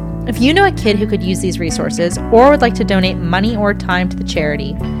 If you know a kid who could use these resources or would like to donate money or time to the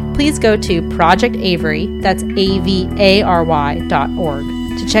charity, please go to Project Avery, that's AVARY.org,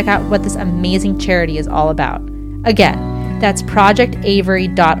 to check out what this amazing charity is all about. Again, that's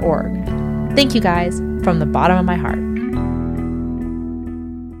projectavery.org. Thank you guys from the bottom of my heart.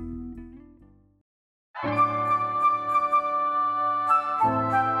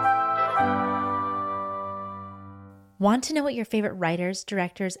 Want to know what your favorite writers,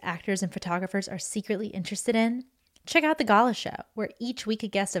 directors, actors, and photographers are secretly interested in? Check out The Gala Show, where each week a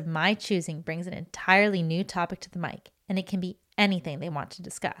guest of my choosing brings an entirely new topic to the mic, and it can be anything they want to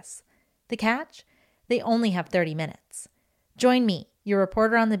discuss. The catch? They only have 30 minutes. Join me, your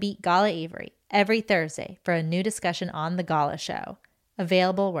reporter on the beat, Gala Avery, every Thursday for a new discussion on The Gala Show,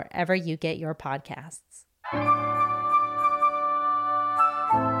 available wherever you get your podcasts.